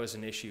 that was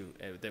an issue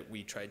that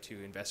we tried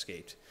to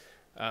investigate.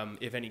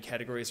 If any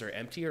categories are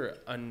empty or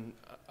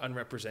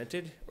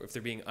unrepresented, or if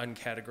they're being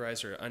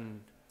uncategorized or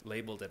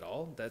unlabeled at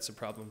all, that's a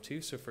problem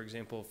too. So for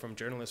example, from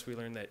journalists, we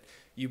learned that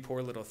You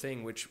Poor Little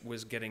Thing, which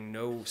was getting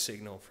no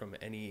signal from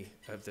any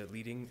of the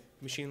leading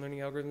machine learning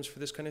algorithms for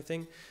this kind of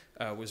thing,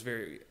 was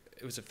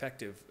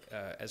effective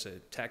as a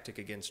tactic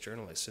against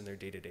journalists in their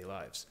day-to-day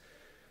lives.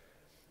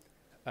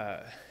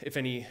 If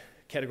any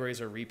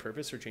categories are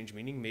repurposed or change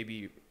meaning,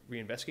 maybe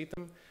reinvestigate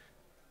them.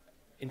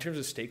 In terms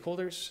of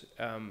stakeholders,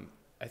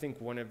 I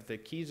think one of the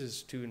keys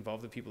is to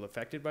involve the people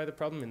affected by the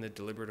problem in the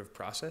deliberative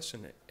process,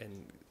 and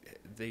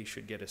they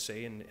should get a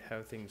say in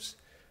how things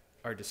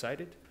are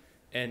decided.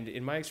 And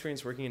in my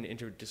experience, working in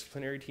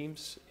interdisciplinary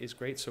teams is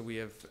great. So we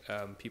have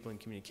people in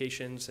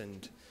communications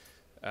and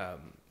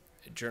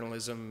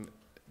journalism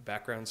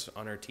backgrounds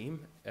on our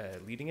team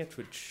leading it,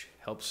 which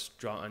helps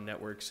draw on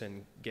networks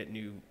and get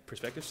new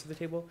perspectives to the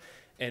table.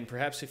 And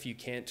perhaps if you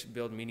can't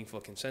build meaningful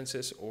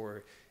consensus,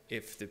 or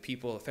if the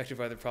people affected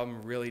by the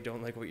problem really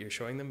don't like what you're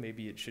showing them,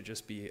 maybe it should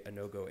just be a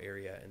no-go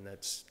area, and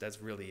that's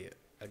really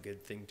a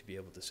good thing to be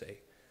able to say.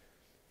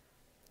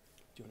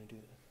 Do you want to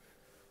do that?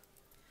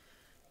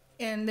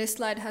 And this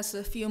slide has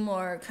a few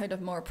more kind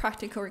of more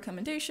practical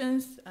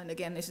recommendations. And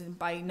again, this is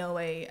by no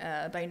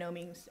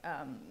means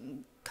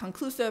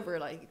conclusive or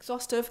like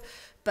exhaustive,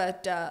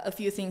 but a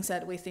few things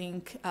that we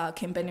think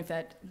can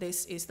benefit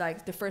this is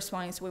like the first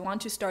one is we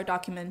want to start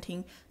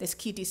documenting these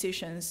key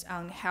decisions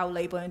on how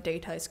labeling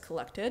data is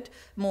collected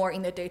more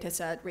in the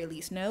dataset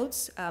release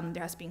notes.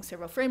 There has been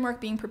several frameworks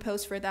being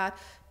proposed for that,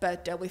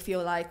 but we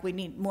feel like we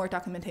need more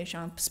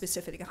documentation on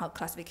specifically how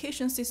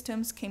classification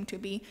systems came to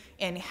be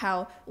and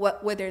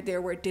whether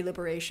there were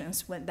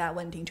deliberations that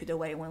went into the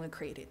way when we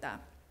created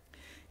that.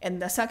 And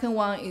the second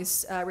one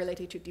is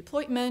related to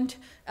deployment.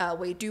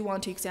 We do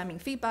want to examine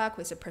feedback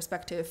with the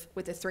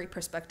 3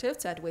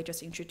 perspectives that we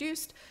just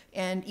introduced.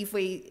 And if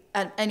we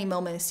at any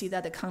moment see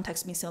that the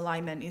context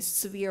misalignment is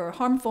severe or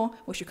harmful,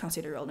 we should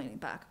consider rolling it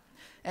back.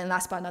 And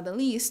last but not the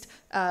least,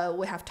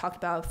 we have talked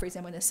about, for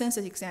example, in the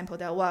census example,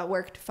 that what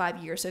worked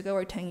 5 years ago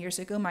or 10 years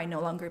ago might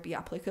no longer be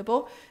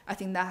applicable. I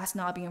think that has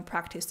not been a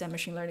practice that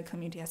machine learning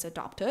community has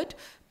adopted.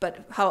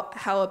 But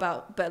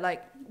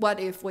what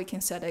if we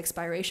can set an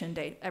expiration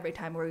date every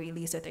time we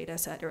release a data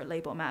set or a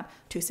label map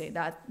to say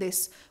that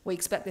we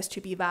expect this to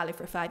be valid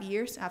for 5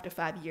 years. After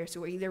 5 years,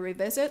 we either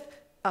revisit,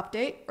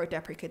 update, or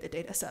deprecate the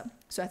data set.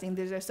 So I think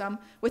these are some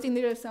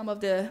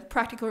of the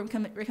practical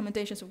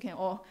recommendations we can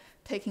all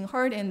take in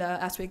heart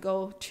as we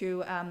go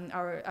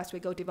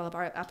develop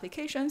our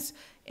applications.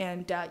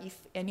 And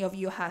if any of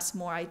you has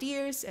more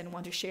ideas and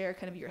want to share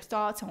kind of your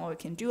thoughts on what we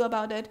can do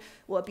about it,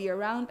 we'll be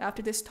around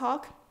after this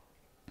talk.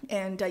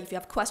 And if you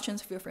have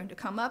questions, feel free to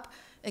come up.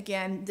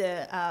 Again,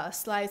 the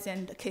slides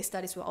and the case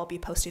studies will all be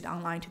posted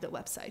online to the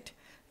website.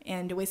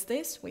 And with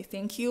this, we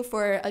thank you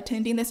for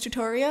attending this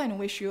tutorial and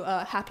wish you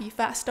a happy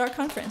Fast Start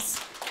conference.